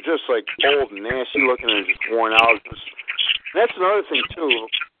they're just like old and nasty looking and just worn out. That's another thing too.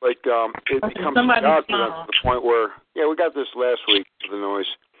 Like it becomes a job to them to the point where we got this last week the noise.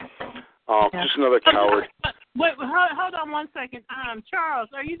 Just another coward. Wait, hold on one second.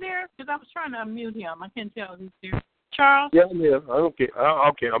 Charles, are you there? Because I was trying to unmute him. I can't tell who's there. Charles? Yeah, I'm here. Okay,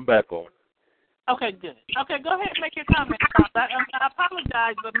 I'm back on. Okay, good. Okay, go ahead and make your comment, Charles. I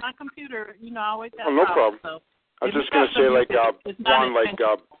apologize, but my computer, always has no problem. So I was just going to say, I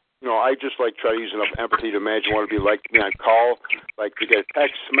just try to use enough empathy to imagine what it'd be like to be on call, like to get a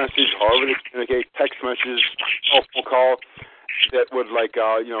text message, however they communicate, text messages, phone call that would say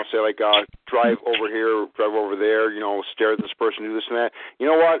drive over here, drive over there, stare at this person, do this and that. You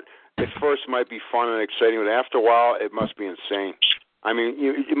know what? At first it might be fun and exciting, but after a while it must be insane. I mean,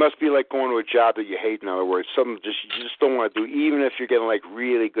 it must be like going to a job that you hate, in other words, something you just don't want to do, even if you're getting like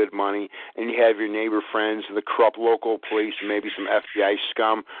really good money and you have your neighbor friends and the corrupt local police and maybe some FBI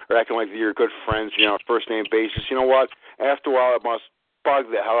scum are acting like you're good friends, first name basis. You know what? After a while it must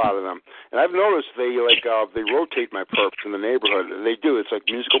bug the hell out of them. And I've noticed they rotate my perps in the neighborhood. They do. It's like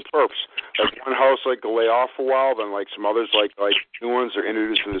musical perps. Like one house will lay off for a while, then like some others like new ones are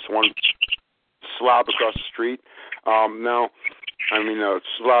introduced to this one slob across the street.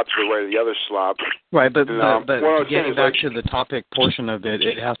 Slobs are the way of the other slob. Right, but getting back to the topic portion of it,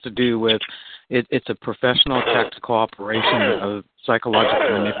 it has to do with it's a professional tactical operation of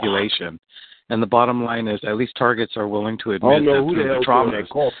psychological manipulation. And the bottom line is, at least targets are willing to admit that through the traumas,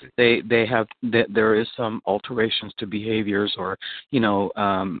 there is some alterations to behaviors, or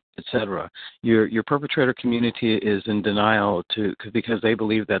etc. Your perpetrator community is in denial because they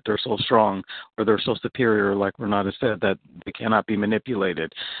believe that they're so strong or they're so superior, like Renata said, that they cannot be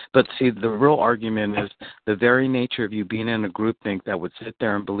manipulated. But see, the real argument is the very nature of you being in a groupthink that would sit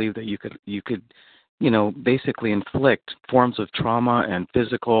there and believe that you could basically inflict forms of trauma and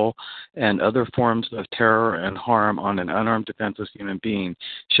physical and other forms of terror and harm on an unarmed, defenseless human being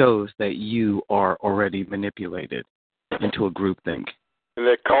shows that you are already manipulated into a groupthink. And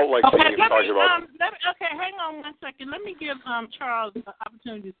that cult-like thing you're talking about. Hang on one second. Let me give Charles the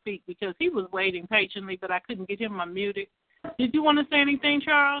opportunity to speak because he was waiting patiently, but I couldn't get him unmuted. Did you want to say anything,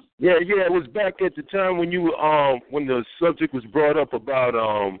 Charles? Yeah. It was back at the time when when the subject was brought up about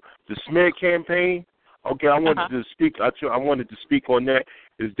the smear campaign. Okay, I wanted to speak. I wanted to speak on that.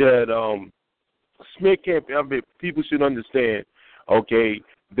 Is that smear campaign? I mean, people should understand. Okay,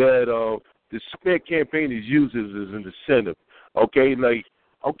 that the smear campaign is used as an incentive. Okay,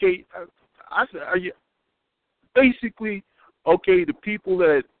 basically, the people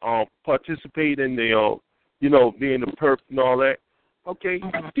that participate in the being a perp and all that. Okay,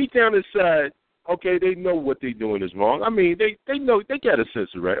 deep down inside, they know what they're doing is wrong. I mean, they know, they got a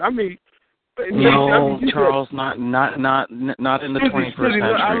sense of right. I mean. No, Charles, not in the 21st century.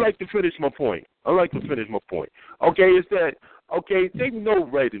 I like to finish my point. Okay, it's that, they know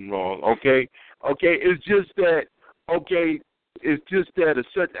right and wrong, okay? It's just that, a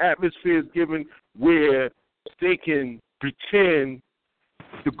certain atmosphere is given where they can pretend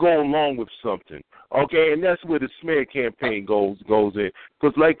to go along with something, okay? And that's where the smear campaign goes in.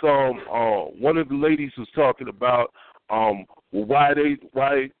 Because like one of the ladies was talking about, why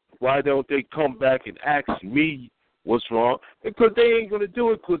don't they come back and ask me what's wrong? Because they ain't gonna do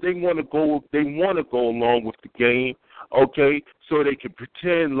it because they wanna go along with the game, okay? So they can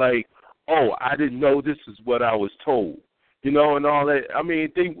pretend like, oh, I didn't know this is what I was told. And all that. I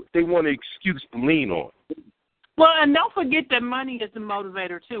mean, they want an excuse to lean on. Well, and don't forget that money is the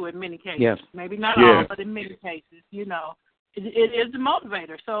motivator too in many cases. Yes. Maybe not all, but in many cases, it is the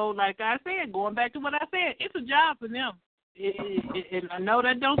motivator. So, like I said, going back to what I said, it's a job for them. And I know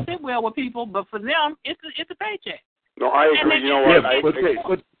that don't sit well with people, but for them, it's a paycheck. No, I agree. You know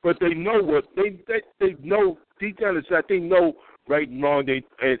what? But they know what they know deep down inside. They know right and wrong.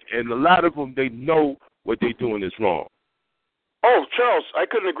 And a lot of them, they know what they're doing is wrong. Oh, Charles, I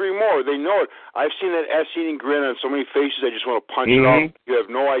couldn't agree more. They know it. I've seen that ass-eating grin on so many faces. I just want to punch it off. You have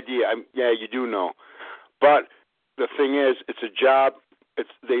no idea. Yeah, you do know. But the thing is, it's a job.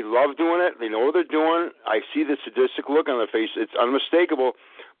 They love doing it. They know what they're doing. I see the sadistic look on their face. It's unmistakable.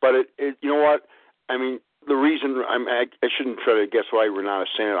 But it you know what? I mean, the reason I shouldn't try to guess why Renata's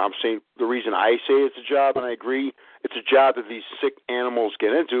saying it. I'm saying the reason I say it's a job, and I agree, it's a job that these sick animals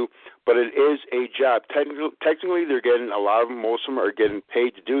get into, but it is a job. Technically, they're getting, a lot of them, most of them are getting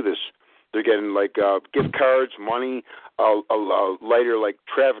paid to do this. They're getting like gift cards, money, a lighter like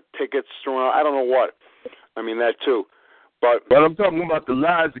traffic tickets thrown out. I don't know what. I mean that too. But I'm talking about the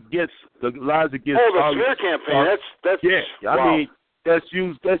lies against. Oh, the smear campaign. That's yeah. Wow. I mean, that's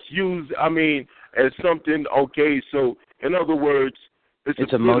used. I mean, as something. Okay, so in other words,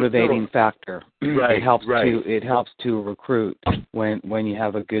 it's a motivating factor. Right. It helps to recruit when you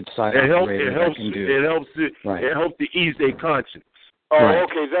have a good side operator that can do. It helps to ease their conscience. Oh, right.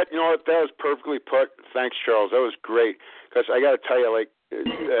 Okay. That that was perfectly put. Thanks, Charles. That was great. Because I got to tell you, like,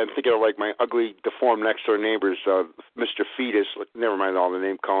 I'm thinking of like my ugly, deformed next door neighbors, Mr. Fetus. Never mind all the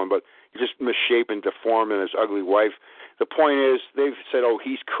name calling, but he's just misshapen, deformed, and his ugly wife. The point is, they've said, "Oh,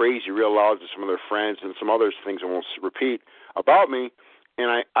 he's crazy," real loud to some of their friends and some other things I won't repeat about me.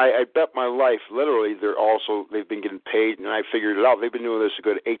 And I bet my life, literally, they've been getting paid, and I figured it out. They've been doing this a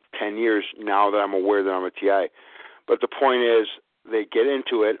good 8 to 10 years now that I'm aware that I'm a TI. But the point is, they get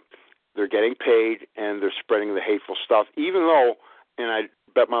into it, they're getting paid, and they're spreading the hateful stuff, even though, and I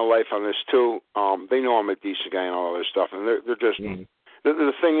bet my life on this too, they know I'm a decent guy and all other stuff, and they're just,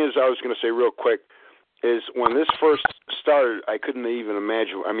 the thing is, I was going to say real quick, is when this first started, I couldn't even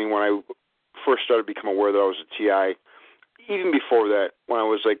imagine, I mean, when I first started to become aware that I was a TI, even before that, when I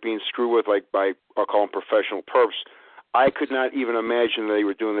was like being screwed with, like by, I'll call them professional perps, I could not even imagine that they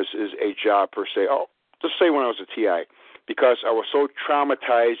were doing this as a job per se. Oh, just say when I was a TI, because I was so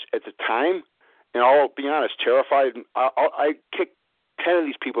traumatized at the time, and I'll be honest, terrified. I kicked 10 of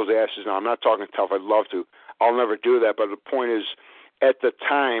these people's asses now. I'm not talking tough. I'd love to. I'll never do that. But the point is, at the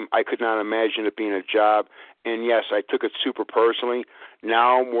time, I could not imagine it being a job. And yes, I took it super personally.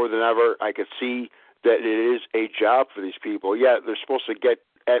 Now, more than ever, I could see that it is a job for these people. Yeah, they're supposed to get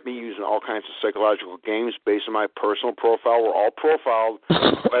at me using all kinds of psychological games based on my personal profile. We're all profiled,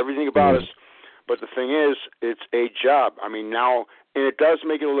 everything about us. But the thing is, it's a job. I mean, now, and it does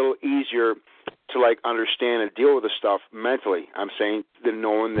make it a little easier to, like, understand and deal with this stuff mentally. I'm saying than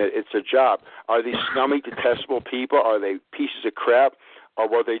knowing that it's a job. Are these scummy, detestable people? Are they pieces of crap? Or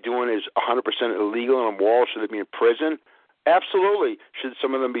what they're doing is 100% illegal and immoral? Should they be in prison? Absolutely. Should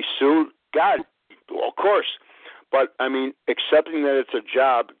some of them be sued? God, well, of course. But, I mean, accepting that it's a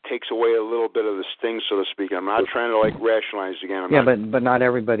job takes away a little bit of the sting, so to speak. I'm not trying to, like, rationalize again. But not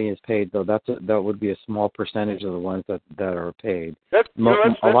everybody is paid, though. That would be a small percentage of the ones that are paid. A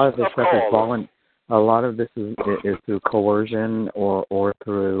lot of this stuff is a lot of this is through coercion or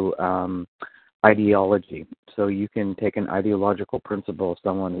through ideology. So you can take an ideological principle of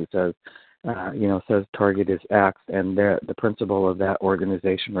someone who says, says target is X, and the principle of that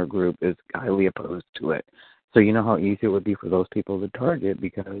organization or group is highly opposed to it. So you know how easy it would be for those people to target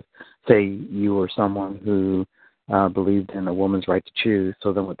because, say, you were someone who believed in a woman's right to choose.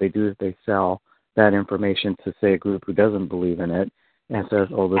 So then what they do is they sell that information to, say, a group who doesn't believe in it and says,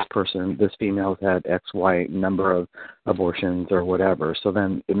 oh, this female's had X, Y number of abortions or whatever. So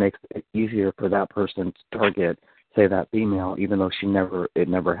then it makes it easier for that person to target, say, that female, even though it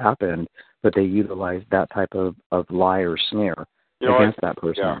never happened, but they utilize that type of lie or snare against that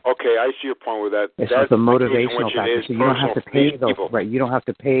person. Yeah. Okay, I see your point with that. It's just a motivational factor. So you don't have to pay those people. Right? You don't have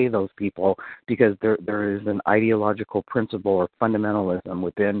to pay those people because there is an ideological principle or fundamentalism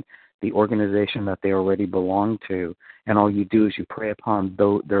within the organization that they already belong to, and all you do is you prey upon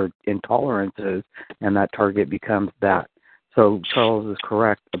their intolerances, and that target becomes that. So Charles is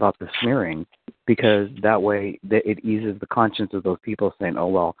correct about the smearing, because that way it eases the conscience of those people saying, oh,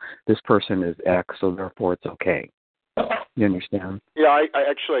 well, this person is X, so therefore it's okay. You understand? Yeah, I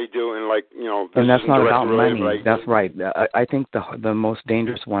actually do, and and that's not about money. That's right. I think the most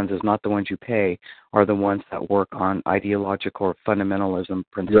dangerous ones is not the ones you pay, are the ones that work on ideological or fundamentalism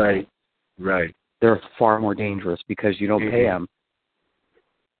principles. Right. They're far more dangerous because you don't pay them.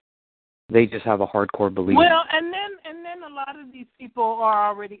 They just have a hardcore belief. Well, and then a lot of these people are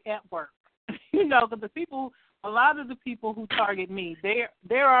already at work, because the people a lot of the people who target me,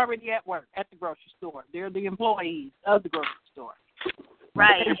 they're already at work at the grocery store. They're the employees of the grocery store.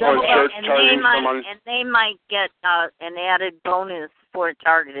 Right, and they might get an added bonus for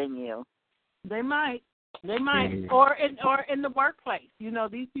targeting you. They might, or in the workplace. You know,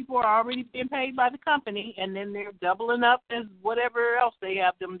 these people are already being paid by the company, and then they're doubling up as whatever else they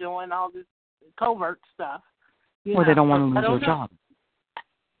have them doing, all this covert stuff. Or they don't want to lose their job.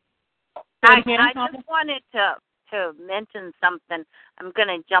 I just wanted to mention something. I'm going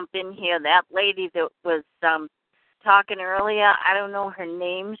to jump in here. That lady that was talking earlier, I don't know her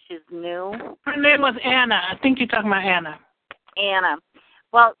name. She's new. Her name was Anna. I think you're talking about Anna. Anna.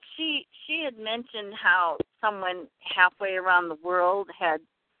 Well, she had mentioned how someone halfway around the world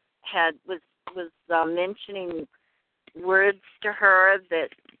was mentioning words to her that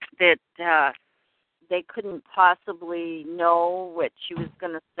they couldn't possibly know what she was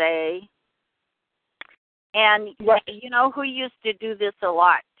going to say. And you know who used to do this a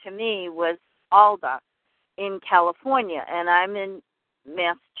lot to me was Alda in California, and I'm in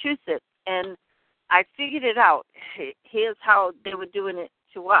Massachusetts, and I figured it out. Here's how they were doing it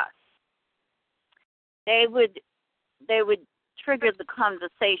to us. They would trigger the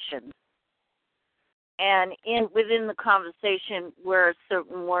conversation, and within the conversation were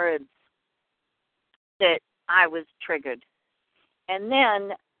certain words that I was triggered. And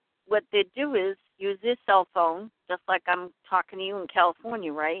then what they'd do is use their cell phone, just like I'm talking to you in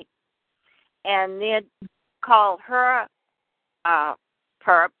California, right? And they'd call her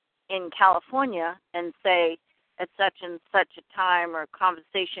perp in California and say, at such and such a time or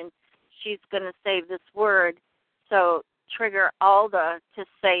conversation, she's going to say this word, so trigger Alda to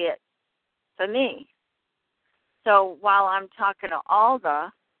say it for me. So while I'm talking to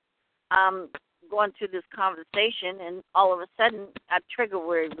Alda, I'm going through this conversation, and all of a sudden, a trigger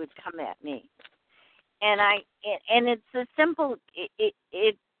word would come at me. And it's as simple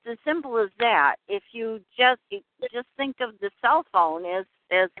it's as simple as that. If you just think of the cell phone as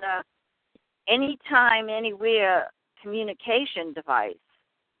a anytime, anywhere communication device.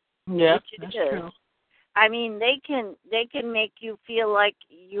 Yeah, that's true. I mean, they can make you feel like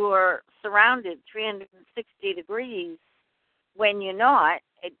you're surrounded 360 degrees when you're not,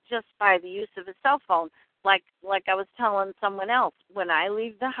 just by the use of a cell phone. Like I was telling someone else, when I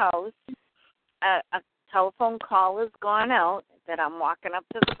leave the house, a telephone call has gone out that I'm walking up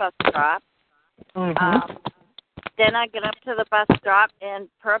to the bus stop. Mm-hmm. Then I get up to the bus stop, and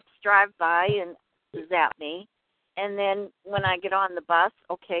perps drive by and zap me. And then when I get on the bus,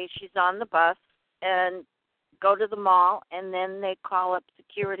 okay, she's on the bus, and go to the mall, and then they call up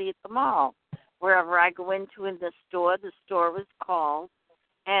security at the mall. Wherever I go into in the store was called,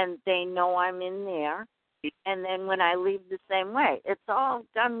 and they know I'm in there. And then when I leave, the same way. It's all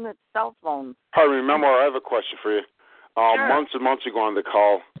done with cell phones. Hi, remember, I have a question for you. Sure. Months and months ago on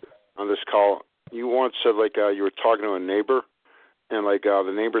this call, you once said you were talking to a neighbor, and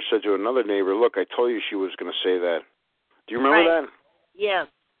the neighbor said to another neighbor, "Look, I told you she was going to say that." Do you remember that? Yes.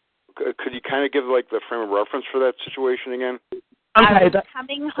 Could you kind of give the frame of reference for that situation again? I was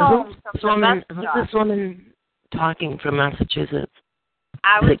coming home from the bus stop. This woman talking from Massachusetts.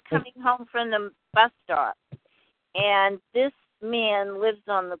 I was coming home from the bus stop, and this man lives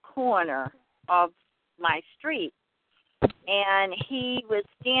on the corner of my street, and he was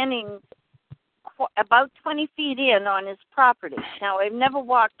standing about 20 feet in on his property. Now, I've never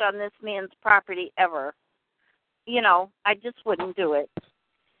walked on this man's property ever. You know, I just wouldn't do it.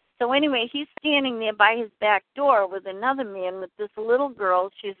 So anyway, he's standing there by his back door with another man with this little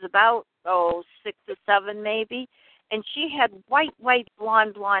girl. She's about, 6 or 7 maybe, and she had white,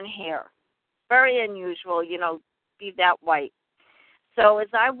 blonde hair. Very unusual, be that white. So as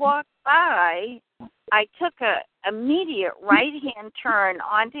I walked by, I took an immediate right-hand turn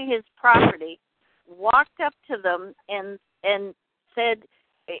onto his property, walked up to them, and said,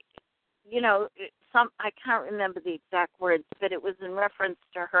 I can't remember the exact words, but it was in reference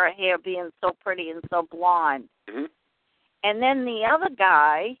to her hair being so pretty and so blonde. Mm-hmm. And then the other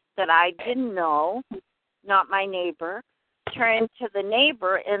guy that I didn't know, not my neighbor, turned to the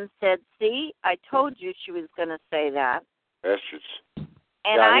neighbor and said, "See, I told you she was going to say that." Bastards. And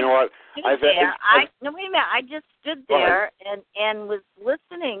yeah, you know what? No, wait a minute. I just stood there and was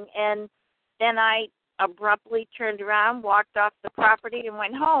listening, and then I abruptly turned around, walked off the property, and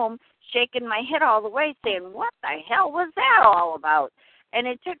went home, shaking my head all the way, saying, "What the hell was that all about?" And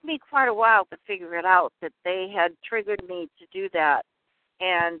it took me quite a while to figure it out, that they had triggered me to do that,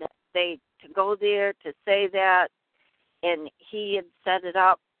 and to go there to say that, and he had set it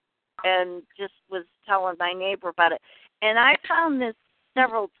up and just was telling my neighbor about it. And I found this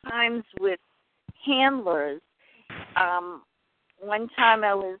several times with handlers one time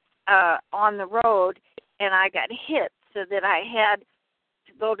I was on the road and I got hit so that I had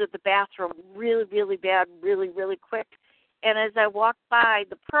to go to the bathroom really, really bad, really, really quick. And as I walked by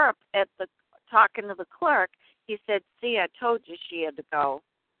the perp talking to the clerk, he said, "See, I told you she had to go."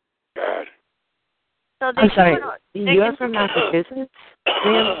 God. So I'm sorry, you're from Massachusetts?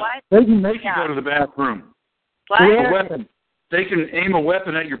 They can make you go to the bathroom. What? A weapon. They can aim a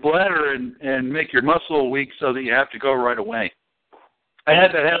weapon at your bladder and make your muscle weak so that you have to go right away. I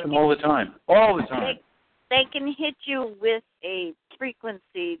had that happen all the time. All the time. They can hit you with a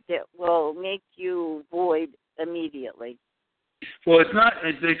frequency that will make you void immediately. Well, it's not.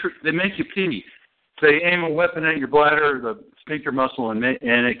 They make you pee. They aim a weapon at your bladder, the sphincter muscle, and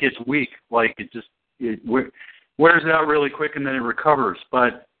it gets weak. Like it wears out really quick, and then it recovers.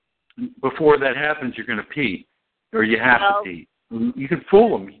 But before that happens, you're going to pee, or you have to pee. You can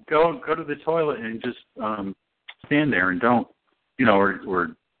fool them. Go to the toilet and just stand there and don't,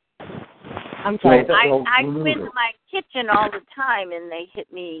 or. I'm sorry. I go into my kitchen all the time, and they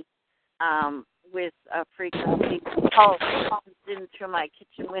hit me with a frequency pulse comes in through my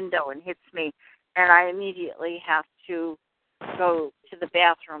kitchen window and hits me, and I immediately have to go to the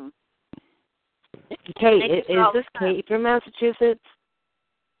bathroom. Kate, is this Kate from Massachusetts?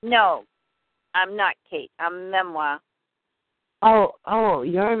 No, I'm not Kate. I'm Memoir. Oh,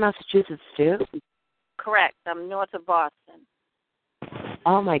 you're in Massachusetts too? Correct. I'm north of Boston.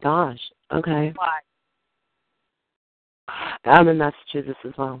 Oh my gosh. Okay. Why? I'm in Massachusetts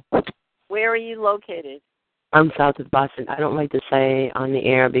as well. Where are you located? I'm south of Boston. I don't like to say on the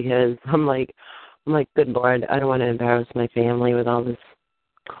air because I'm like, good Lord, I don't want to embarrass my family with all this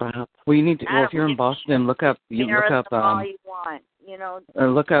crap. Well, you need to. Well, if you're in Boston, look up. All you want,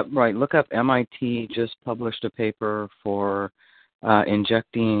 Look up. MIT just published a paper for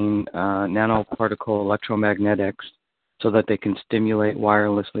injecting nanoparticle electromagnetics so that they can stimulate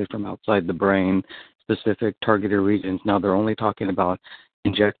wirelessly from outside the brain specific targeted regions. Now they're only talking about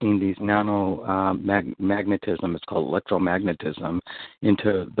injecting these magnetism, it's called electromagnetism,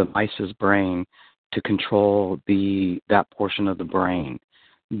 into the mice's brain to control that portion of the brain.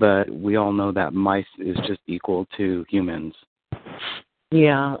 But we all know that mice is just equal to humans.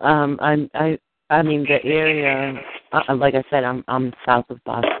 Yeah, I mean the area. Like I said, I'm south of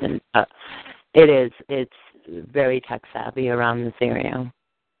Boston. It's very tech savvy around this area.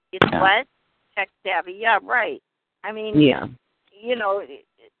 It's what? Tech savvy? Yeah, right. I mean, yeah.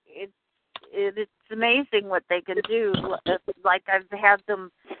 It's amazing what they can do. Like I've had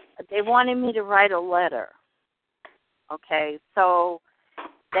them. They wanted me to write a letter. Okay, so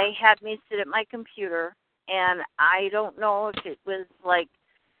they had me sit at my computer, and I don't know if it was like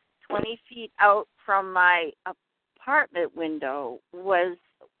 20 feet out from my apartment window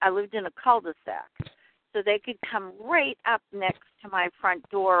I lived in a cul-de-sac. So they could come right up next to my front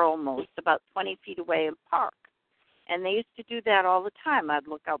door almost, about 20 feet away and park. And they used to do that all the time. I'd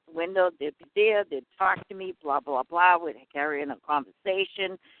look out the window, they'd be there, they'd talk to me, blah, blah, blah. We'd carry on a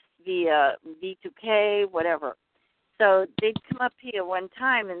conversation via V2K, whatever. So they'd come up here one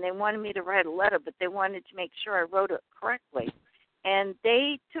time, and they wanted me to write a letter, but they wanted to make sure I wrote it correctly. And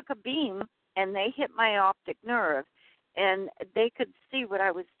they took a beam, and they hit my optic nerve, and they could see what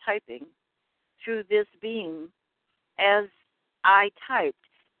I was typing through this beam as I typed.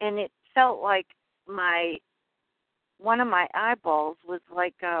 And it felt like one of my eyeballs was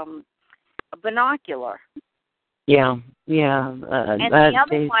like a binocular. Yeah. And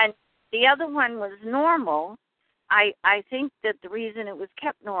the other one was normal. I think that the reason it was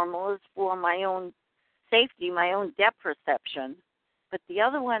kept normal is for my own safety, my own depth perception. But the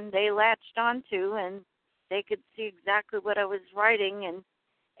other one they latched onto, and they could see exactly what I was writing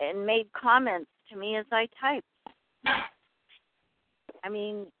and made comments to me as I typed. I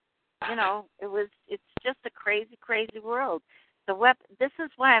mean, it's just a crazy, crazy world. This is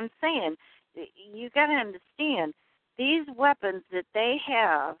why I'm saying, you got to understand, these weapons that they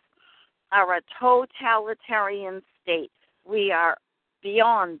have are a totalitarian state. We are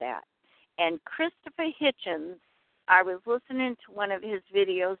beyond that. And Christopher Hitchens, I was listening to one of his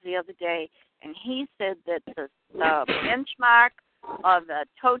videos the other day, and he said that the benchmark of a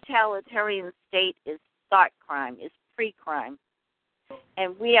totalitarian state is thought crime, is pre-crime.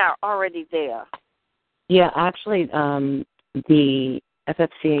 And we are already there. Yeah, actually, the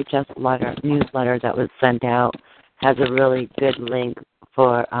FFCHS newsletter that was sent out has a really good link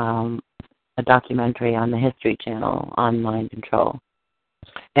for a documentary on the History Channel on mind control.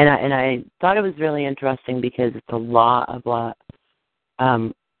 And I thought it was really interesting because it's a lot of what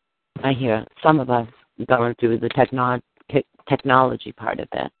I hear some of us going through the technology part of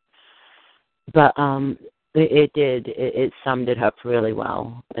it. But It did. It summed it up really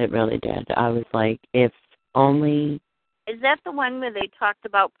well. It really did. I was like, if only. Is that the one where they talked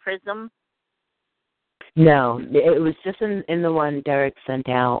about PRISM? No, it was just in the one Derek sent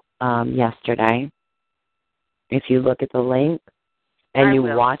out yesterday. If you look at the link and you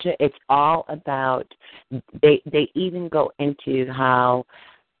watch it, it's all about. They even go into how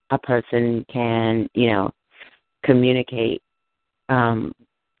a person can, communicate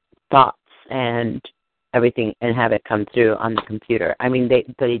thoughts and everything and have it come through on the computer. I mean,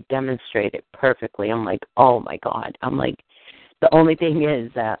 they demonstrate it perfectly. I'm like, oh my God. I'm like, the only thing is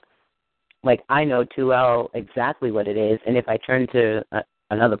that, like, I know too well exactly what it is, and if I turn to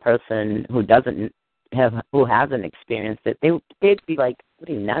another person who hasn't experienced it, they'd be like, what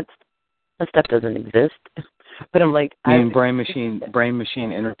are you, nuts? That stuff doesn't exist. But I'm like, brain machine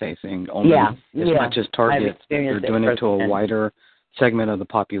interfacing only. Yeah, it's not just targets. They're doing it to a wider segment of the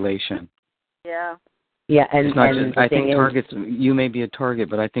population. Yeah. Yeah, and it's not and just. I think targets. You may be a target,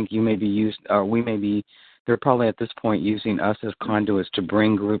 but I think you may be used. We may be. They're probably at this point using us as conduits to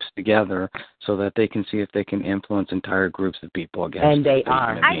bring groups together so that they can see if they can influence entire groups of people against. And they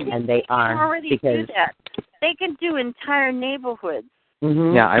are. And they already do that. They can do entire neighborhoods.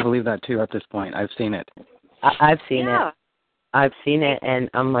 Mm-hmm. Yeah, I believe that too. At this point, I've seen it. I've seen it. I've seen it, and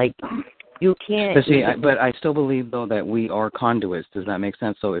I'm like, you can't. But I still believe, though, that we are conduits. Does that make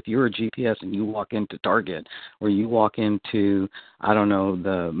sense? So if you're a GPS and you walk into Target or you walk into, I don't know,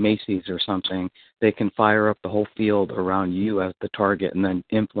 the Macy's or something, they can fire up the whole field around you as the target and then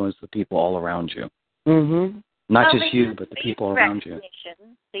influence the people all around you. Mm-hmm. Not just you, but the people around you.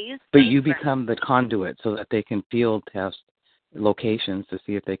 But you become the conduit so that they can field test locations to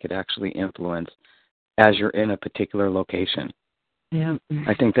see if they could actually influence as you're in a particular location. Yeah.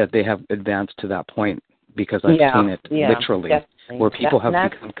 I think that they have advanced to that point because I've seen it literally, definitely. Where people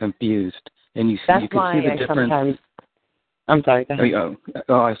have become confused, and you can see the difference. I'm sorry. Go ahead.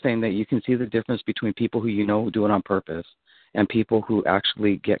 I was saying that you can see the difference between people who do it on purpose and people who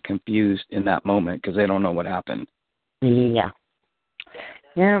actually get confused in that moment because they don't know what happened. Yeah.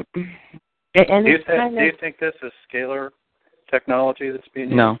 Yeah. And do you think this is scalar technology that's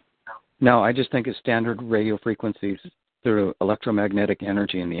being used? No, I just think it's standard radio frequencies through electromagnetic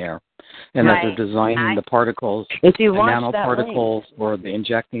energy in the air, and that they're designing the particles, the nanoparticles, or the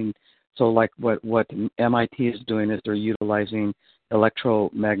injecting. So, like what MIT is doing is they're utilizing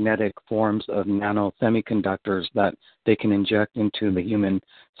electromagnetic forms of nano semiconductors that they can inject into the human,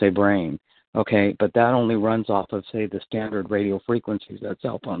 say, brain. Okay, but that only runs off of, say, the standard radio frequencies that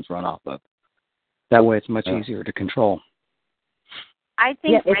cell phones run off of. That way, it's much easier to control. I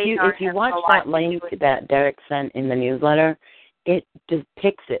think if you watch that link that Derek sent in the newsletter, it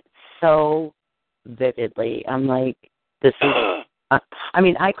depicts it so vividly. I'm like, this is.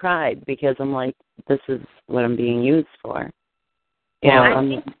 I cried because I'm like, this is what I'm being used for.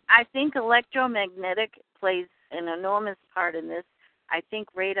 I think electromagnetic plays an enormous part in this. I think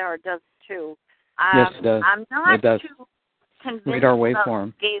radar does too. Yes, it does. I'm not too convinced radar about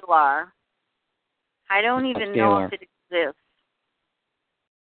waveform. scalar. I don't even know if it exists.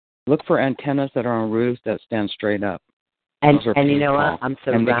 Look for antennas that are on roofs that stand straight up. And you know what? I'm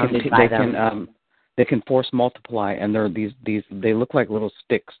surrounded by them. They can force multiply, and they're these. They look like little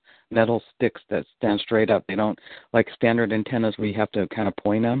sticks, metal sticks that stand straight up. They don't like standard antennas where you have to kind of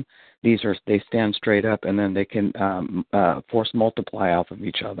point them. They stand straight up, and then they can force multiply off of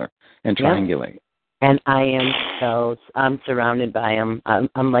each other and triangulate. And I'm surrounded by them.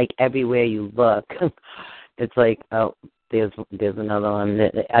 I'm like everywhere you look. It's like, oh, there's another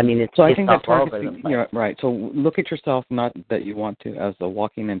one. I mean, it's I think all that over them. Yeah, right. So look at yourself, not that you want to, as the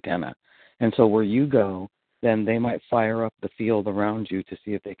walking antenna. And so where you go, then they might fire up the field around you to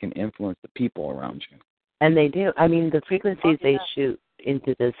see if they can influence the people around you. And they do. I mean, the frequencies they shoot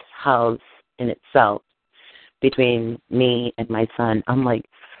into this house in itself between me and my son, I'm like,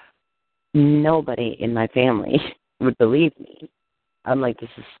 nobody in my family would believe me. I'm like, this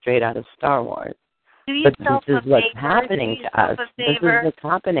is straight out of Star Wars. But this is what's happening to us. This is what's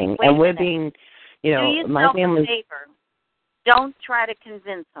happening. And we're being, my family. Don't try to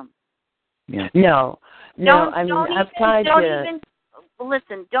convince them. Yeah. No. I've tried to.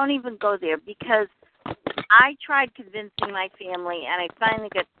 Listen, don't even go there because I tried convincing my family and I finally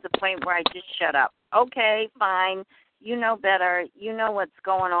got to the point where I just shut up. Okay, fine. You know better. You know what's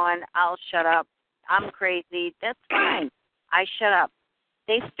going on. I'll shut up. I'm crazy. That's fine. I shut up.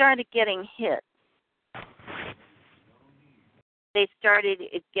 They started getting hit. They started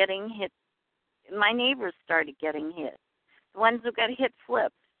getting hit. My neighbors started getting hit. The ones who got hit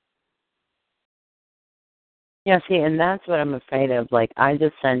flipped. Yeah, see, and that's what I'm afraid of. Like, I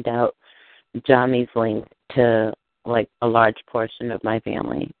just sent out Johnny's link to like a large portion of my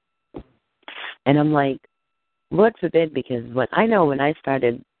family. And I'm like, Lord forbid, because when I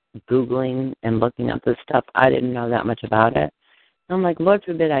started Googling and looking up this stuff, I didn't know that much about it. I'm like, Lord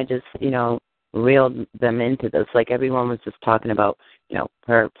forbid I just, reeled them into this. Like everyone was just talking about,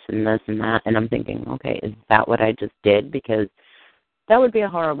 perps and this and that. And I'm thinking, okay, is that what I just did? Because that would be a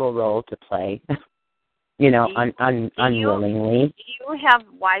horrible role to play, unwillingly. Do you have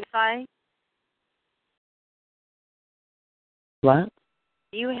Wi-Fi? What?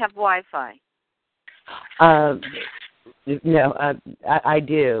 Do you have Wi-Fi? No, I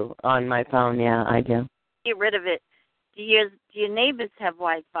do on my phone. Yeah, I do. Get rid of it. Do your neighbors have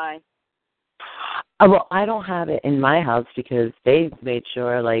Wi-Fi? Well, I don't have it in my house because they've made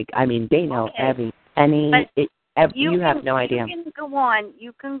sure. They know every penny. You have no idea. You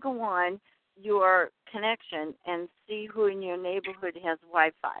can go on your connection and see who in your neighborhood has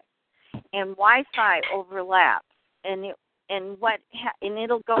Wi-Fi, and Wi-Fi overlaps, and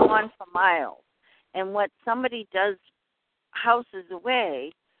it'll go on for miles. And what somebody does houses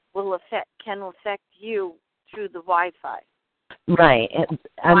away can affect you through the Wi-Fi. Right.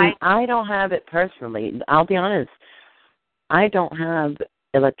 I don't have it personally. I'll be honest. I don't have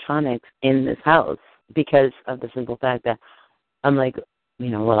electronics in this house because of the simple fact that I'm like,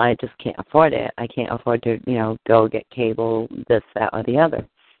 I just can't afford it. I can't afford to, go get cable, this, that, or the other.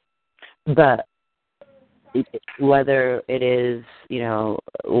 But whether it is,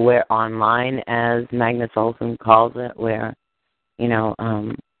 we're online, as Magnus Olson calls it, where,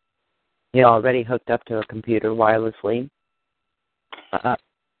 you're already hooked up to a computer wirelessly.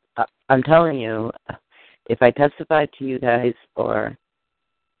 I'm telling you, if I testify to you guys or,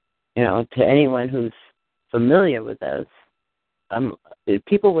 to anyone who's familiar with this,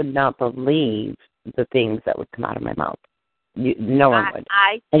 people would not believe the things that would come out of my mouth. No one would.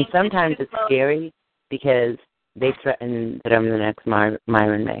 And sometimes it's scary because they threaten that I'm the next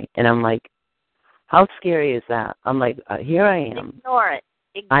Myron May. And I'm like, how scary is that? I'm like, here I am. Ignore it.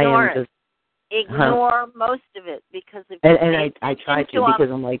 Ignore most of it because if I try to because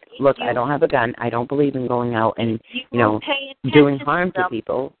I'm like, look, I don't have a gun. I don't believe in going out and doing harm to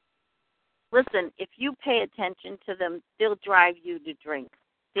people. Listen, if you pay attention to them, they'll drive you to drink.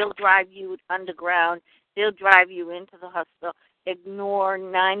 They'll drive you underground. They'll drive you into the hospital. Ignore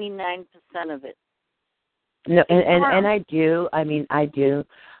 99% of it. No, and I do. I do.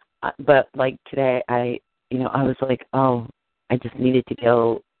 But like today, I was like, oh, I just needed to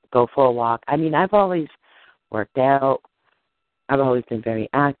go for a walk. I've always worked out. I've always been very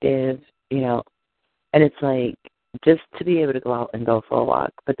active, and it's like just to be able to go out and go for a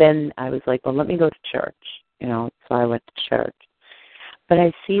walk. But then I was like, well, let me go to church, so I went to church. But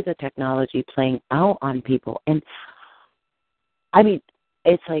I see the technology playing out on people, and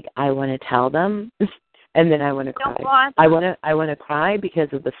it's like I want to tell them, and then I want to cry. I want to cry because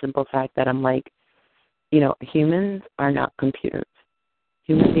of the simple fact that I'm like, humans are not computers.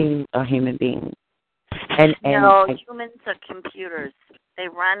 Human beings are human beings. Humans are computers. They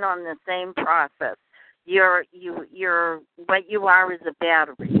run on the same process. You're what you are is a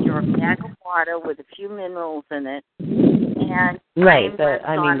battery. You're a bag of water with a few minerals in it, and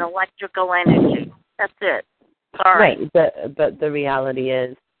on electrical energy. That's it. Sorry. Right, but the reality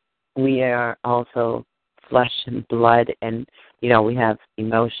is, we are also flesh and blood, and we have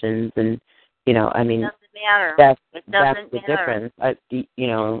emotions, and it doesn't matter. That's the difference.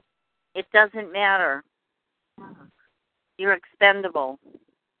 It doesn't matter. You're expendable.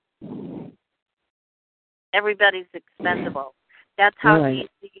 Everybody's expendable. That's how DC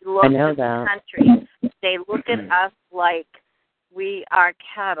looks at the country. They look at us like we are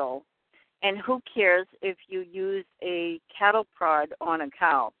cattle. And who cares if you use a cattle prod on a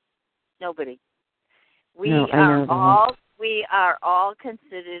cow? Nobody. We are all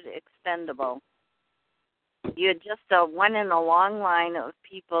considered expendable. You're just a one in a long line of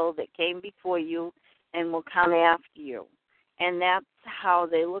people that came before you and will come after you. And that's how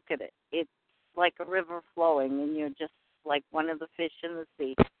they look at it. It's like a river flowing, and you're just like one of the fish in the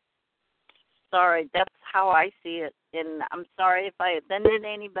sea. Sorry, that's how I see it. And I'm sorry if I offended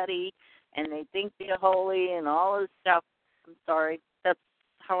anybody and they think they're holy and all this stuff. I'm sorry. That's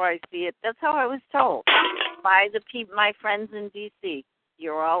how I see it. That's how I was told by my friends in D.C.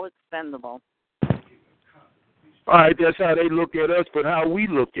 You're all expendable. All right, that's how they look at us, but how we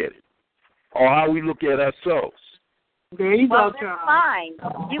look at it, or how we look at ourselves. There you go, Charles. That's fine.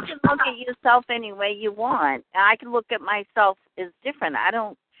 You can look at yourself any way you want. I can look at myself as different. I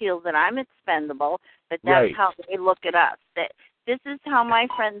don't feel that I'm expendable, but that's how they look at us. This is how my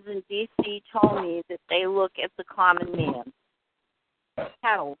friends in D.C. told me that they look at the common man.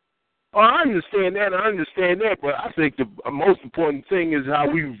 Cattle. Oh, I understand that, but I think the most important thing is how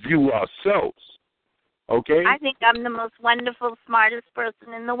we view ourselves. Okay? I think I'm the most wonderful, smartest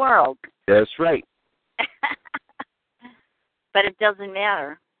person in the world. That's right. But it doesn't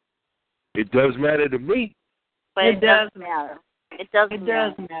matter. It does matter to me. But it does matter. It does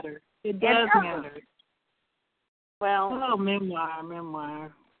matter. It does matter. Well. Oh,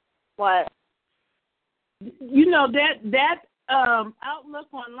 memoir. What? You know, that outlook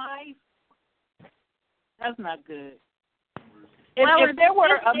on life, that's not good. If there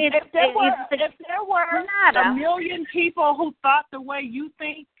were a million people who thought the way you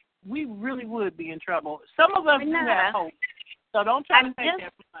think, we really would be in trouble. Some of us do have hope, so don't try to take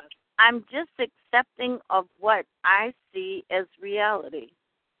that from us. I'm just accepting of what I see as reality.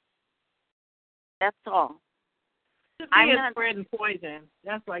 That's all. I'm not spreading poison.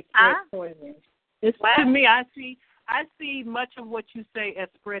 That's like spreading poison. To me, I see much of what you say as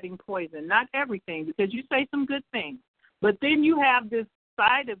spreading poison. Not everything, because you say some good things, but then you have this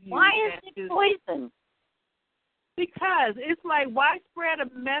side of you. Why is it poison? Because it's like, why spread a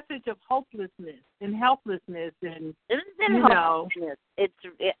message of hopelessness and helplessness and hopelessness.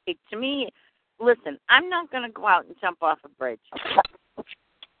 It's to me. Listen, I'm not going to go out and jump off a bridge.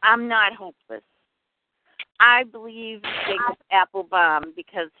 I'm not hopeless. I believe Jacob Applebaum,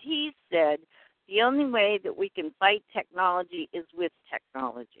 because he said the only way that we can fight technology is with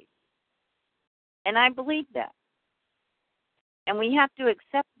technology. And I believe that. And we have to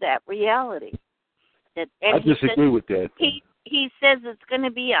accept that reality. I disagree with that. He says it's going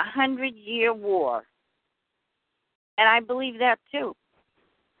to be 100-year war. And I believe that too.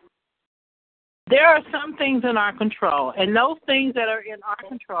 There are some things in our control, and those things that are in our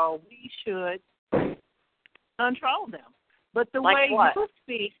control, we should control them. But the way you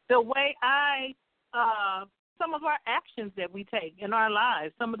speak, the way some of our actions that we take in our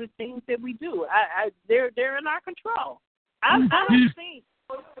lives, some of the things that we do, they're in our control. I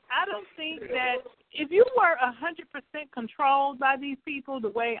don't think that if you were 100% controlled by these people the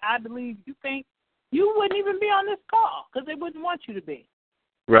way I believe you think, you wouldn't even be on this call because they wouldn't want you to be.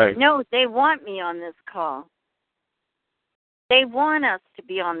 Right. No, they want me on this call. They want us to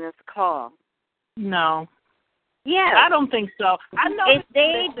be on this call. No. Yeah. I don't think so. I know if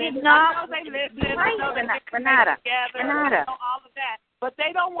they did not. I know they live together, Renata. all of that. But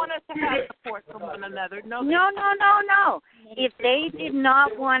they don't want us to have support from one another. No. If they did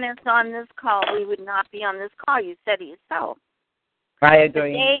not want us on this call, we would not be on this call. You said it yourself. I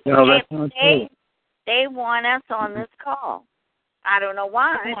agree. They want us on this call. I don't know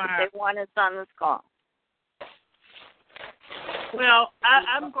why, but they want us on this call. Well,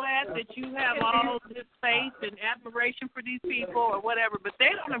 I'm glad that you have all this faith and admiration for these people or whatever, but they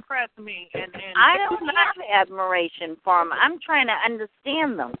don't impress me. And I don't have admiration for them. I'm trying to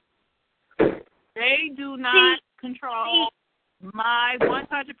understand them. They do not control my 100%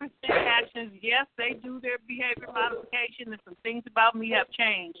 actions. Yes, they do their behavior modification, and some things about me have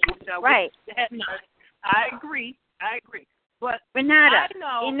changed. Which I agree. But Renata, I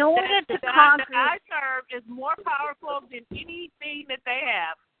know in order that to conquer, I serve is more powerful than anything that they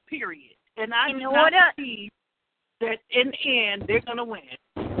have, period. And I do not believe that in the end they're going to win.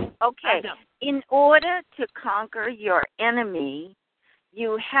 Okay. In order to conquer your enemy,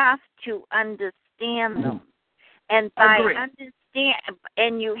 you have to understand them. And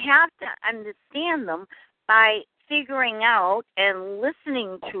you have to understand them by figuring out and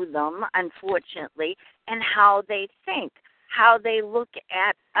listening to them, unfortunately, and how they think, how they look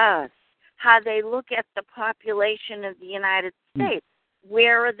at us, how they look at the population of the United States.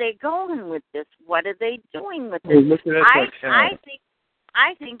 Where are they going with this? What are they doing with this?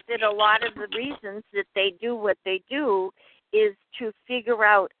 I think that a lot of the reasons that they do what they do is to figure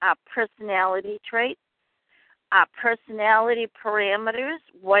out our personality traits, our personality parameters,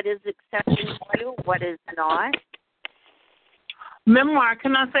 what is acceptable to you, what is not. Memoir,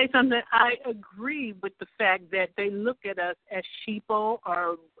 can I say something? I agree with the fact that they look at us as sheeple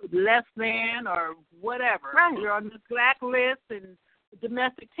or less than or whatever. Right. We're on the blacklist and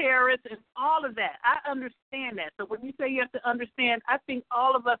domestic terrorists and all of that. I understand that. So when you say you have to understand, I think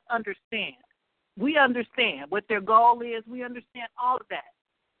all of us understand. We understand what their goal is. We understand all of that.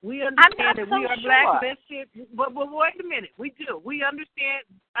 We understand that we are blacklisted, but wait a minute, we do. We understand.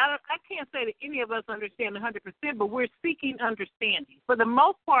 I can't say that any of us understand 100%, but we're seeking understanding. For the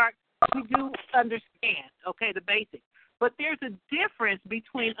most part, we do understand, okay, the basics. But there's a difference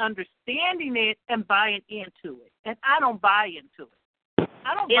between understanding it and buying into it, and I don't buy into it.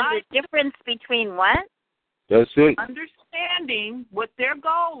 Is the difference between what? That's it. Understanding what their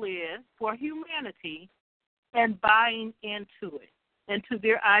goal is for humanity and buying into it. and to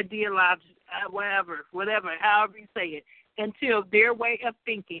their ideology, whatever, however you say it, until their way of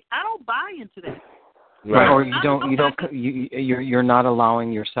thinking. I don't buy into that. Right. Or you're not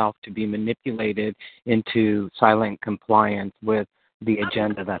allowing yourself to be manipulated into silent compliance with the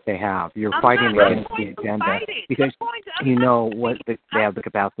agenda that they have. You're fighting against the agenda because you know what they have the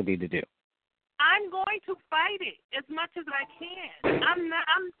capacity to do. I'm going to fight it as much as I can. I'm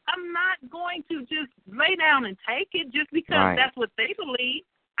not going to just lay down and take it just because that's what they believe.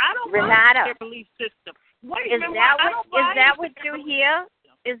 I don't buy their belief system. Is that what you hear?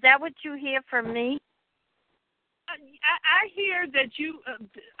 Is that what you hear from me? I hear that you,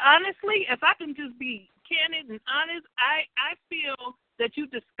 honestly, if I can just be candid and honest, I feel that you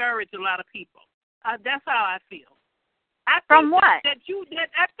discourage a lot of people. That's how I feel. From what? I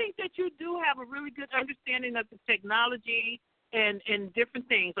think that you do have a really good understanding of the technology and different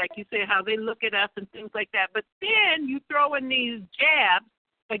things, like you said, how they look at us and things like that. But then you throw in these jabs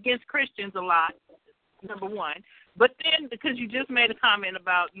against Christians a lot, number one. But then, because you just made a comment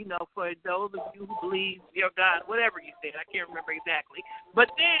about, for those of you who believe your God, whatever you said, I can't remember exactly. But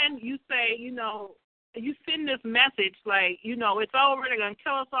then you say, you send this message like, it's over, they're going to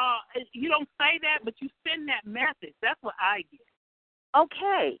kill us all. You don't say that, but you send that message. That's what I get.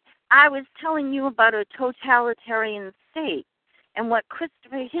 Okay. I was telling you about a totalitarian state and what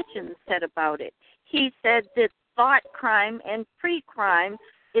Christopher Hitchens said about it. He said that thought crime and pre-crime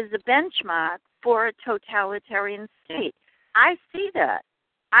is a benchmark for a totalitarian state. I see that.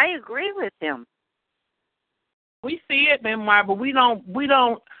 I agree with him. We see it, Memoir, but we don't.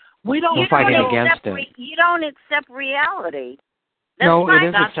 We're fighting against it. You don't accept reality. No, it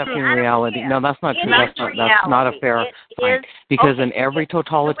is accepting reality. No, that's not true. That's not a fair point. Because in every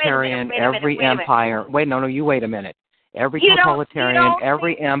totalitarian, every empire. Wait, no, you wait a minute. Every totalitarian,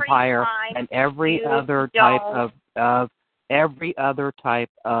 every empire, and every other type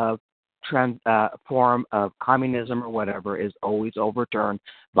of form of communism or whatever is always overturned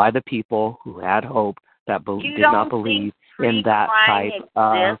by the people who had hope that did not believe in that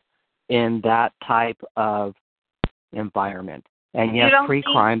type of environment. And yes,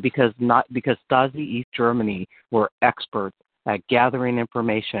 pre-crime because Stasi East Germany were experts at gathering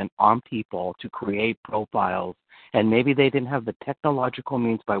information on people to create profiles. And maybe they didn't have the technological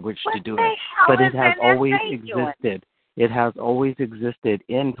means by which to do it, but it has always existed. It has always existed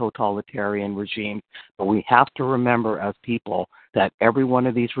in totalitarian regimes, but we have to remember as people that every one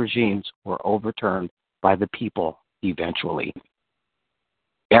of these regimes were overturned by the people eventually.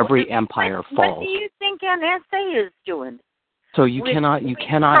 Every empire falls. What do you think NSA is doing? So you cannot say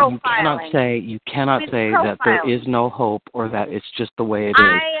that there is no hope or that it's just the way it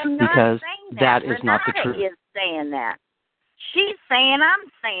is, because that is not the truth. Is saying that. She's saying I'm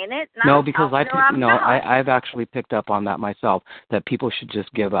saying it. No, because I've actually picked up on that myself, that people should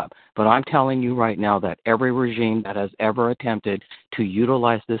just give up. But I'm telling you right now that every regime that has ever attempted to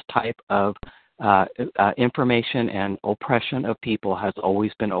utilize this type of information and oppression of people has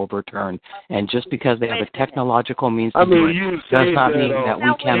always been overturned. And just because they have a technological means to do it does not mean that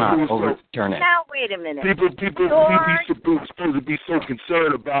we cannot overturn it. Now, wait a minute. People supposed to be so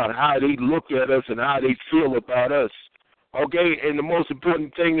concerned about how they look at us and how they feel about us. Okay? And the most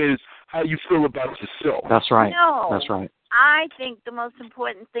important thing is how you feel about yourself. That's right. No, that's right. I think the most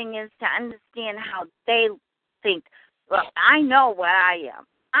important thing is to understand how they think. Well, I know what I am.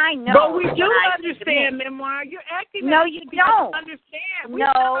 I know. But we do understand, Memoir. You're acting no, you don't. Understand. We do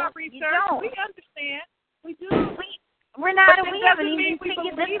research. You don't. We understand. We do. Renata, we haven't even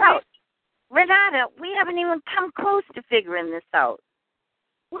figured this out. Renata, we haven't even come close to figuring this out.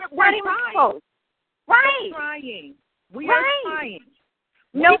 We're not even close. Right. We're trying. We are trying.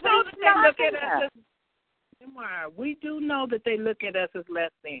 Nobody's talking us as Memoir. We do know that they look at us as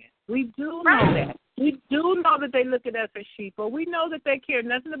less than. We do know that. We do know that they look at us as sheep, but we know that they care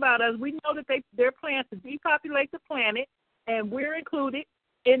nothing about us. We know that their plans to depopulate the planet, and we're included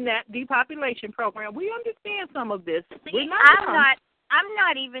in that depopulation program. We understand some of this. I'm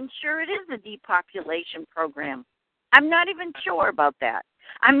not even sure it is a depopulation program. I'm not even sure about that.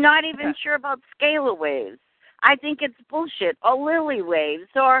 I'm not even sure about scalar waves. I think it's bullshit, or Lily waves,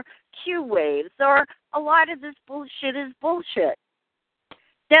 or Q waves, or a lot of this bullshit is bullshit.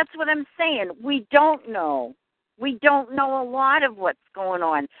 That's what I'm saying. We don't know. We don't know a lot of what's going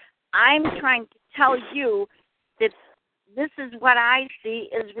on. I'm trying to tell you that this is what I see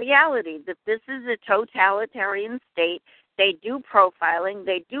as reality, that this is a totalitarian state. They do profiling,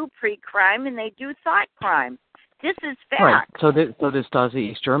 they do pre-crime, and they do thought crime. This is fact. Right. So this does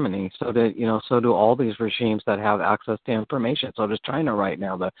East Germany. So do all these regimes that have access to information. So does China right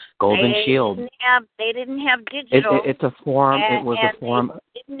now. The Golden Shield. They didn't have digital. It's a form. It was a form.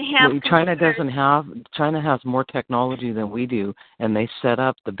 They didn't have China doesn't have. China has more technology than we do, and they set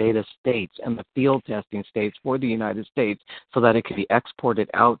up the beta states and the field testing states for the United States so that it could be exported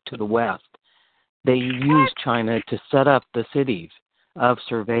out to the West. They use China to set up the cities of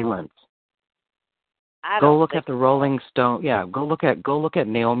surveillance. Go look at the Rolling Stone. Yeah, go look at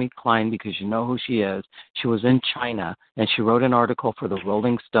Naomi Klein, because you know who she is. She was in China, and she wrote an article for the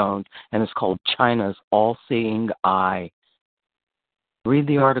Rolling Stone, and it's called China's All-Seeing Eye. Read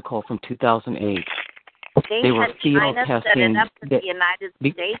the article from 2008. They were field China testing. Set it up for the United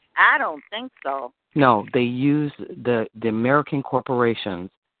States? I don't think so. No, they used the American corporations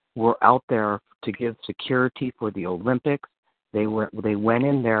were out there to give security for the Olympics. They went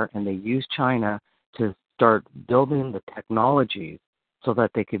in there and they used China to start building the technologies so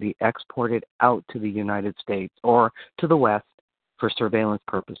that they could be exported out to the United States or to the West for surveillance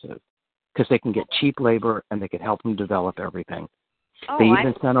purposes, because they can get cheap labor and they can help them develop everything. They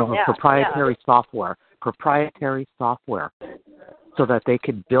even sent over proprietary software, so that they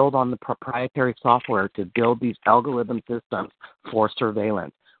could build on the proprietary software to build these algorithm systems for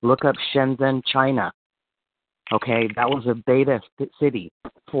surveillance. Look up Shenzhen, China. Okay, that was a beta city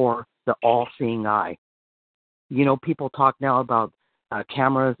for the all-seeing eye. You know, people talk now about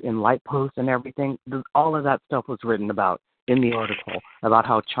cameras in light posts and everything. All of that stuff was written about in the article, about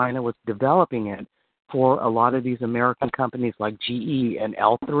how China was developing it for a lot of these American companies like GE and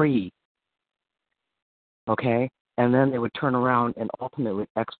L3. Okay, and then they would turn around and ultimately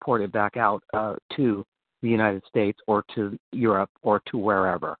export it back out to the United States or to Europe or to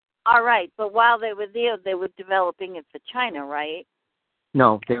wherever. All right, but while they were there, they were developing it for China, right?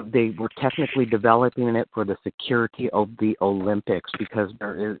 No, they were technically developing it for the security of the Olympics, because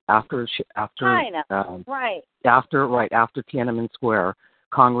there is after China, after Tiananmen Square,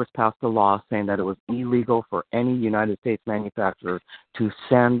 Congress passed a law saying that it was illegal for any United States manufacturer to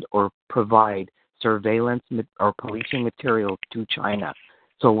send or provide surveillance or policing materials to China.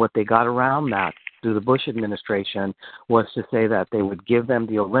 So what they got around that through the Bush administration was to say that they would give them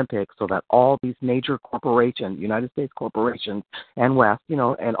the Olympics so that all these major corporations, United States corporations and West,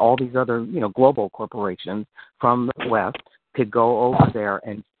 and all these other, global corporations from the West could go over there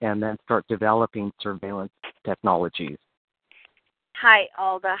and then start developing surveillance technologies. Hi,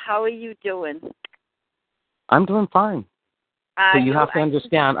 Alda. How are you doing? I'm doing fine. But you have to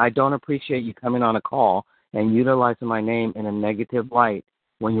understand, I don't appreciate you coming on a call and utilizing my name in a negative light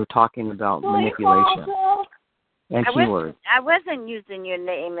when you're talking about manipulation and keywords. I wasn't using your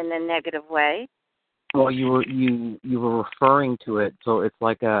name in a negative way. Well, you were referring to it, so it's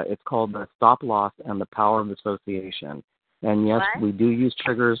called the stop loss and the power of association. And yes, we do use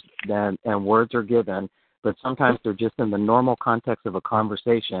triggers and words are given, but sometimes they're just in the normal context of a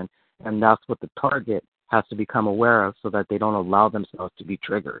conversation, and that's what the target has to become aware of so that they don't allow themselves to be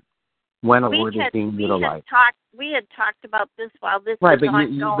triggered when a word is being utilized. We had talked about this while this was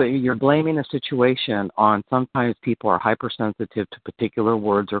ongoing. But you're blaming a situation on sometimes people are hypersensitive to particular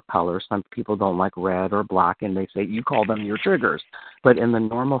words or colors. Some people don't like red or black, and they say you call them your triggers. But in the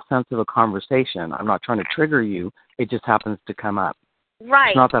normal sense of a conversation, I'm not trying to trigger you. It just happens to come up. Right.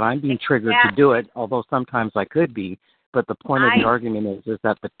 It's not that I'm being triggered to do it, although sometimes I could be. But the point of the argument is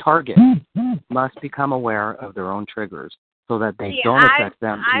that the target must become aware of their own triggers so that they don't affect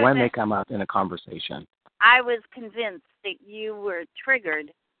them when they come up in a conversation. I was convinced that you were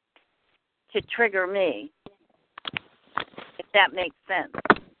triggered to trigger me, if that makes sense.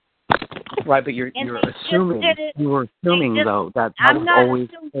 Right, but you're assuming. You were assuming, though, that was always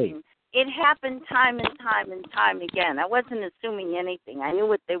the case. It happened time and time and time again. I wasn't assuming anything. I knew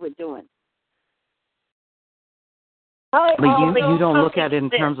what they were doing. But you don't look at it in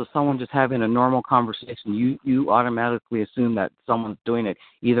terms of someone just having a normal conversation. You automatically assume that someone's doing it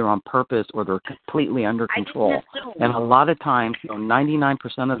either on purpose or they're completely under control. And a lot of times, 99%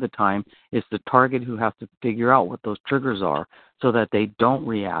 of the time, it's the target who has to figure out what those triggers are so that they don't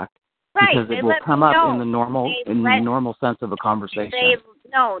react, because it will come up in the normal sense of a conversation.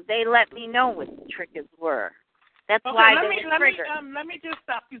 They let me know what the triggers were. That's why they were triggered. Let me just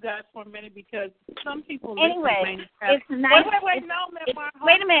stop you guys for a minute, because some people. Anyway, it's nice. Wait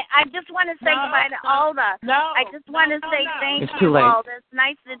a minute. I just want to say goodbye to Alda. I just want to say thank you, Alda. It's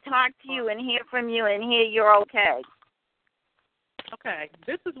nice to talk to you and hear from you and hear you're okay. Okay,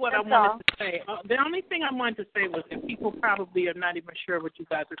 this is what I wanted to say. The only thing I wanted to say was that people probably are not even sure what you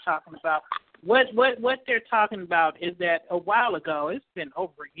guys are talking about. What they're talking about is that a while ago, it's been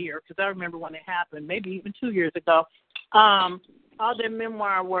over a year, because I remember when it happened, maybe even 2 years ago, all their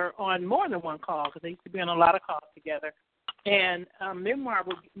memoir were on more than one call, because they used to be on a lot of calls together. And memoir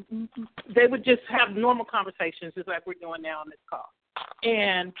they would just have normal conversations, just like we're doing now on this call.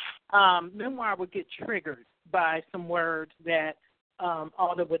 And memoir would get triggered by some words that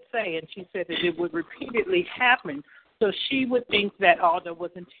Alda would say, and she said that it would repeatedly happen. So she would think that Alda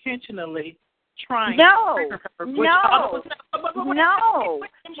was intentionally trying to trigger her. No,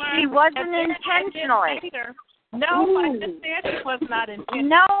 she wasn't intentionally. No, I just said it was not intentional.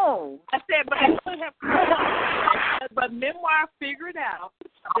 No. I said, but I could have. But memoir figured out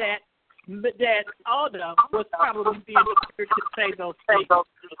that Alda was probably being triggered to say those things.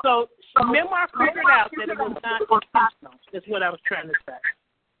 So memoir figured out that it was not intentional. Is what I was trying to say.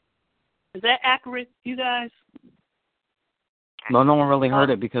 Is that accurate, you guys? No one really heard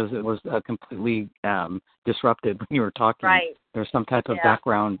it because it was completely disrupted when you were talking. Right. There's some type of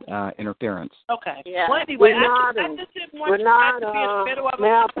background interference. Okay. Yeah. Well, anyway, Renata, I just didn't want to be in the middle of may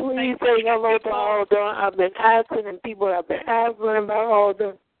I please say hello to Alda? I've been asking, and people have been asking about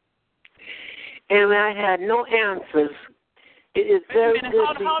Alda, and I had no answers. It is very good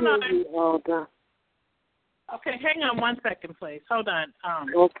to hear you, Alda. Okay, hang on 1 second, please. Hold on.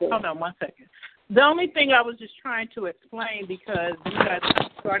 Okay. Hold on 1 second. The only thing I was just trying to explain, because you guys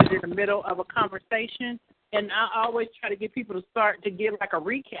started in the middle of a conversation, and I always try to get people to start to give like a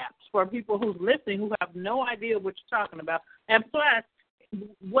recap for people who's listening who have no idea what you're talking about. And plus,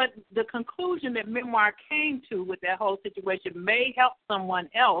 what the conclusion that memoir came to with that whole situation may help someone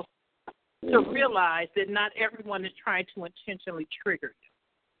else to realize that not everyone is trying to intentionally trigger you.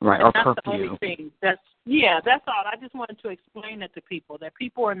 Right, and or that's perp the only you. thing. That's all. I just wanted to explain that to people, that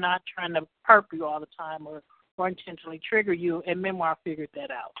people are not trying to perp you all the time or intentionally trigger you, and memoir figured that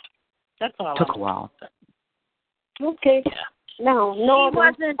out. That's all. Took a while. Okay. Yeah. No,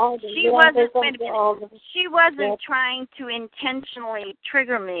 she wasn't trying to intentionally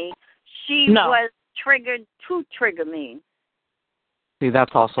trigger me. She No. was triggered to trigger me. See,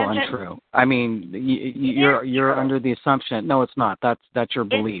 that's also untrue. I mean, you're under the assumption. No, it's not. That's your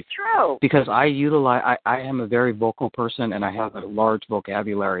belief. It's true. Because I am a very vocal person, and I have a large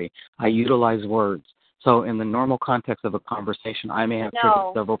vocabulary. I utilize words. So in the normal context of a conversation, I may have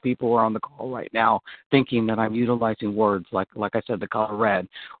triggered several people who are on the call right now thinking that I'm utilizing words like I said, the color red,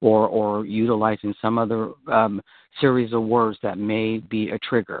 or utilizing some other series of words that may be a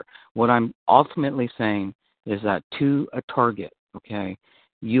trigger. What I'm ultimately saying is that to a target, okay,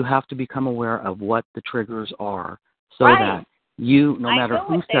 you have to become aware of what the triggers are so that you, no matter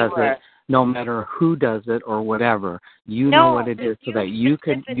who says it, no matter who does it or whatever, you know what it is so that you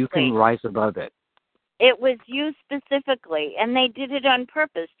can rise above it. It was you specifically, and they did it on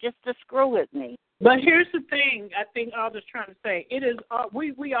purpose just to screw with me. But here's the thing I think Alda's trying to say. It is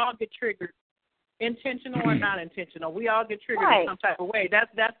we all get triggered, intentional or not intentional. We all get triggered in some type of way.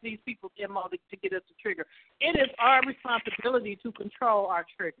 That's these people's MO to get us to trigger. It is our responsibility to control our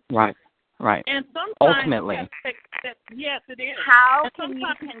triggers. Right. And sometimes ultimately. Yes, it is. How can you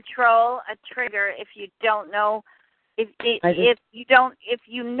control a trigger if you don't know? If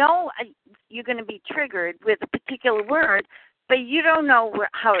you know you're going to be triggered with a particular word, but you don't know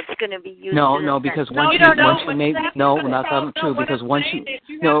how it's going to be used. No, because once you make that's not true. Because once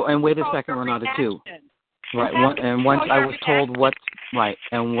and wait a second, Renata, too. Right, and once I was told what, right,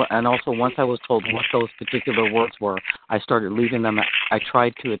 and also once I was told what those particular words were, I started leaving them. I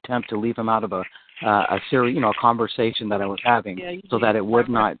tried to attempt to leave them out of a series, a conversation that I was having, so that it would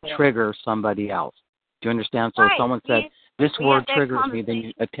not trigger somebody else. Do you understand? So if someone said, this word triggers me, then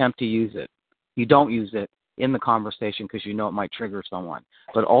you attempt to use it. You don't use it in the conversation because you know it might trigger someone.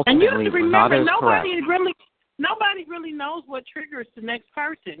 But ultimately, Renata is correct. Nobody really knows what triggers the next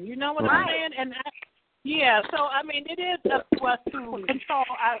person. You know what I'm saying? And so, I mean, it is up to us to control,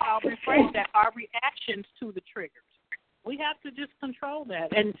 I'll rephrase that, our reactions to the triggers. We have to just control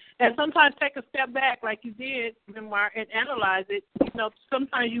that, and sometimes take a step back, like you did, Memoir, and analyze it.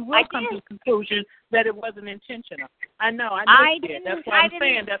 Sometimes you will come to the conclusion that it wasn't intentional. I know you did. That's what I'm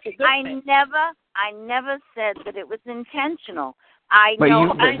saying. That's a good thing. I never said that it was intentional.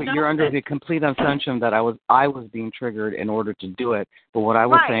 You're under the complete assumption that I was being triggered in order to do it. But what I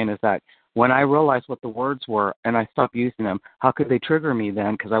was saying is that when I realized what the words were and I stopped using them, how could they trigger me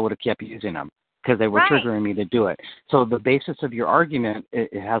then? Because I would have kept using them. because they were triggering me to do it. So the basis of your argument,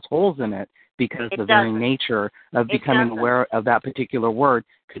 it has holes in it because the very nature of becoming aware of that particular word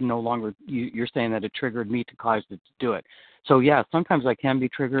could no longer, you're saying that it triggered me to cause it to do it. So, yeah, sometimes I can be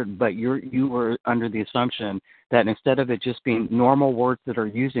triggered, but you were under the assumption that instead of it just being normal words that are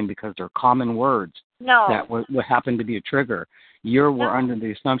using because they're common words that would happen to be a trigger, you were under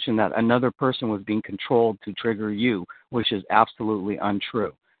the assumption that another person was being controlled to trigger you, which is absolutely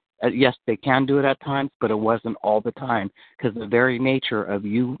untrue. Yes, they can do it at times, but it wasn't all the time because the very nature of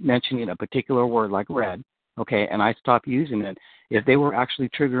you mentioning a particular word like red, okay, and I stopped using it, if they were actually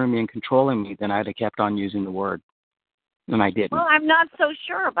triggering me and controlling me, then I'd have kept on using the word. And I didn't. Well, I'm not so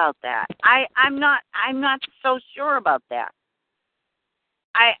sure about that. I'm not so sure about that.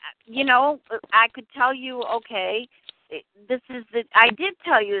 I could tell you, okay, I did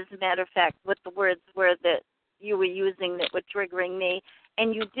tell you, as a matter of fact, what the words were that you were using that were triggering me,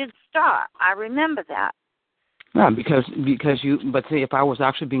 and you did stop. I remember that. Yeah, because but see, if I was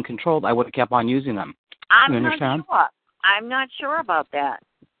actually being controlled, I would have kept on using them. I'm not sure. I'm not sure about that.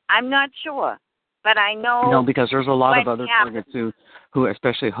 I'm not sure. But I know. No, because there's a lot of other targets who,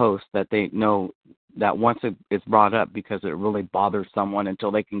 especially hosts, that they know that once it's brought up because it really bothers someone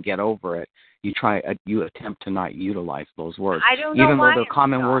until they can get over it, you attempt to not utilize those words. I don't know even why though they're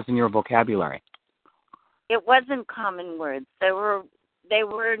common words in your vocabulary. It wasn't common words. They were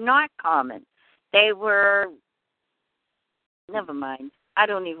not common. They were. Never mind. I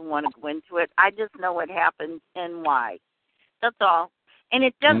don't even want to go into it. I just know what happened and why. That's all. And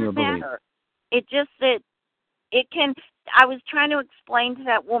it doesn't matter. It just that it can. I was trying to explain to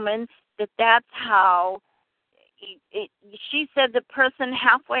that woman that that's how. She said the person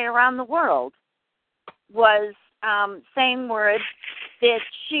halfway around the world was saying words that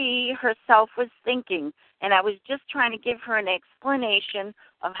she herself was thinking, and I was just trying to give her an explanation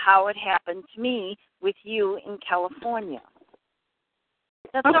of how it happened to me with you in California.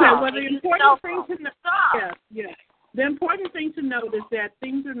 That's okay. all. Well, the important thing to know. Yes. The important thing to note is that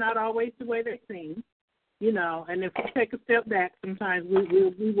things are not always the way they seem, and if we take a step back, sometimes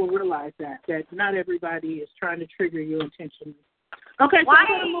we will realize that not everybody is trying to trigger you intentionally. Okay, so I'm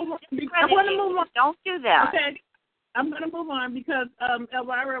going to move on. Don't do that. Okay, I'm going to move on because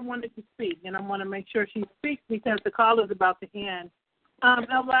Elvira wanted to speak, and I want to make sure she speaks because the call is about to end.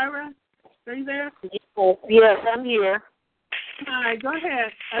 Elvira, are you there? Yes, I'm here. All right, go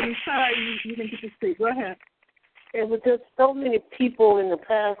ahead. I'm sorry you didn't get to speak. Go ahead. There were just so many people in the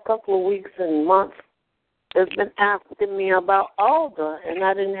past couple of weeks and months that's been asking me about Alda, and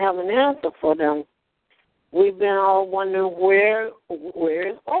I didn't have an answer for them. We've been all wondering where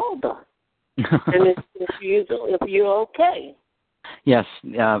is Alda, and if you're okay. Yes,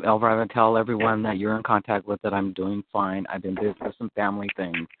 Elvira, tell everyone that you're in contact with that I'm doing fine. I've been busy with some family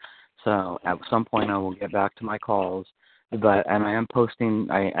things, so at some point I will get back to my calls. And I am posting.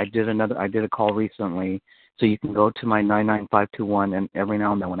 I did a call recently. So you can go to my 99521, and every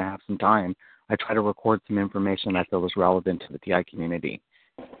now and then when I have some time, I try to record some information I feel is relevant to the TI community.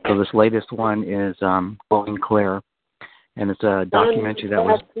 So this latest one is Going Clear, and it's a documentary that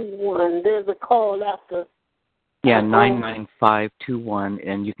was... There's a call after... Yeah, 99521,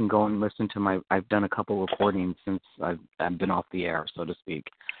 and you can go and listen to I've done a couple recordings since I've been off the air, so to speak.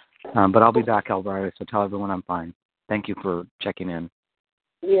 But I'll be back, Elvira, so tell everyone I'm fine. Thank you for checking in.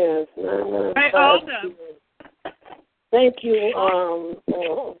 Yes, thank you,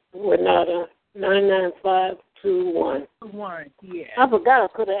 Renata. 99521. Yeah. I forgot I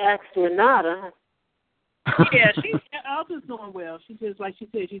could have asked Renata. Yeah, Alda's doing well. She just, like she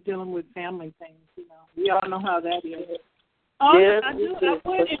said, she's dealing with family things. We all know how that is. Alda,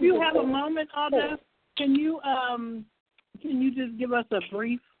 if you have a moment, Alda, can you just give us a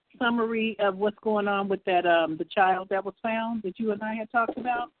brief summary of what's going on with that the child that was found that you and I had talked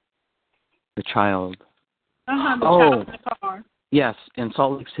about? The child. The child in the car. Yes, in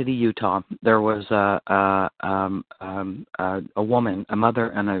Salt Lake City, Utah, there was a woman, a mother,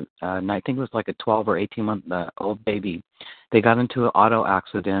 and I think it was like a 12 or 18-month old baby. They got into an auto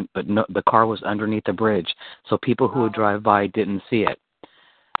accident, but the car was underneath the bridge, so people who would drive by didn't see it.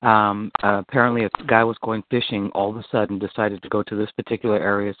 Apparently, a guy was going fishing, all of a sudden decided to go to this particular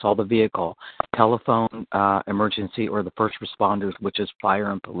area, saw the vehicle, telephone emergency or the first responders, which is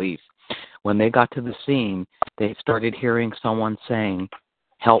fire and police. When they got to the scene, they started hearing someone saying,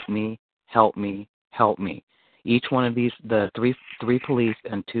 "Help me, help me, help me." Each one of these, the three police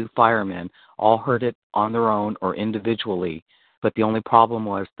and 2 firemen, all heard it on their own or individually, but the only problem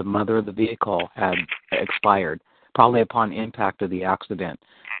was the mother of the vehicle had expired, probably upon impact of the accident.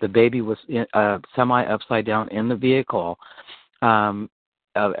 The baby was semi-upside down in the vehicle,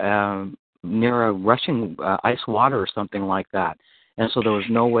 near a rushing ice water or something like that. And so there was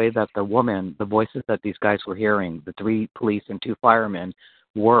no way that the voices that these guys were hearing, the 3 police and 2 firemen,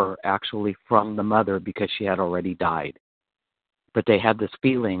 were actually from the mother because she had already died. But they had this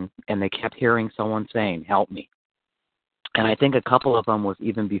feeling, and they kept hearing someone saying, "Help me." And I think a couple of them was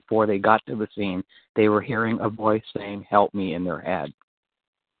even before they got to the scene, they were hearing a voice saying, "Help me," in their head.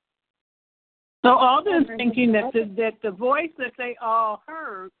 So all this thinking that the voice that they all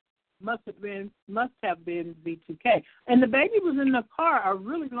heard must have been B2K, and the baby was in the car a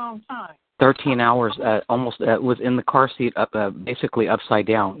really long time. 13 hours, almost was in the car seat, basically upside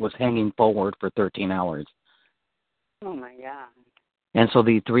down, was hanging forward for 13 hours. Oh my God! And so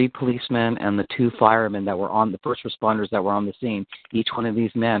the 3 policemen and the 2 firemen that were on the first responders that were on the scene, each one of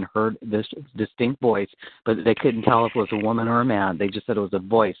these men heard this distinct voice, but they couldn't tell if it was a woman or a man. They just said it was a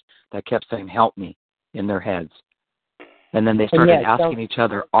voice that kept saying, "Help me," in their heads. And then they started asking each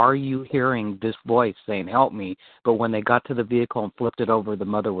other, "Are you hearing this voice saying, 'Help me'?" But when they got to the vehicle and flipped it over, the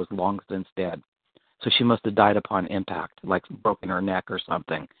mother was long since dead. So she must have died upon impact, like broken her neck or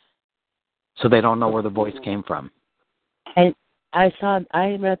something. So they don't know where the voice came from. And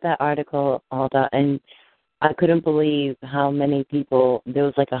I read that article, Alda, and I couldn't believe how many people, there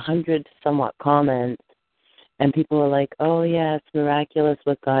was like 100 somewhat comments, and people were like, "Oh yeah, it's miraculous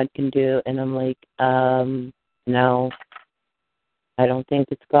what God can do." And I'm like, no, I don't think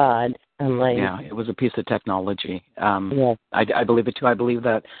it's God. I'm like, yeah, it was a piece of technology. Yes. I believe it too. I believe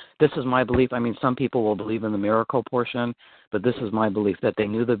that this is my belief. I mean, some people will believe in the miracle portion, but this is my belief that they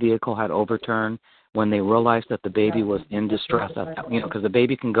knew the vehicle had overturned when they realized that the baby was in distress. Because the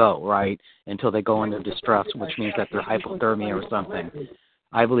baby can go, right, until they go into distress, which means that they're hypothermia or something.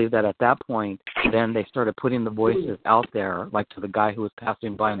 I believe that at that point, then they started putting the voices out there, like to the guy who was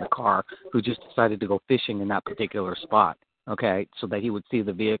passing by in the car, who just decided to go fishing in that particular spot, okay, so that he would see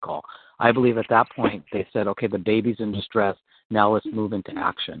the vehicle. I believe at that point they said, okay, the baby's in distress, now let's move into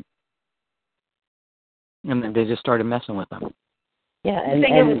action. And then they just started messing with them. Yeah, and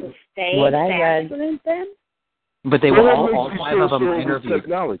it was a stage what I read, accident then? But they were all 5 of them interviewed.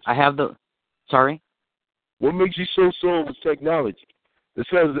 Technology? I have the, sorry? What makes you so sure it was technology?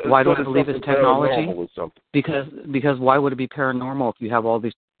 Why do I believe it's technology? Because why would it be paranormal if you have all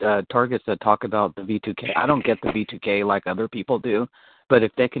these targets that talk about the V2K? I don't get the V2K like other people do, but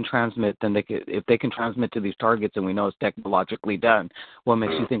if they can transmit, then if they can transmit to these targets, and we know it's technologically done, what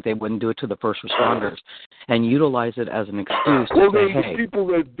makes you think they wouldn't do it to the first responders and utilize it as an excuse to say, hey, the people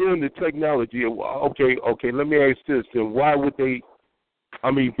that are doing the technology, okay, let me ask this, then why would they,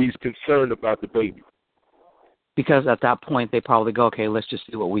 be concerned about the baby? Because at that point they probably go, okay, let's just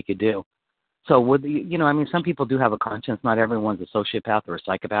see what we could do. So some people do have a conscience. Not everyone's a sociopath or a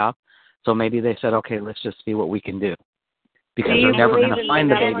psychopath. So maybe they said, okay, let's just see what we can do. Because they're never going to find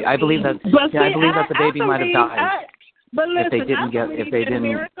the baby. I believe that. I believe that the baby might have died if they didn't get. If they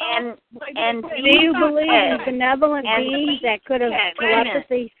didn't. And do you believe in benevolent beings that could have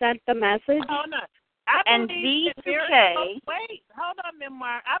telepathy sent the message? And V2K. Wait, hold on,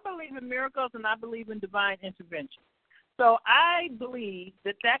 Memoir. I believe in miracles and I believe in divine intervention. So I believe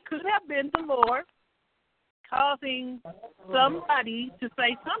that could have been the Lord causing somebody to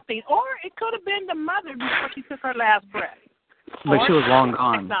say something, or it could have been the mother before she took her last breath. But she was long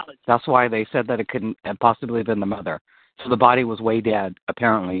gone. That's why they said that it couldn't have possibly been the mother. So the body was way dead,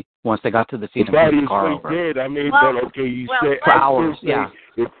 apparently, once they got to the scene and put the car over. Dead. You said for hours, yeah.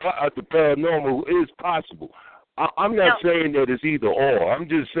 The paranormal is possible. I'm not saying that it's either or. I'm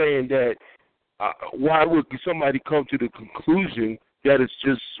just saying that why would somebody come to the conclusion that it's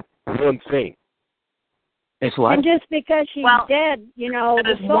just one thing? It's what? And just because she's dead,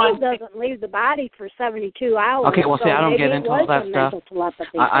 the soul doesn't leave the body for 72 hours. Okay, well, so see, I don't get into all that stuff.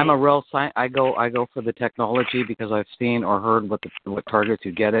 I'm a real I go for the technology because I've seen or heard what targets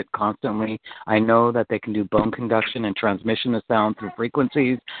who get it constantly. I know that they can do bone conduction and transmission of sound through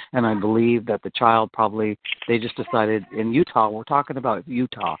frequencies, and I believe that the child they just decided in Utah. We're talking about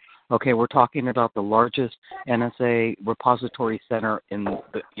Utah. Okay, we're talking about the largest NSA repository center in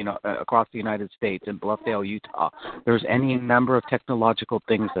across the United States in Bluffdale, Utah. There's any number of technological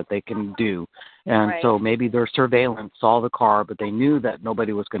things that they can do, and so maybe their surveillance saw the car, but they knew that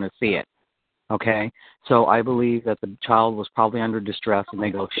nobody was going to see it. Okay, so I believe that the child was probably under distress, and they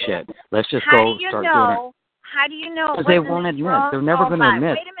go, "Shit, let's just start doing it." How do you know? Because they won't admit. They're never going to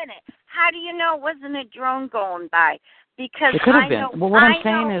admit. Wait a minute. How do you know it wasn't a drone going by? Because it could have been. Well, what I'm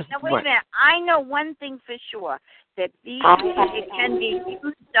saying is, wait a minute. I know one thing for sure, that it can be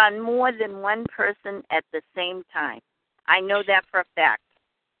used on more than one person at the same time. I know that for a fact.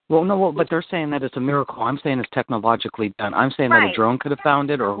 But they're saying that it's a miracle. I'm saying it's technologically done. I'm saying that a drone could have found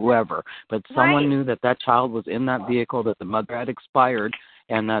it or whoever, but someone knew that child was in that vehicle, that the mother had expired,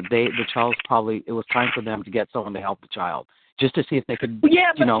 and that the child's probably, it was time for them to get someone to help the child, just to see if they could,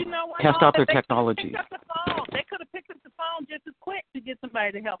 test out their technology. They could have picked up the phone just as quick to get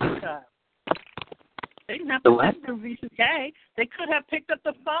somebody to help the child. They didn't have to send it through VCK. They could have picked up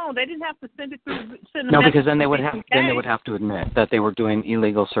the phone. They didn't have to send it through. No, because then they would have to admit that they were doing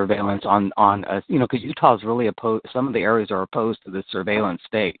illegal surveillance on because Utah's really opposed. Some of the areas are opposed to the surveillance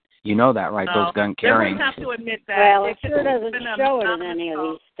state. You know that, right? Those gun carrying. They wouldn't have to admit that. Well, it sure doesn't show it in any of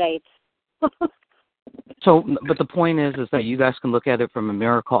these states. So, but the point is that you guys can look at it from a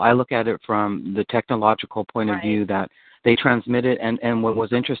miracle. I look at it from the technological point of view that they transmitted. And what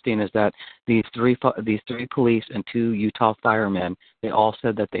was interesting is that these three police and 2 Utah firemen, they all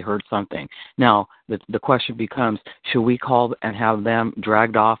said that they heard something. Now, the question becomes, should we call and have them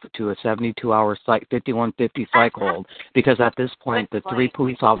dragged off to a 72-hour 5150 psych hold? Because at this point, the 3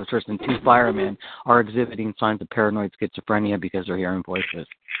 police officers and 2 firemen are exhibiting signs of paranoid schizophrenia because they're hearing voices.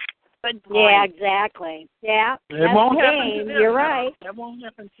 Yeah, exactly. Yeah, it won't happen to them. You're right. That won't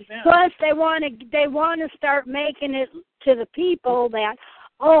happen to them. Plus, they want to start making it to the people that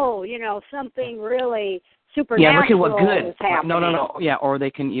something really supernatural. Yeah, look at what good. Is happening. No. Yeah, or they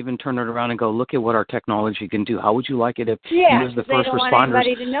can even turn it around and go, look at what our technology can do. How would you like it if you as the first responders? Want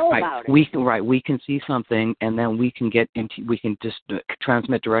anybody to know about it. We can see something, and then we can just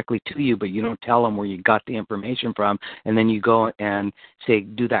transmit directly to you, but you don't tell them where you got the information from, and then you go and say,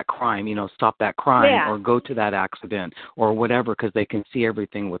 do that crime, stop that crime, or go to that accident, or whatever, because they can see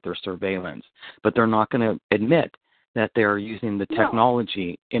everything with their surveillance. But they're not going to admit that they're using the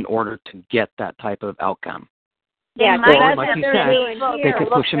technology in order to get that type of outcome. Yeah, or like you said, they could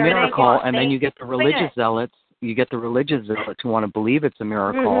push a miracle, and then you get the religious zealots. You get the religious zealots who want to believe it's a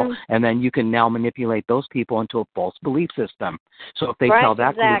miracle, and then you can now manipulate those people into a false belief system. So if they tell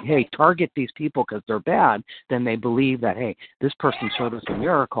that group, hey, target these people because they're bad, then they believe that, hey, this person showed us a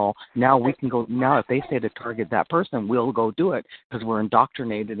miracle. Now we can go. Now if they say to target that person, we'll go do it because we're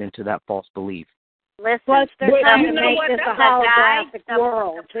indoctrinated into that false belief. Listen, plus they're trying to make this a holographic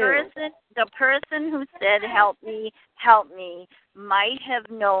world, the person who said, help me, might have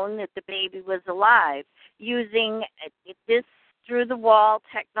known that the baby was alive using this through-the-wall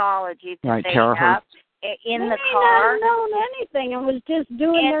technology that they have in the car. They may not have known anything. It was just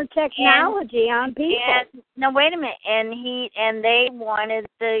doing their technology on people. No, wait a minute. And they wanted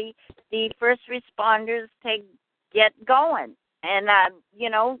the first responders to get going. And,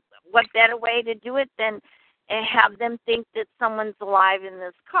 what better way to do it than have them think that someone's alive in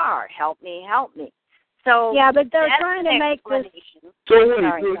this car? Help me. So yeah, but they're trying to make this. So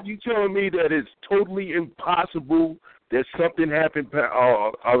you telling me that it's totally impossible that something happened,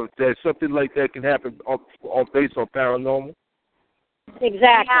 that something like that can happen based on paranormal? Exactly.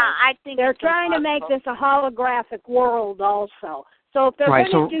 Yeah, I think they're trying to make this a holographic world also. So if they're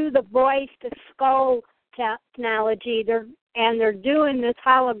going to do the voice to skull technology, they're doing this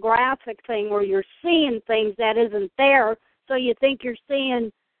holographic thing where you're seeing things that isn't there, so you think you're seeing,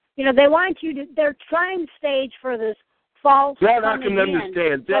 they want you to, they're trying to stage for this false that I can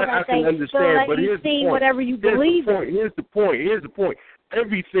understand. I can understand, but here's the point. Whatever you believe in. Here's the point.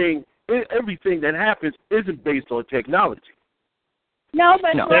 Everything that happens isn't based on technology. No,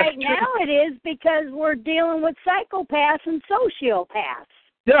 but right now it is because we're dealing with psychopaths and sociopaths.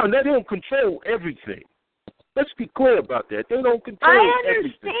 No, they don't control everything. Let's be clear about that. They don't control everything. I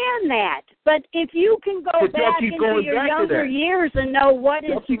understand that. But if you can go back into your younger years and know what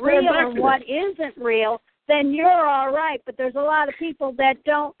is real and what isn't real, then you're all right. But there's a lot of people that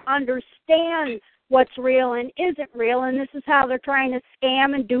don't understand what's real and isn't real, and this is how they're trying to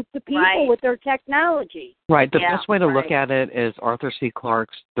scam and dupe the people with their technology. Right. The best way to look at it is Arthur C.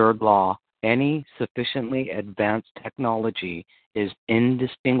 Clarke's third law. Any sufficiently advanced technology is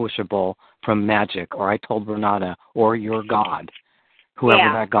indistinguishable from magic, or I told Renata, or your God,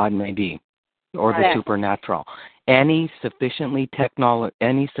 whoever that God may be, or the supernatural. Any sufficiently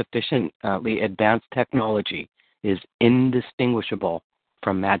advanced technology is indistinguishable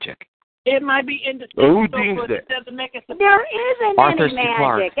from magic. It might be indistinguishable, but it doesn't make it. There isn't Arthur any magic.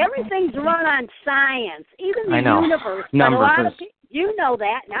 Clarke. Everything's run on science, even the universe. Numbers. But a lot of you know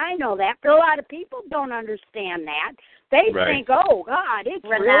that, and I know that, but a lot of people don't understand that. They think, oh, God, it's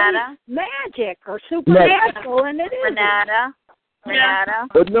really magic or supernatural, and it isn't. Renata.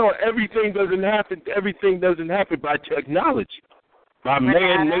 But no, everything doesn't happen by technology, by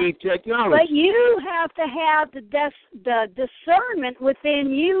man-made technology. But you have to have the discernment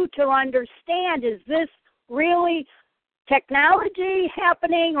within you to understand, is this really technology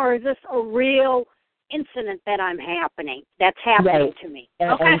happening, or is this a real incident that's happening to me?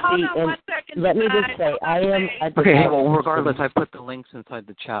 Okay, hold on 1 second. Let me just say, I am. Okay, well, regardless, I put the links inside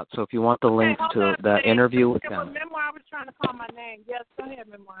the chat, so if you want the links to the interview with them. Memoir was trying to call my name. Yes, go ahead,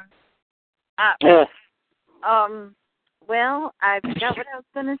 Memoir. Well, I forgot what I was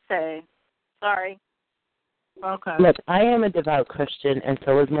going to say. Sorry. Okay. Look, I am a devout Christian, and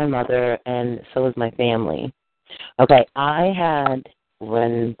so is my mother, and so is my family. Okay, I had,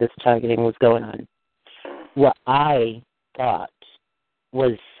 when this targeting was going on, what I thought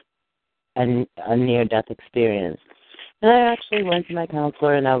was a near-death experience. And I actually went to my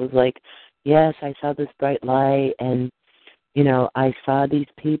counselor, and I was like, yes, I saw this bright light, and, I saw these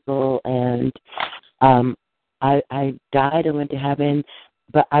people, and I died and went to heaven,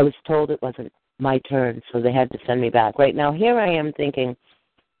 but I was told it wasn't my turn, so they had to send me back. Right now, here I am thinking,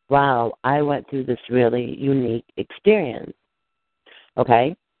 wow, I went through this really unique experience.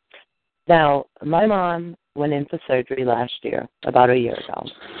 Okay? Now, my mom went in for surgery last year, about a year ago.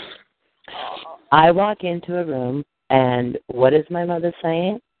 I walk into a room, and what is my mother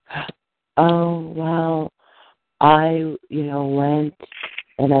saying? Oh, well, I went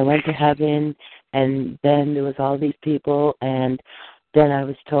to heaven, and then there was all these people, and then I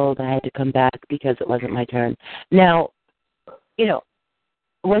was told I had to come back because it wasn't my turn. Now,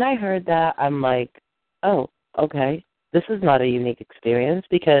 when I heard that, I'm like, oh, okay, this is not a unique experience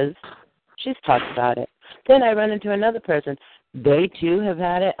because she's talked about it. Then I run into another person. They, too, have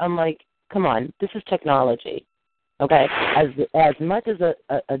had it. I'm like, come on, this is technology. Okay? As much as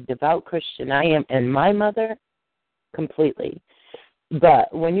a devout Christian I am, and my mother, completely.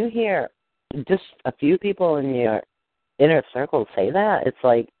 But when you hear just a few people in your inner circle say that, it's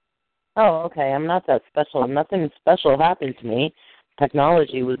like, oh, okay, I'm not that special. Nothing special happened to me.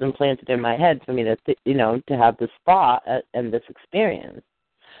 Technology was implanted in my head for me to, to have this thought and this experience.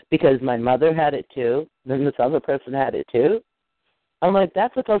 Because my mother had it too, then this other person had it too. I'm like,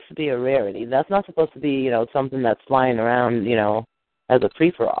 that's supposed to be a rarity. That's not supposed to be, something that's flying around, as a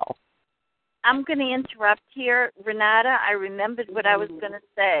free-for-all. I'm going to interrupt here. Renata, I remembered what I was going to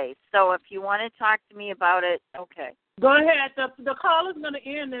say. So if you want to talk to me about it, okay. Go ahead. The call is going to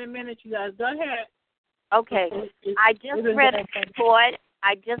end in a minute, you guys. Go ahead. Okay. I just read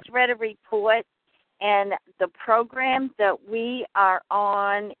a report, and the program that we are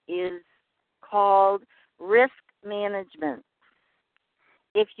on is called Risk Management.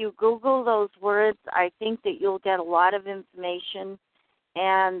 If you Google those words, I think that you'll get a lot of information.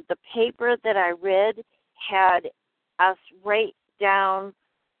 And the paper that I read had us rate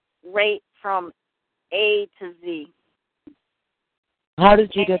from A to Z. How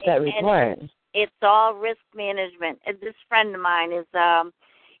did you get that report? It's all risk management. And this friend of mine is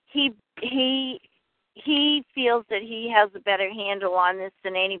he feels that he has a better handle on this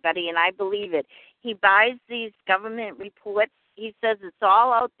than anybody, and I believe it. He buys these government reports. He says it's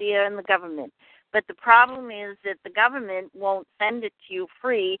all out there in the government. But the problem is that the government won't send it to you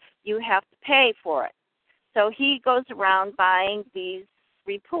free. You have to pay for it. So he goes around buying these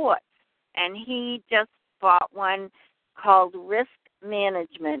reports. And he just bought one called Risk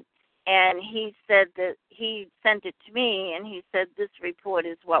Management. And he said that he sent it to me, and he said, this report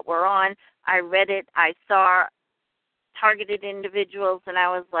is what we're on. I read it. I saw targeted individuals, and I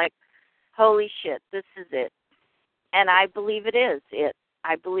was like, holy shit, this is it. And I believe it is it.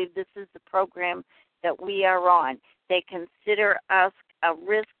 I believe this is the program that we are on. They consider us a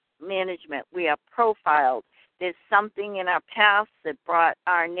risk management. We are profiled. There's something in our past that brought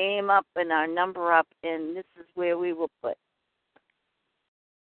our name up and our number up, and this is where we will put.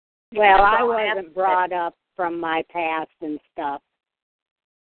 Well, I wasn't brought up from my past and stuff,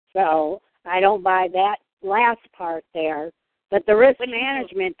 so I don't buy that last part there. But the risk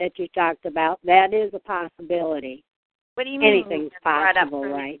management that you talked about, that is a possibility. What do you mean? Anything's possible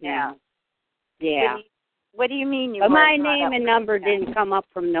right now. Yeah. What do you mean? But my name and number didn't come up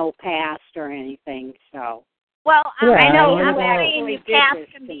from no past or anything, so. Well, I know I'm saying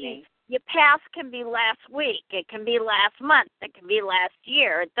your past can be last week. It can be last month. It can be last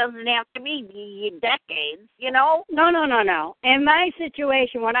year. It doesn't have to be decades, No. In my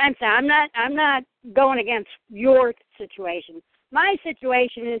situation, what I'm saying, I'm not going against your situation. My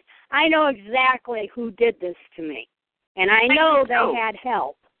situation is I know exactly who did this to me. And I know they had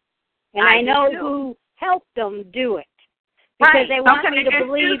help. And I know who helped them do it. Because they want me to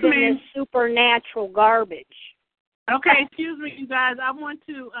believe in this supernatural garbage. Okay, excuse me, you guys. I want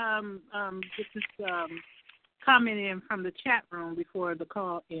to get this comment in from the chat room before the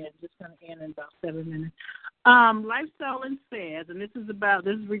call ends. It's going to end in about 7 minutes. Lifestyle says, and this is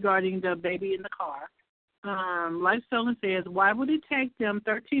regarding the baby in the car. Life Stolen says, why would it take them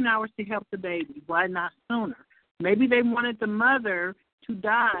 13 hours to help the baby? Why not sooner? Maybe they wanted the mother to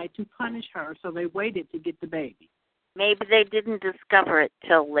die to punish her, so they waited to get the baby. Maybe they didn't discover it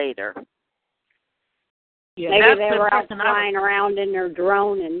till later. Yeah, maybe they were out flying around in their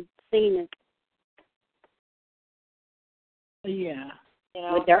drone and seen it. Yeah. You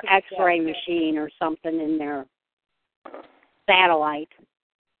know, with their X-ray machine or something in their satellite.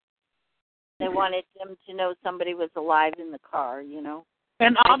 They wanted them to know somebody was alive in the car, you know.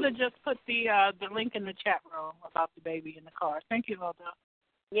 And Alda just put the link in the chat room about the baby in the car. Thank you, Alda.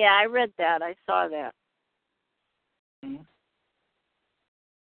 Yeah, I read that. I saw that.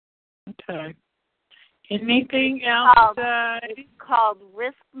 Okay. Anything else? It's called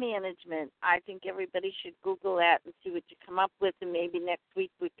risk management. I think everybody should Google that and see what you come up with, and maybe next week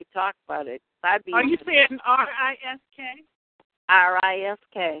we could talk about it. Are you saying R-I-S-K?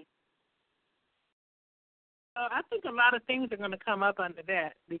 R-I-S-K. I think a lot of things are going to come up under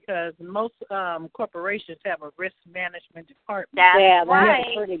that because most corporations have a risk management department. That's right.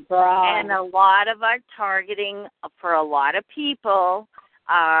 That's pretty broad. And a lot of our targeting for a lot of people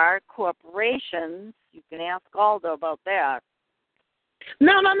are corporations. You can ask Aldo about that.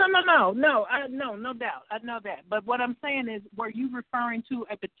 No doubt. I know that. But what I'm saying is, were you referring to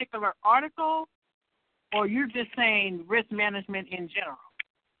a particular article, or you're just saying risk management in general?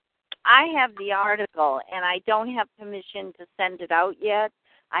 I have the article, and I don't have permission to send it out yet.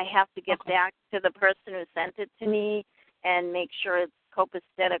 I have to get back to the person who sent it to me and make sure it's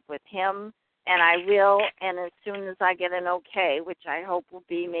copacetic with him, and I will. And as soon as I get an okay, which I hope will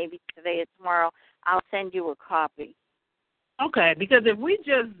be maybe today or tomorrow, I'll send you a copy. Okay, because if we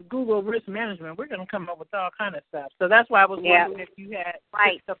just Google risk management, we're going to come up with all kind of stuff. So that's why I was wondering if you had...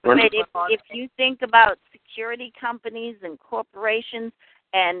 Right, but if you think about security companies and corporations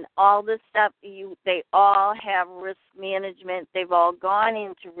and all this stuff, they all have risk management. They've all gone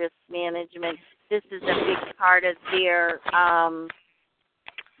into risk management. This is a big part of their,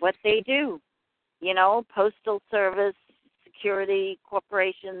 what they do. You know, postal service, security,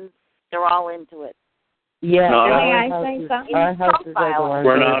 corporations, they're all into it. Yeah. May I say something? Our house is like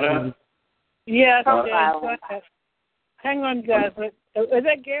Renata? Yes, James. Hang on, guys. Is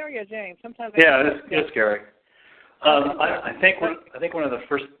that Gary or James? Sometimes. Yeah, it's Gary. I think one of the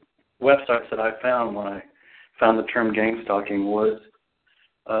first websites that I found when I found the term gang stalking was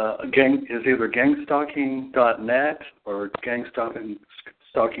is either gangstalking.net or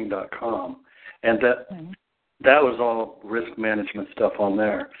gangstalking.com, and that was all risk management stuff on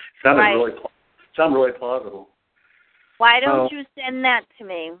there. Sounded really plausible. Why don't you send that to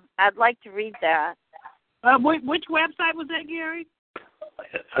me? I'd like to read that. Which website was that, Gary?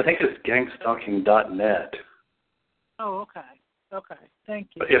 I think it's gangstalking.net. Oh, okay.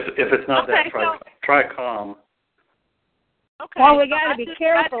 Thank you. But if it's not that, try COM. Okay. Well, we got to be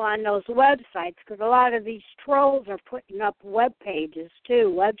careful on those websites because a lot of these trolls are putting up web pages too,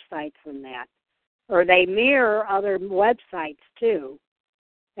 websites and that, or they mirror other websites too,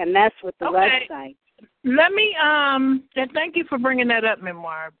 and mess with the website. Let me and thank you for bringing that up,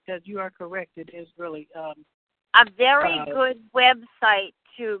 Memoir, because you are correct. It is really a very good website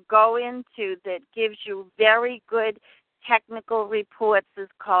to go into that gives you very good technical reports is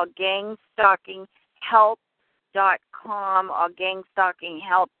called gangstalkinghelp.com or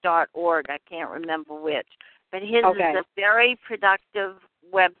gangstalkinghelp.org. I can't remember which. But his is a very productive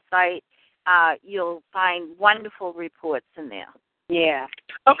website. You'll find wonderful reports in there. Yeah.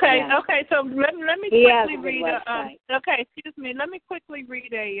 Okay. So let me quickly read. Let me quickly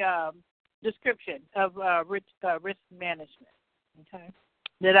read a description of risk management. Okay.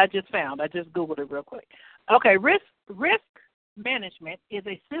 That I just found. I just Googled it real quick. Okay. Risk management is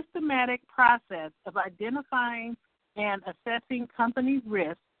a systematic process of identifying and assessing company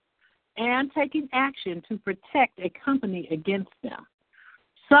risks and taking action to protect a company against them.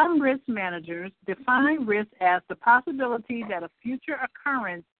 Some risk managers define risk as the possibility that a future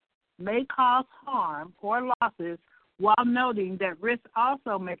occurrence may cause harm or losses while noting that risk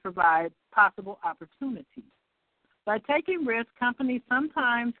also may provide possible opportunities. By taking risks, companies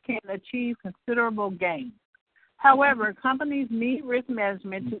sometimes can achieve considerable gains. However, companies need risk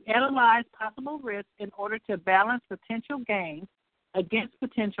management to analyze possible risks in order to balance potential gains against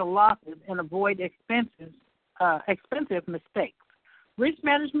potential losses and avoid expensive mistakes. Risk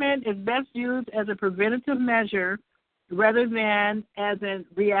management is best used as a preventative measure rather than as a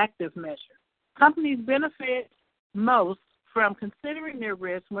reactive measure. Companies benefit most from considering their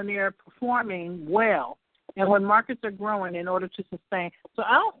risks when they are performing well and when markets are growing in order to sustain. So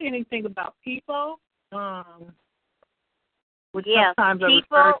I don't see anything about people, which sometimes are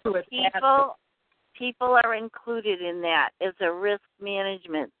referred to as assets. people are included in that as a risk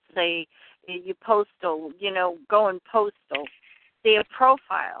management. Say you postal, going postal. Their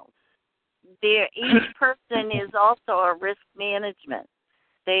profiles. Each person is also a risk management.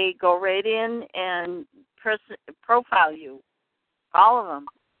 They go right in and profile you, all of them.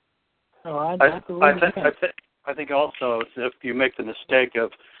 Oh, I think also if you make the mistake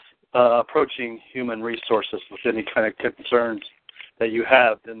of approaching human resources with any kind of concerns that you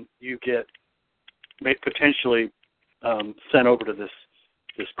have, then you get potentially sent over to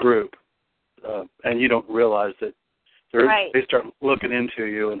this group, and you don't realize that they start looking into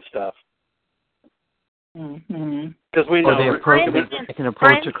you and stuff. Because we know they can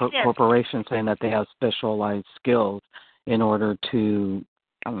approach a corporation saying that they have specialized skills in order to,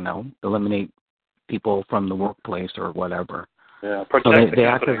 eliminate people from the workplace or whatever. Yeah, so they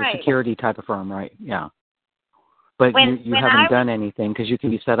act as a security type of firm, right? Yeah. But you haven't done anything because you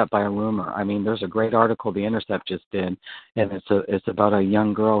can be set up by a rumor. I mean, there's a great article The Intercept just did, and it's about a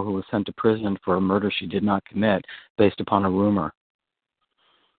young girl who was sent to prison for a murder she did not commit based upon a rumor.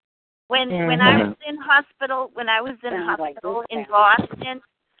 When I was in hospital, in Boston,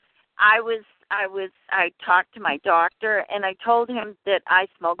 I talked to my doctor and I told him that I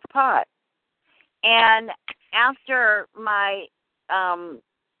smoked pot. And after my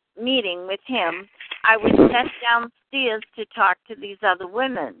meeting with him, I was sent downstairs to talk to these other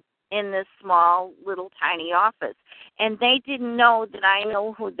women in this small, little, tiny office. And they didn't know that I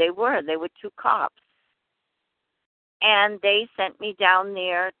know who they were. They were two cops. And they sent me down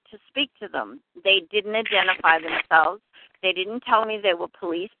there to speak to them. They didn't identify themselves. They didn't tell me they were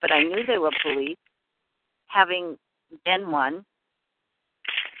police, but I knew they were police, having been one.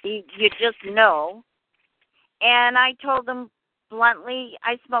 You just know. And I told them bluntly,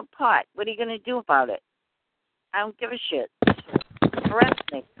 I smoke pot. What are you going to do about it? I don't give a shit. Arrest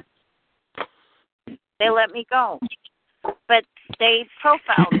me. They let me go. But they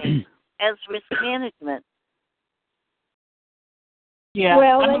profiled me as risk management. Yeah,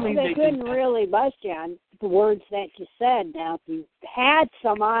 well, they couldn't really bust you on the words that you said. Now, if you had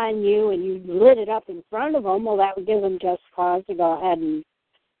some on you and you lit it up in front of them, well, that would give them just cause to go ahead and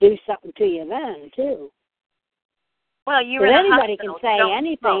do something to you then, too. Well, anybody can say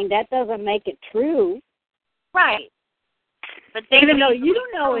anything. That doesn't make it true. Right. But even though you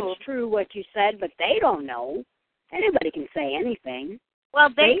don't know it's true what you said, but they don't know. Anybody can say anything. Well,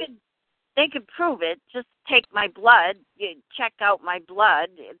 they could prove it. Just take my blood. You check out my blood.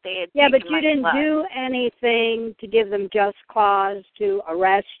 But you didn't do anything to give them just cause to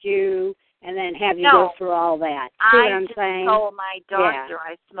arrest you and then have you go through all that. See what I'm saying? I told my doctor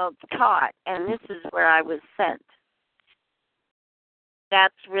I smoked pot, and this is where I was sent.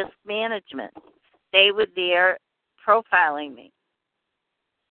 That's risk management. They were there profiling me.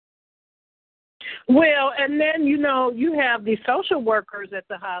 Well, and then, you have the social workers at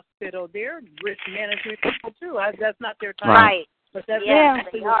the hospital. They're risk management people, too. That's not their time. Right. But that's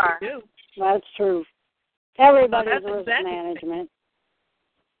exactly they are. What they do. That's true. Everybody's risk management.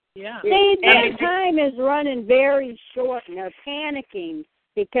 Yeah. See, their time is running very short, and they're panicking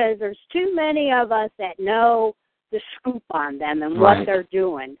because there's too many of us that know the scoop on them and what they're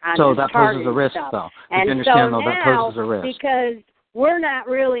doing. So that poses a risk, though. And you understand, so though, that poses a risk. Because we're not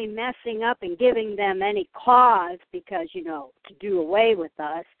really messing up and giving them any cause because, to do away with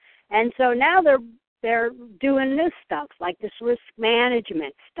us. And so now they're doing this stuff, like this risk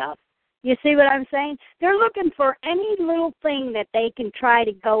management stuff. You see what I'm saying? They're looking for any little thing that they can try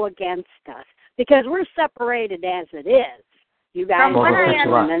to go against us because we're separated as it is. You guys are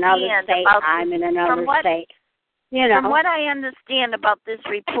in another state, I'm in another state. From what I understand about this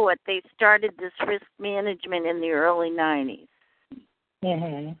report, they started this risk management in the early 90s.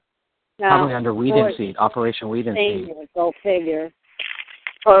 Mm-hmm. Probably under Weed and Seed, Operation Weed and Seed. Go figure.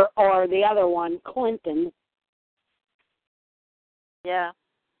 Or the other one, Clinton. Yeah.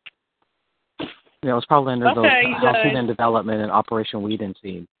 It was probably under the Housing and Development and Operation Weed and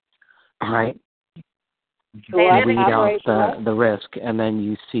Seed, right? You weed out the risk, and then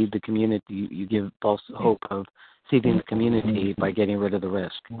you seed the community. You give false hope of seeding the community by getting rid of the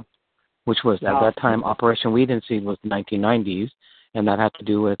risk, which was, at that time, Operation Weed and Seed was the 1990s, and that had to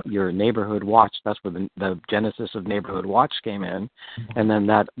do with your neighborhood watch. That's where the genesis of Neighborhood Watch came in, and then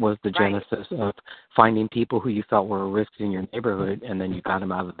that was the genesis of finding people who you felt were a risk in your neighborhood, and then you got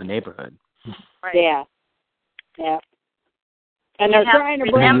them out of the neighborhood. Right. Yeah. And they're trying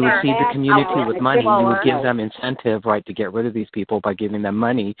to bring you would seed the community with money. You would give them incentive, to get rid of these people by giving them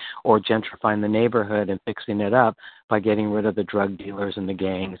money, or gentrifying the neighborhood and fixing it up by getting rid of the drug dealers and the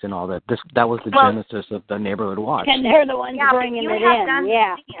gangs and all that. That was the genesis of the Neighborhood Watch. And they're the ones bringing it in.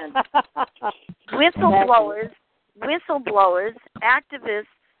 Yeah. whistleblowers, activists,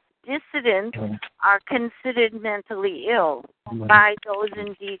 dissidents are considered mentally ill by those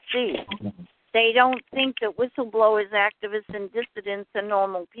in D.C. They don't think that whistleblowers, activists, and dissidents are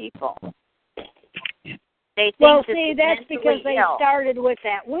normal people. They think that's because they started with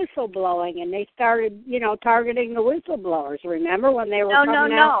that whistleblowing, and they started, targeting the whistleblowers. Remember when they were coming out?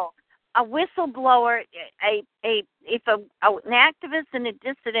 No. A whistleblower, if an activist and a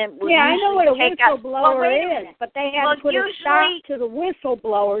dissident will I know what a whistleblower is, but they had to put a stop to the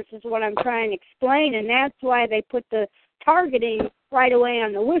whistleblowers is what I'm trying to explain, and that's why they put the targeting right away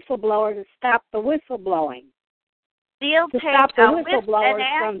on the whistleblower to stop the whistleblowing. They'll to stop the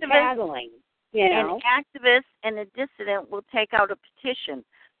whistleblowers from tattling. An activist and a dissident will take out a petition.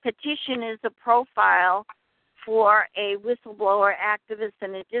 Petition is a profile for a whistleblower, activist,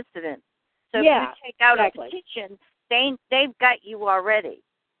 and a dissident. So if you take out a petition, they've got you already.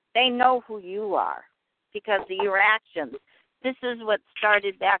 They know who you are because of your actions. This is what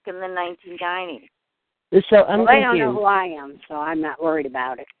started back in the 1990s. So I'm they don't know who I am, so I'm not worried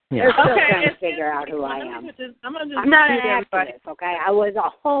about it. Yeah. They're still trying to figure out who I am. I'm not an activist, okay? I was a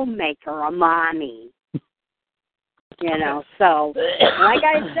homemaker, a mommy. So like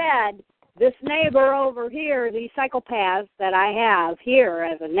I said, this neighbor over here, these psychopaths that I have here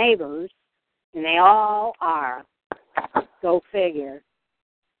as neighbors, and they all are. Go figure.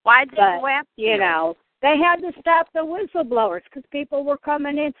 Why did you they had to stop the whistleblowers because people were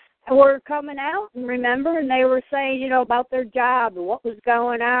coming out, and remember, and they were saying, about their job and what was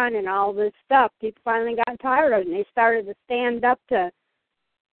going on and all this stuff. People finally got tired of it, and they started to stand up to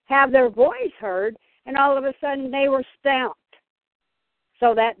have their voice heard, and all of a sudden they were stumped.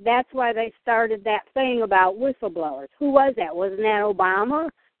 So that's why they started that thing about whistleblowers. Who was that? Wasn't that Obama?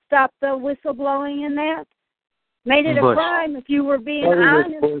 Stopped the whistleblowing in that? Made it a crime if you were being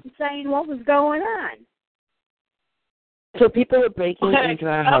honest and saying what was going on. So people were breaking into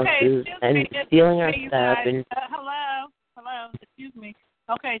our houses and stealing our stuff. Hello, excuse me.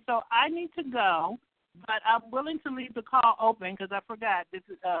 Okay, so I need to go, but I'm willing to leave the call open because I forgot. This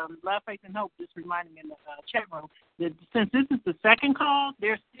is Love, Faith, and Hope just reminded me in the chat room that since this is the second call,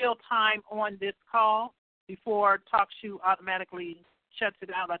 there's still time on this call before TalkShoe automatically shuts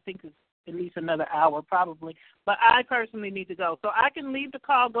it out. I think it's at least another hour probably. But I personally need to go. So I can leave the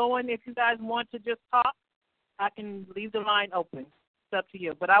call going if you guys want to just talk. I can leave the line open. It's up to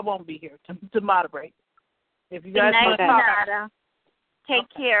you, but I won't be here to moderate. If you guys want to talk, Renata. Take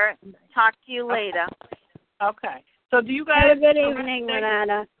care. Talk to you later. Okay. So do you guys have a good evening,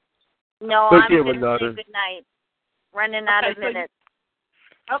 Renata? No, I'm going to say good night. Running out of minutes.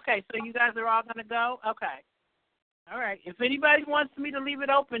 Okay, so you guys are all going to go? Okay. All right. If anybody wants me to leave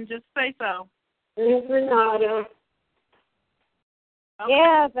it open, just say so. Renata. Okay.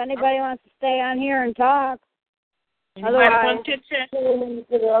 Yeah, if anybody wants to stay on here and talk. Otherwise,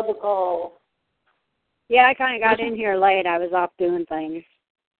 yeah, I kind of got in here late. I was off doing things.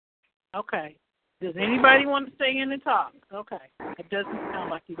 Okay. Does anybody want to stay in and talk? Okay. It doesn't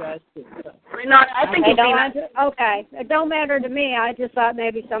sound like you guys do. So. I think okay. It don't matter to me. I just thought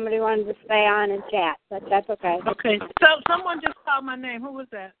maybe somebody wanted to stay on and chat, but that's okay. Okay. So someone just called my name. Who was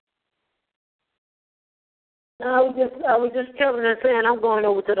that? I was just telling her saying I'm going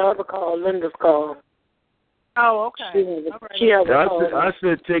over to the other call, Linda's call. Oh, okay. I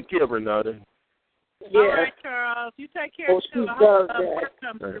said take care, Renata. Yeah. All right, Charles. You take care too. I hope work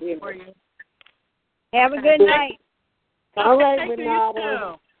comes through for you. Have a good night. All right,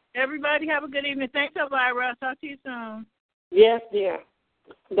 Renata. Everybody have a good evening. Thanks, Elvira. Talk to you soon. Yes, dear.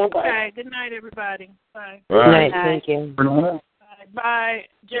 Bye-bye. Okay, good night, everybody. Bye. Good night. Thank you. Bye,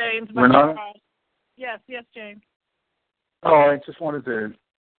 James. Bye, Renata? Charles. Yes, James. Oh, I just wanted to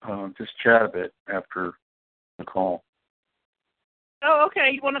just chat a bit after the call. Oh,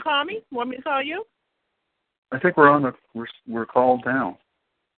 okay. You want to call me? Want me to call you? I think we're called now.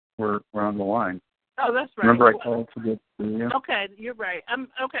 We're on the line. Oh, that's right. Remember I called to get the Okay, you're right.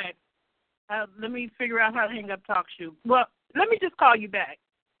 Okay. Let me figure out how to hang up TalkShoe. Well, let me just call you back.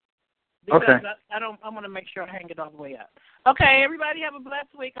 Because okay. I want to make sure I hang it all the way up. Okay, everybody have a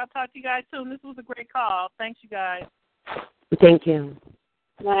blessed week. I'll talk to you guys soon. This was a great call. Thanks, you guys. Thank you.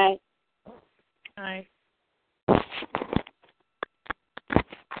 Bye. Bye.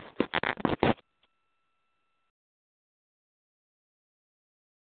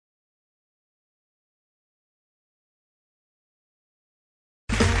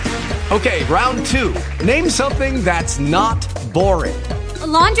 Okay, round two. Name something that's not boring. A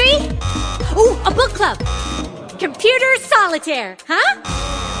laundry? Ooh, a book club. Computer solitaire, huh?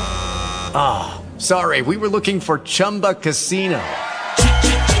 Ah, sorry, we were looking for Chumba Casino.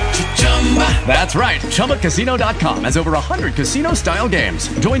 That's right. ChumbaCasino.com has over 100 casino-style games.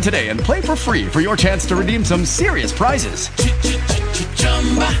 Join today and play for free for your chance to redeem some serious prizes.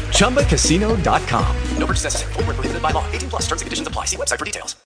 ChumbaCasino.com. No purchase necessary. Void where prohibited by law. 18+ terms and conditions apply. See website for details.